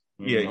cast.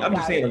 Yeah, I'm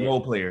just saying a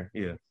role player.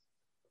 Yeah,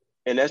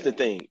 and that's the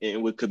thing.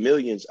 And with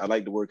chameleons, I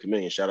like the word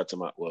chameleon. Shout out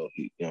to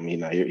he's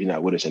not here. He's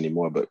not with us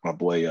anymore. But my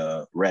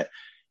boy Rat,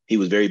 he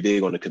was very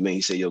big on the chameleon.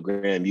 He said, "Yo,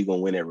 Graham, you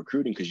gonna win at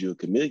recruiting because you're a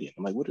chameleon."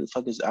 I'm like, "What the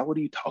fuck is that? What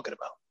are you talking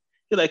about?"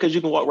 He's like, "Because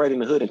you can walk right in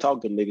the hood and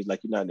talk to them niggas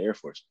like you're not in the Air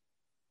Force."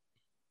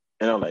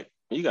 And I'm like,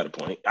 you got a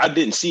point. I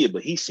didn't see it,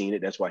 but he's seen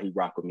it. That's why he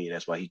rocked with me.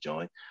 That's why he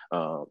joined.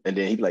 And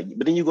then he'd be like,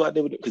 but then you go out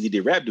there because he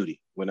did rap duty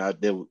when I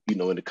there,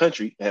 in the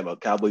country. I had my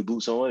cowboy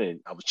boots on and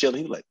I was chilling.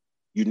 He was like,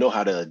 you know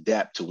how to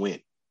adapt to win.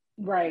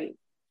 Right.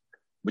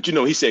 But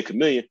he said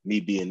chameleon,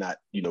 me being not,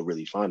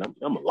 really fine.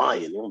 I'm a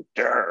lion. I'm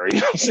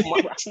what I'm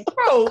saying?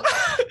 Bro,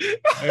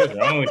 what's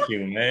wrong with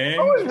you, man?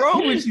 What's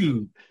wrong with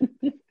you?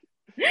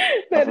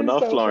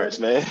 Enough, so Florence,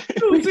 funny. Man.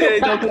 Who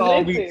said don't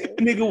call me,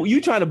 nigga? You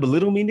trying to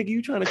belittle me, nigga?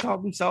 You trying to call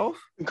me soft?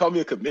 You call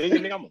me a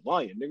chameleon, nigga? I'm a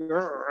lion,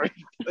 nigga.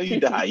 You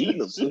the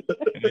hyenas,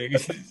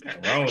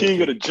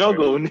 king of the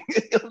jungle,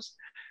 nigga.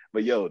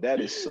 But yo, that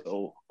is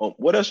so.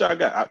 What else y'all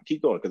got?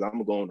 Keep going because I'm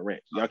gonna go on the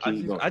rant. Y'all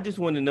keep going. I just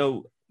want to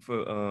know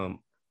for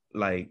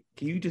can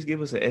you just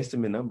give us an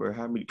estimate number of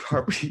how many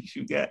properties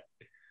you got?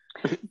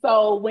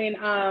 So when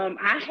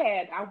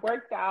I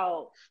worked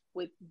out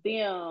with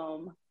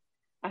them.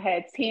 I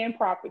had 10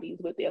 properties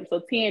with them. So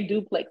 10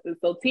 duplexes.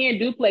 So 10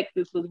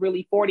 duplexes was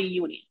really 40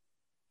 units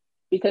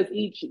because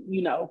each,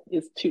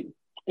 is 2.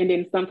 And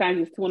then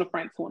sometimes it's 2 in the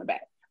front, 2 in the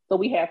back. So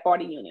we had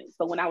 40 units.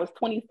 So when I was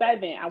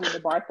 27, I went to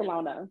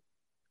Barcelona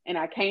and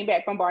I came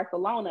back from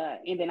Barcelona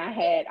and then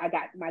I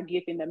got my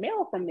gift in the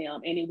mail from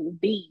them and it was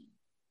deeds.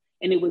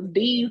 And it was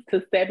deeds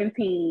to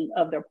 17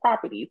 of their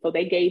properties. So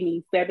they gave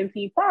me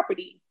 17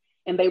 properties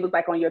and they was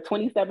like, on your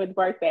 27th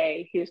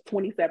birthday, here's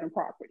 27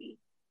 properties.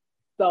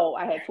 So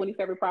I had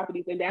 27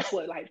 properties and that's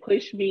what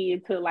pushed me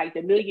into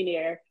the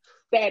millionaire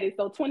status.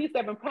 So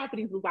 27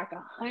 properties was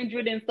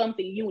 100 and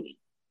something units.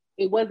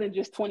 It wasn't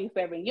just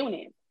 27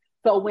 units.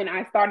 So when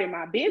I started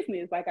my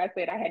business, like I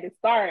said, I had to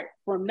start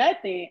from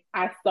nothing.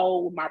 I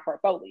sold my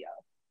portfolio.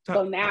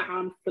 So now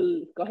I'm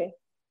full. Go ahead.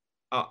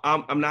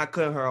 I'm not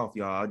cutting her off,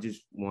 y'all. I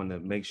just want to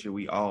make sure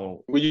we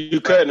all. Well,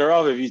 you cutting her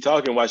off if you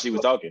talking while she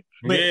was talking.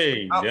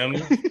 Hey,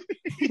 dummy.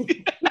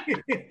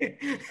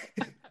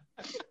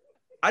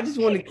 I just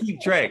want to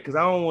keep track because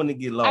I don't want to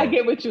get lost. I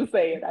get what you're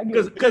saying.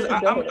 Because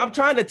I'm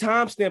trying to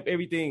timestamp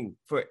everything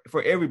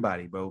for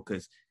everybody, bro.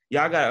 Because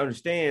y'all gotta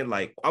understand,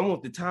 I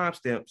want the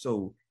timestamp.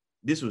 So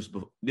this was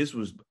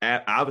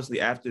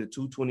obviously after the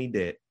 220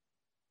 debt.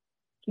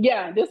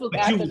 Yeah, this was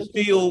but after you the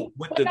still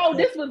with the. No,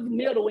 this was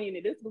middle in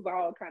it. This was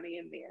all kind of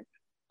in there.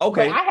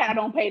 Okay, but I had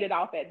on paid it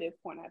off at this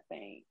point, I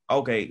think.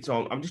 Okay,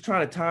 so I'm just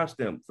trying to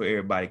timestamp for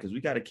everybody because we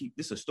got to keep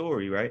this a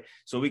story, right?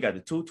 So we got the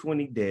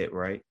 220 debt,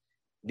 right?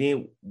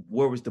 Then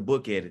where was the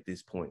book at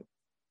this point?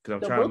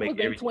 Because I'm trying to make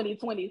the book was in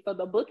 2020, so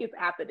the book is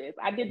after this.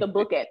 I did the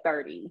book at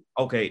 30.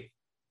 Okay.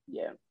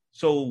 Yeah.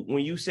 So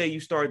when you say you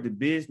started the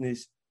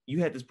business, you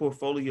had this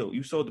portfolio,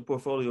 you sold the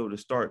portfolio to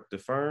start the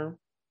firm?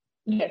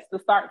 Yes, to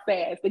start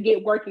fast, to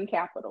get working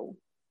capital.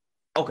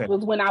 Okay. It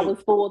was when I was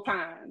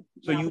full-time.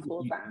 So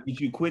did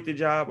you quit the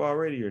job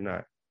already or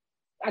not?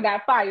 I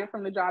got fired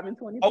from the job in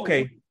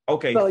 2020.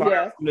 Okay. So,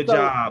 fired from the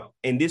job.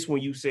 And this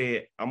when you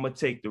said, I'm gonna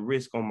take the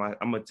risk on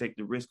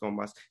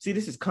my. See,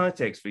 this is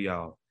context for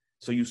y'all.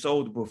 So you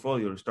sold the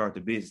portfolio to start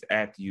the business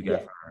after you got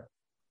fired.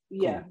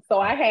 Yeah. Cool. So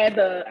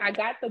I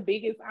got the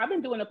biggest. I've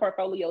been doing a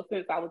portfolio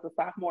since I was a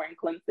sophomore in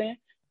Clemson.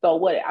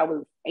 So I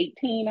was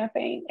 18, I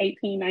think,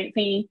 18,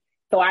 19.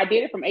 So I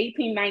did it from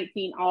 18,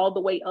 19 all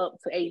the way up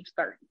to age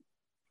 30.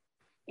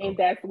 And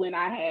that's when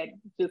I had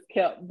just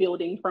kept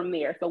building from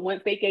there. So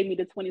once they gave me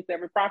the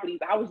 27 properties,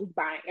 I was just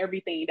buying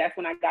everything. That's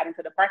when I got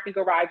into the parking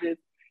garages.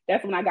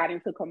 That's when I got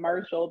into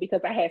commercial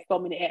because I had so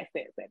many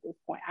assets at this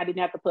point. I didn't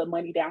have to put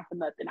money down for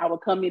nothing. I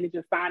would come in and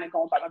just sign and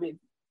go about my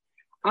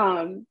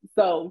business.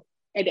 So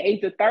at the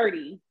age of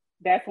 30,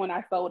 that's when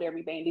I sold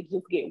everything to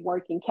just get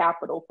working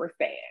capital for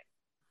SAS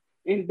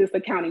in this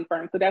accounting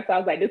firm. So that's why I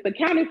was like, this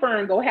accounting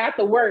firm gonna have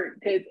to work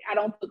because I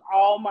don't put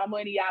all my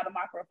money out of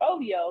my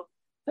portfolio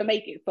to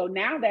make it. So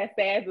now that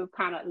SAS is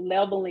kind of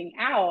leveling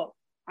out,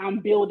 I'm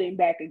building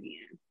back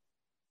again.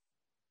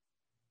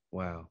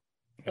 Wow.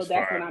 So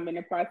that's what I'm in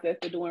the process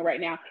of doing right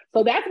now.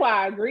 So that's why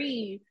I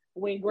agreed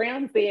when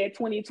Graham said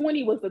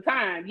 2020 was the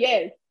time.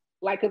 Yes.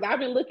 Like, cause I've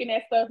been looking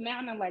at stuff now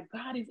and I'm like,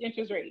 God, these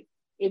interest rates.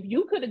 If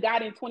you could have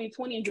got in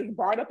 2020 and just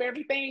brought up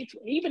everything,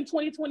 even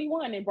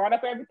 2021 and brought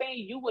up everything,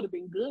 you would have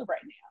been good right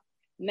now.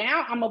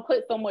 Now I'm gonna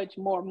put so much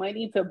more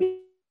money to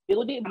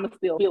build it. I'm gonna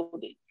still build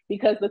it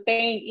because the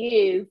thing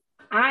is,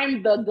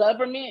 I'm the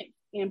government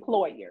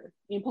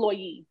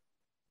employee.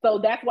 So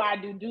that's why I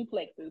do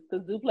duplexes,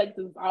 because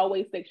duplexes is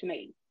always Section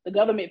 8. The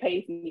government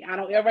pays me. I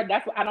don't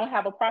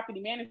have a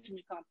property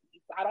management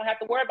company. So I don't have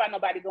to worry about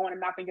nobody going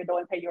and knocking your door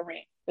and pay your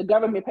rent. The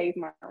government pays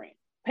my rent,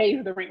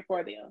 pays the rent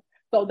for them.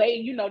 So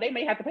they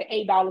may have to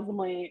pay $8 a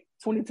month,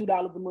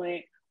 $22 a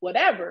month,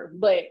 whatever.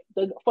 But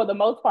for the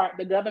most part,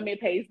 the government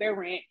pays their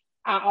rent.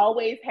 I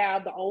always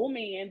have the old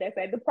man that's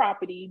at the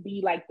property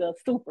be like the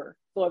super.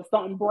 So if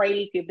something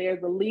breaks, if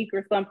there's a leak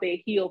or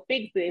something, he'll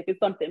fix it. If it's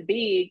something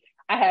big,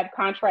 I have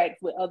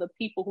contracts with other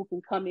people who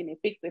can come in and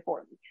fix it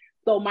for me.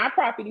 So my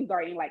properties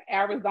are in like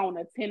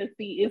Arizona,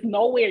 Tennessee. It's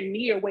nowhere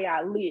near where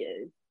I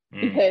live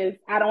because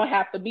I don't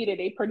have to be there.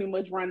 They pretty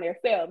much run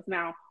themselves.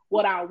 Now,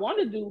 what I want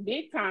to do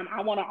big time,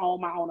 I want to own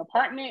my own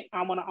apartment.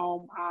 I want to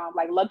own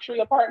like luxury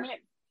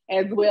apartments,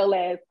 as well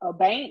as a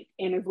bank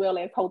and as well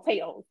as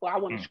hotels. So I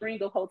want a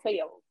string of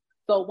hotels.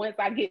 So once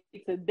I get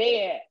to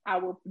that, I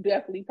will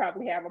definitely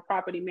probably have a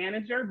property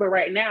manager. But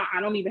right now,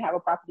 I don't even have a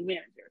property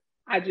manager.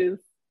 I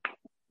just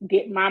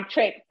get my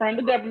check from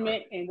the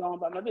government and go on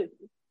about my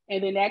business.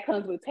 And then that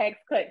comes with tax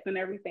cuts and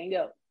everything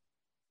else.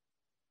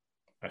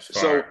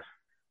 So,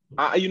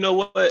 you know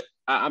what?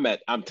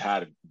 I'm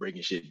tired of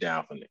breaking shit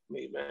down for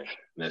me, man.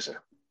 Listen,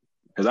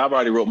 because I've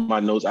already wrote my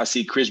notes. I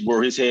see Chris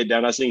wore his head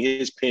down. I see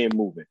his pen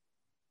moving.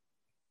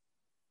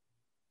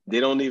 They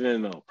don't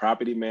even know.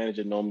 Property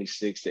manager normally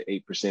 6 to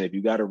 8%. If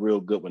you got a real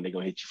good one, they're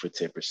gonna hit you for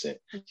 10%.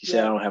 She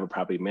said, I don't have a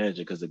property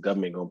manager because the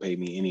government gonna pay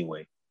me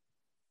anyway.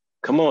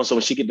 Come on, so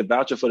when she get the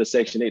voucher for the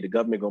Section 8, the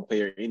government gonna pay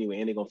her anyway,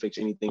 and they're gonna fix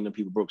anything that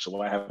people broke. So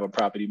why have a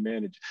property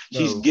manager?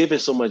 She's giving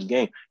so much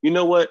game. You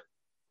know what?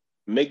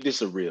 Make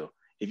this a real.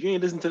 If you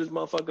ain't listen to this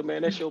motherfucker,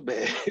 man, that's your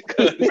bad.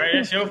 Right,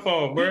 that's your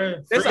fault, bro.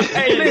 That's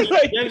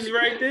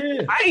right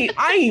there.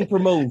 I ain't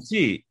promoting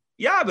shit.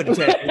 Y'all better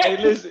tell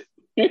me.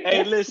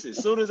 Hey, listen.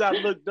 As soon as I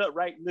looked up,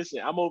 right,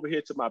 listen, I'm over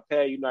here to my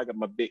pad. You know, I got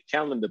my big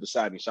calendar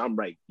beside me. So I'm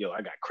like, yo,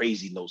 I got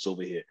crazy notes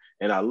over here.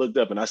 And I looked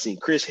up and I seen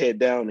Chris head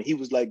down and he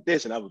was like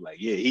this. And I was like,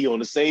 yeah, he on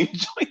the same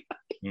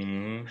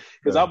joint.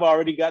 Because I've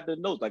already got the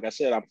notes. Like I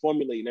said, I'm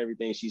formulating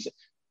everything she said.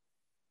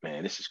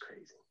 Man, this is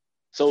crazy.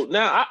 So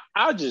now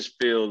I just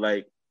feel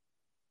like,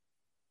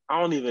 I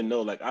don't even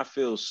know. Like, I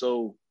feel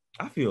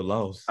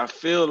lost. I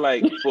feel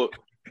like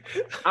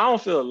I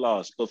don't feel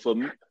lost, but for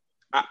me,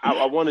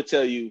 I want to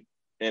tell you,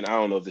 and I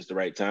don't know if it's the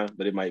right time,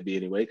 but it might be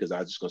anyway, because I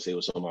was just going to say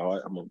what's on my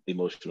heart. I'm an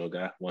emotional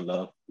guy. One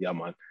love. Yeah,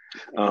 man.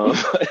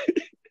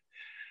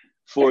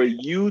 For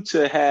you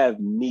to have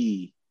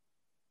me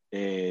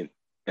and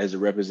as a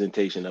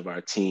representation of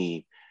our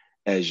team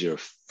as your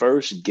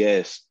first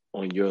guest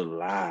on your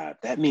live,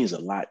 that means a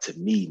lot to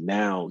me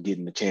now,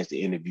 getting the chance to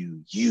interview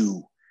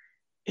you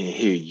and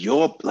hear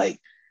your, like,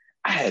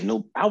 I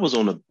was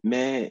on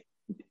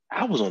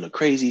a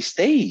crazy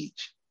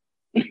stage.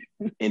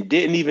 And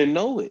didn't even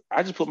know it.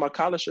 I just put my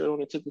collar shirt on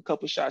and took a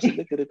couple shots and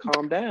looked at it,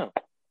 calm down.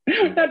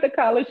 Not the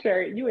collar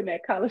shirt. You in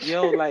that collar shirt.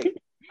 Yo, like,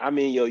 I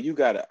mean, yo, you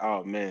gotta,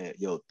 oh man,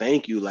 yo,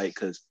 thank you. Like,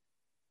 cause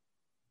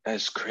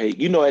that's great.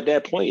 You know, at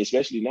that point,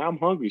 especially now I'm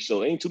hungry.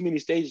 So ain't too many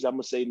stages I'm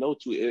gonna say no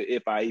to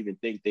if I even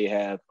think they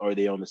have, or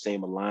they on the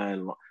same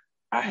line.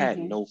 I had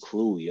no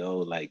clue, yo.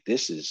 Like,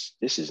 this is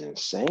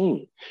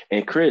insane.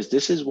 And Chris,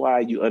 this is why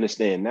you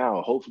understand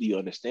now. Hopefully you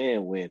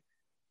understand when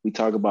we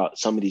talk about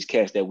some of these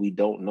cats that we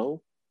don't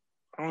know.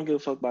 I don't give a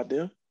fuck about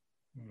them.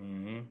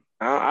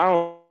 I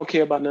don't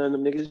care about none of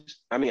them niggas.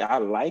 I mean, I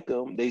like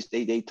them.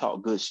 They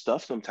talk good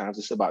stuff sometimes.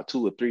 It's about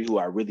 2 or 3 who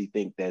I really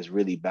think that's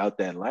really about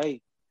that life.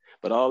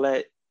 But all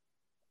that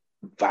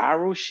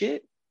viral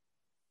shit,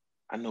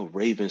 I know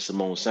Raven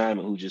Simone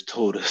Simon, who just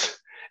told us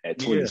at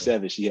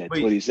 27 she had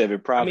 27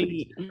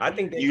 properties. I mean, I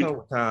think that comes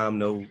with time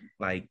though.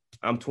 Like,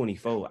 I'm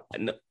 24.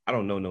 I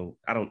don't know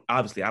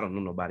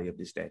nobody of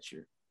this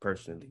stature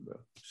personally, bro.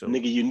 So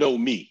nigga, you know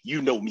me,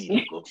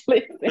 Uncle.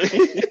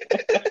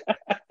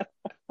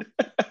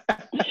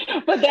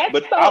 But that's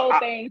the whole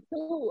thing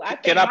too.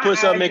 Can I put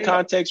something in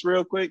context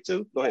real quick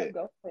too? Go ahead.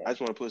 I just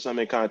want to put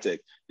something in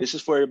context. This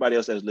is for everybody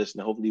else that's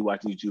listening. Hopefully you're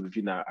watching YouTube. If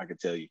you're not, I can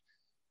tell you.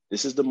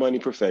 This is the money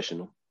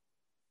professional.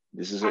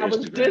 This is her Instagram. I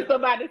was just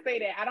about to say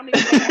that. I don't even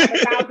have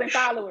 1,000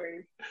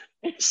 followers.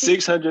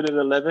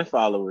 611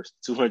 followers,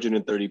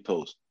 230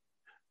 posts.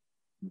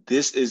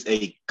 This is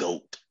a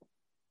GOAT.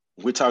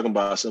 We're talking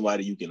about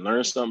somebody you can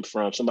learn something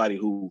from, somebody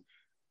who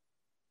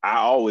I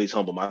always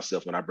humble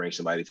myself when I bring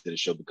somebody to the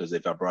show, because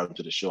if I brought them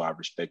to the show, I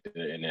respect it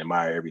and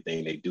admire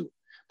everything they do.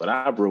 But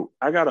I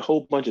got a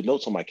whole bunch of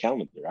notes on my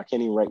calendar. I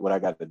can't even write what I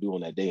got to do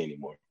on that day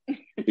anymore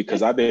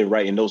because I've been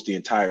writing notes the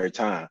entire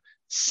time.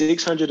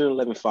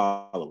 611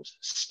 followers.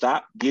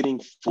 Stop getting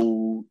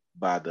fooled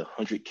by the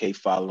 100K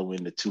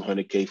following, the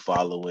 200K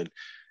following.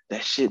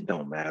 That shit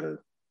don't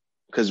matter.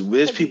 Because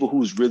there's people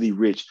who's really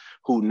rich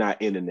who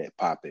not internet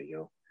popping,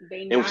 yo.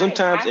 And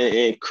sometimes,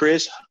 and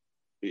Chris,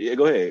 yeah,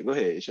 go ahead.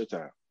 It's your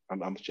time.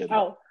 I'm shutting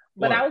up.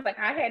 But I was like,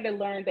 I had to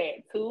learn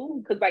that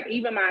too. Because like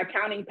even my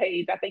accounting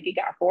page, I think it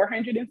got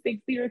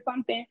 460 or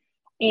something.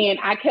 And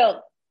I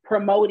kept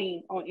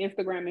promoting on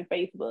Instagram and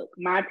Facebook.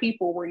 My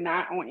people were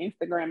not on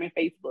Instagram and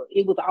Facebook.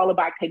 It was all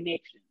about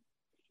connection.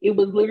 It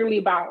was literally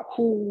about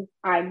who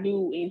I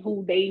knew and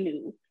who they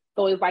knew.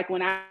 So it's like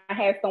when I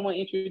had someone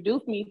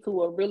introduce me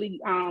to a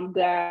really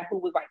guy who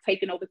was like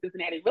taking over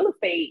Cincinnati real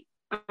estate,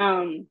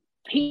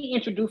 he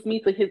introduced me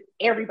to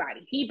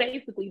everybody. He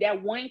basically,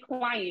 that one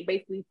client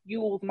basically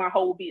fuels my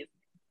whole business.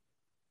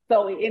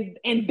 So,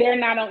 and they're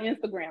not on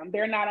Instagram.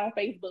 They're not on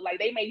Facebook. Like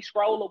they may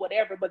scroll or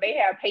whatever, but they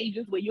have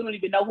pages where you don't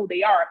even know who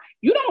they are.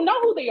 You don't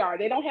know who they are.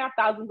 They don't have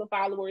thousands of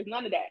followers,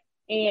 none of that.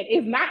 And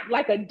it's not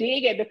like a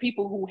dig at the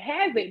people who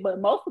has it, but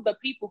most of the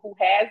people who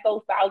has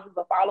those thousands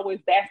of followers,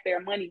 that's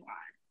their money line.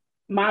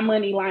 My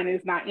money line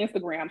is not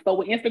Instagram. So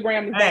when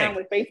Instagram is down,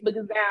 when Facebook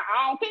is down,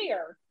 I don't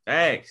care.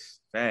 Facts,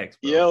 bro.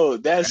 Yo,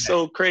 that's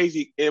so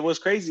crazy. It was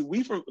crazy.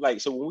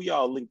 So when we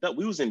all linked up,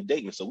 we was in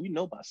Dayton, so we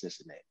know about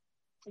Cincinnati.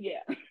 Yeah.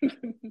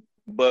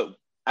 But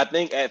I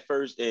think at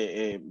first,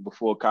 and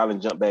before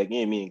Colin jumped back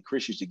in, me and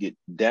Chris used to get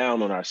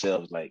down on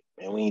ourselves, like,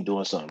 man, we ain't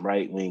doing something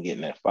right. We ain't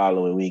getting that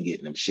following. We ain't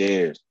getting them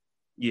shares.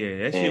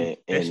 Yeah,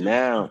 that's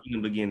now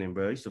in the beginning,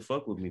 bro. He used to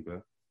fuck with me,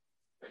 bro.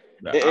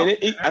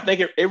 I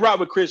think it rocked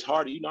with Chris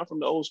harder. You know, I'm from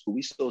the old school.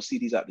 We still see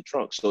these out the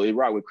trunk. So it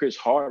rocked with Chris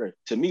harder.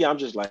 To me, I'm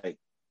just like,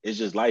 it's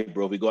just life,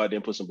 bro. If we go out there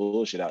and put some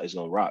bullshit out, it's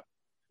gonna rock.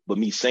 But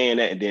me saying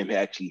that and then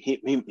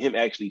him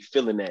actually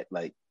feeling that,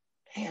 like,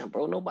 damn,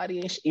 bro, nobody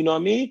ain't, you know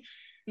what I mean?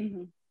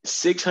 Mm-hmm.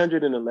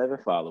 611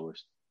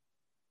 followers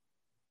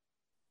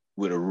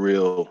with a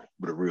real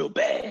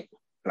bag.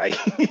 Like,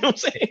 you know what I'm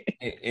saying?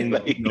 And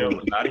like, you know,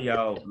 a lot of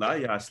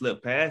y'all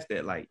slip past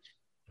that. Like,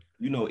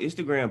 you know,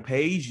 Instagram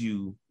pays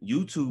you,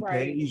 YouTube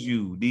pays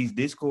you, these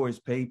Discords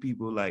pay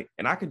people, like,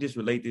 and I could just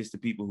relate this to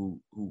people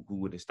who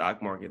with the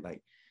stock market.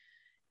 Like,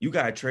 you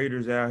got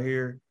traders out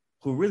here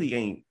who really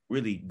ain't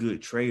really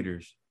good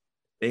traders.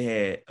 They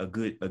had a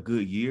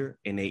good year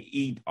and they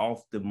eat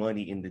off the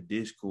money in the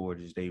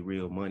Discord as they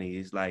real money.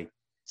 It's like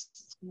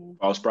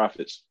false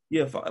prophets.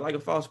 Yeah, like a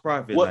false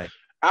prophet. Well, like,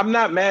 I'm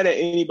not mad at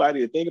anybody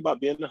to think about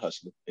being a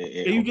hustler.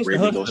 You just a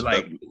hustler.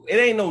 Like, it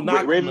ain't no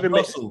knock on the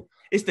hustle.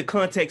 It's the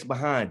context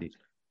behind it.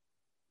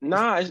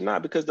 Nah, it's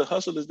not, because the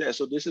hustle is that.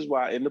 So this is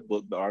why in the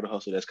book, The Art of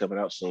Hustle, that's coming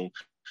out soon,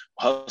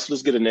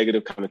 hustlers get a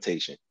negative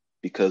connotation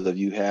because of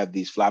you have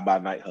these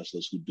fly-by-night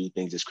hustlers who do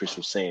things, as Chris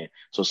was saying.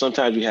 So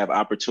sometimes you have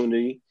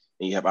opportunity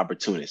and you have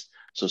opportunists.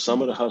 So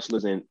some of the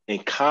hustlers and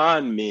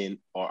con men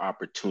are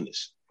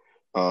opportunists.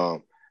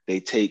 They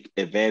take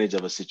advantage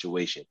of a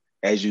situation.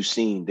 As you've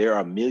seen, there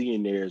are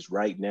millionaires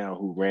right now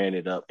who ran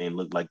it up and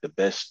look like the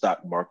best stock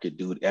market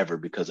dude ever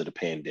because of the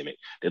pandemic.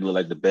 They look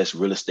like the best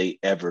real estate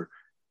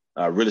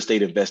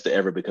investor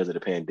ever because of the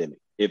pandemic.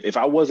 If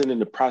I wasn't in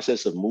the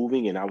process of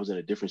moving and I was in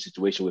a different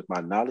situation with my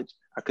knowledge,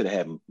 I could have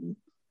had a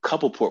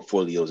couple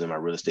portfolios in my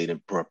real estate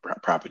and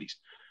properties.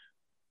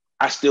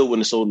 I still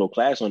wouldn't have sold no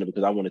class on it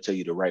because I want to tell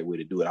you the right way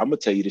to do it. I'm going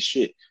to tell you the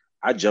shit.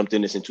 I jumped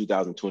in this in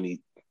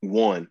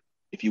 2021.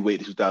 If you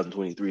wait to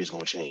 2023, it's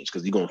going to change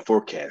because you're going to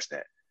forecast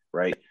that,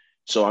 right?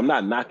 So I'm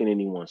not knocking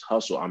anyone's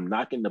hustle. I'm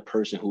knocking the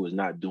person who is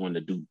not doing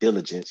the due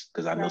diligence,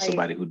 because I know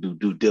somebody who do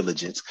due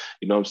diligence.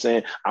 You know what I'm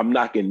saying? I'm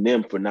knocking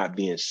them for not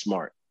being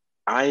smart.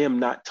 I am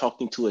not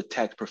talking to a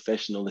tax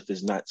professional if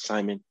it's not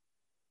Simon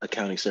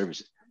Accounting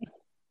Services.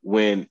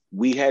 When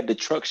we had the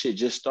truck shit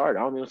just started,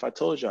 I don't know if I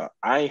told y'all,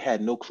 I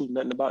had no clue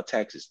nothing about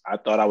taxes. I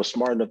thought I was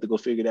smart enough to go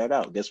figure that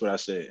out. Guess what I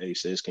said? Hey,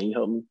 sis, can you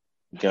help me?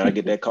 Can I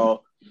get that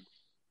call?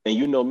 And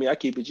you know me, I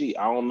keep it G.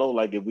 I don't know,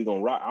 like, if we're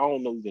gonna rock. I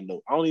don't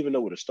even know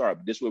where to start.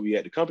 But this is where we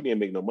at. The company and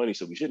make no money,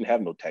 so we shouldn't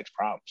have no tax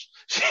problems.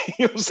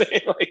 You know what I'm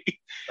saying? Like,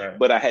 right.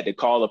 But I had to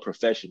call a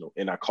professional,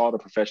 and I called a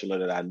professional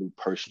that I knew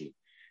personally.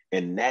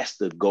 And that's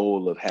the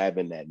goal of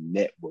having that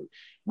network.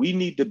 We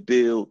need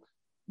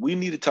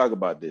to talk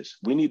about this.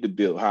 We need to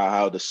build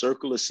how the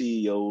circle of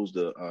CEOs,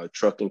 the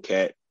trucking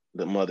cat,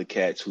 the mother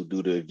cats who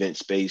do the event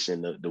space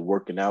and the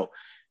working out.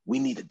 We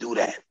need to do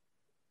that.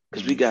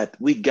 Because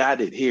we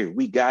got it here.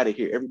 We got it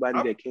here.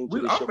 Everybody that came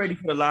to the show. I'm ready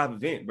for a live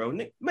event, bro.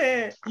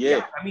 Man, yeah.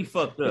 Got me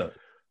fucked up.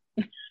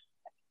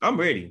 I'm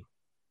ready.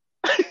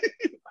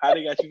 How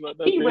they got you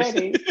fucked up? He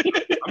ready.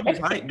 I'm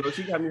just hyped, bro.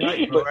 She got me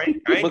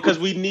hyped, bro. Because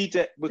we need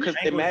to. Because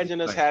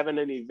imagine us having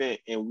an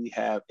event and we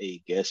have a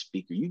guest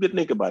speaker. You could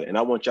think about it, and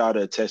I want y'all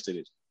to attest to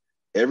this.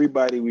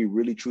 Everybody we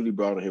really truly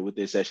brought on here with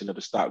this session of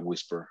the Stock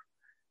Whisper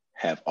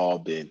have all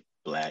been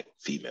Black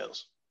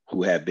females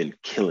who have been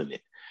killing it.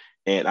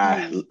 And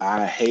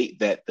I hate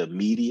that the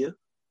media,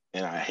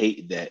 and I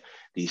hate that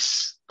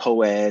these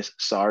po-ass,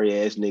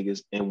 sorry-ass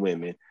niggas and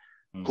women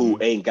who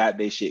ain't got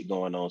their shit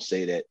going on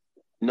say that,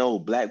 no,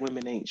 Black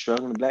women ain't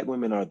struggling. Black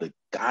women are the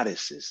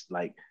goddesses.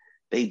 Like,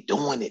 they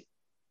doing it.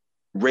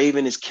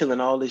 Raven is killing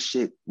all this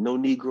shit. No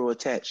Negro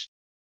attached.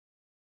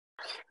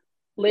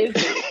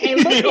 Listen,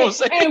 and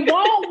look and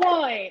want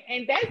one.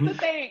 And that's the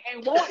thing.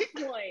 And want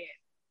one.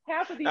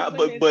 Half of these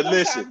women, but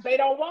listen, they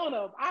don't want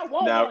them. I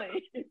want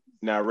one.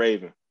 Now,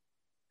 Raven.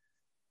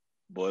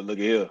 Boy, look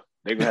at here.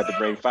 They're gonna have to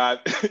bring five.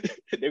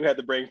 They're gonna have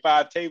to bring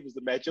 5 tables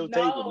to match your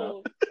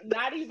table now.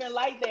 Not even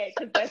like that,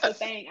 because that's the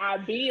thing. I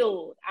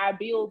build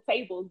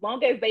tables as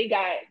long as they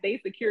got their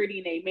security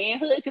in their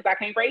manhood, because I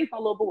can't raise no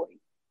little boy.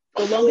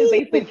 So long as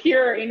they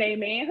secure in their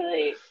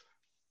manhood,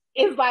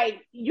 it's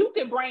like you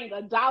can bring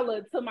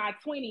 $1 to my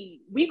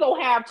 20. We go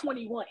have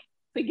 21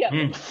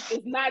 together.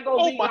 It's not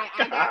gonna be like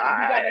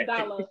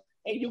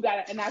you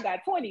got $1 and I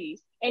got 20,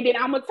 and then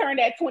I'm gonna turn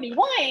that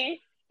 21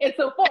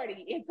 into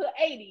 40, into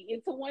 80,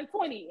 into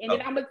 120. And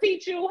then I'm going to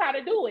teach you how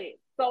to do it.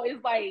 So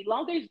it's like,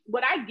 long as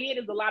what I get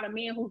is a lot of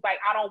men who's like,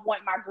 I don't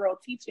want my girl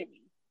teaching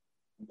me.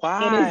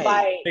 Why? And it's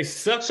like, they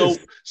suck.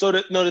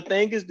 The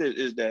thing is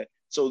that,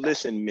 so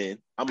listen, men,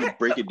 I'm going to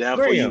break it down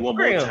for you one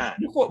more time.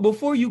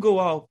 Before you go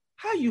off,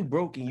 how you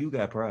broke and you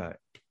got pride?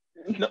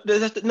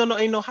 No,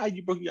 ain't no how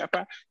you broke, you got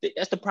pride.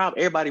 That's the problem.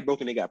 Everybody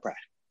broken, they got pride.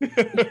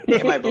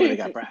 Everybody broken, they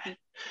got pride.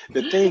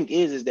 The thing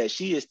is that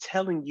she is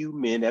telling you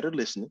men that are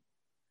listening,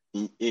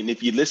 and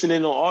if you're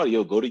listening on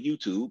audio, go to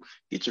YouTube,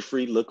 get your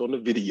free look on the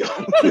video.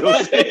 You know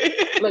what I'm saying?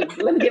 Look,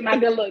 let me get my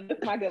good look. This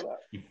is my good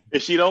look.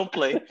 If she don't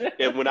play,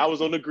 and when I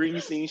was on the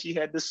green scene, she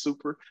had this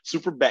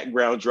super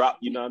background drop.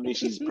 You know what I mean?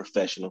 She's a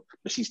professional,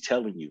 but she's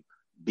telling you,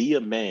 be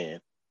a man,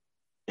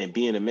 and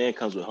being a man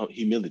comes with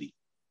humility.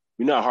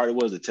 You know how hard it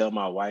was to tell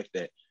my wife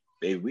that,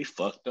 baby, we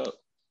fucked up.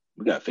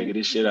 We got to figure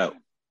this shit out.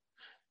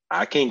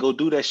 I can't go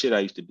do that shit I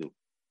used to do.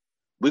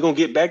 We're going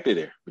to get back to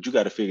there, but you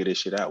got to figure this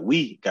shit out.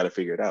 We got to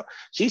figure it out.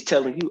 She's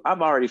telling you,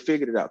 I've already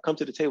figured it out. Come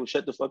to the table,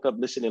 shut the fuck up,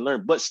 listen and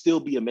learn, but still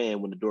be a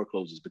man when the door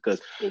closes,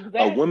 because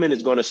a woman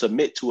is going to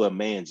submit to a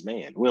man's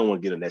man. We don't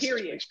want to get in that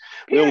situation.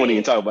 We don't want to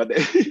even talk about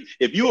that.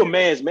 If you a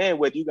man's man,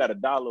 whether you got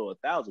 $1 or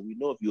 1,000, we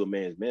know if you a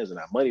man's man, and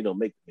our money don't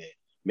make the man.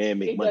 Man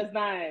make money. Does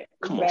not.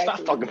 Come on, stop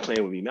fucking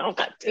playing with me, man. I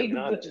don't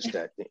got just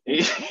that thing.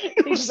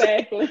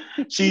 Exactly.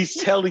 She's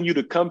telling you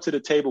to come to the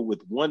table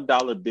with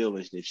 $1 bill,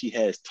 and if she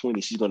has 20,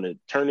 she's gonna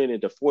turn it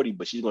into 40,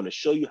 but she's gonna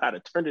show you how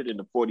to turn it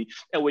into 40.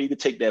 That way you can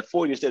take that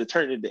 40 instead of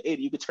turning it into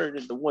 80, you can turn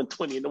it into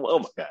 120. And oh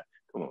my God,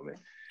 come on, man.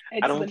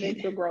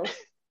 Exponential growth.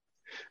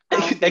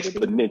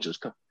 Exponentials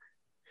come.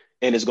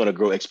 And it's gonna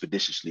grow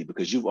expeditiously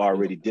because you've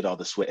already did all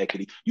the sweat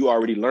equity. You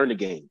already learned the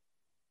game.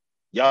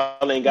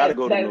 Y'all ain't gotta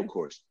go to no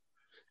course.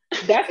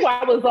 That's why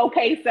I was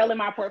okay selling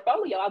my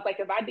portfolio. I was like,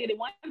 if I did it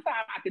one time,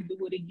 I could do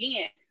it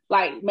again.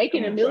 Like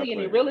making $1 million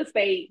in real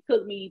estate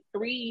took me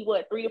 3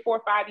 to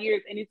 4, 5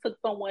 years, and it took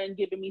someone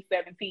giving me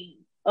 17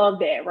 of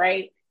that,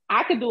 right?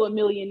 I could do $1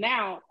 million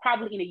now,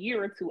 probably in a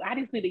year or 2. I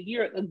just need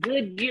a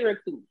good year or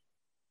 2,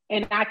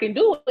 and I can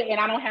do it. And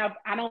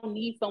I don't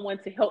need someone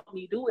to help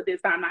me do it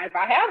this time. Now, if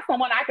I have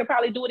someone, I could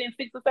probably do it in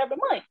 6 or 7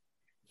 months.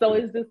 So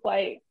it's just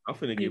like, I'm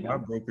finna get my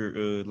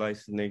broker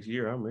license next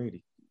year. I'm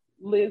ready.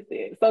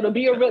 Listen, so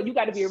you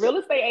got to be a real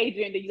estate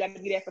agent, then you got to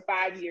be there for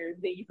 5 years,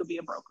 then you could be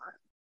a broker.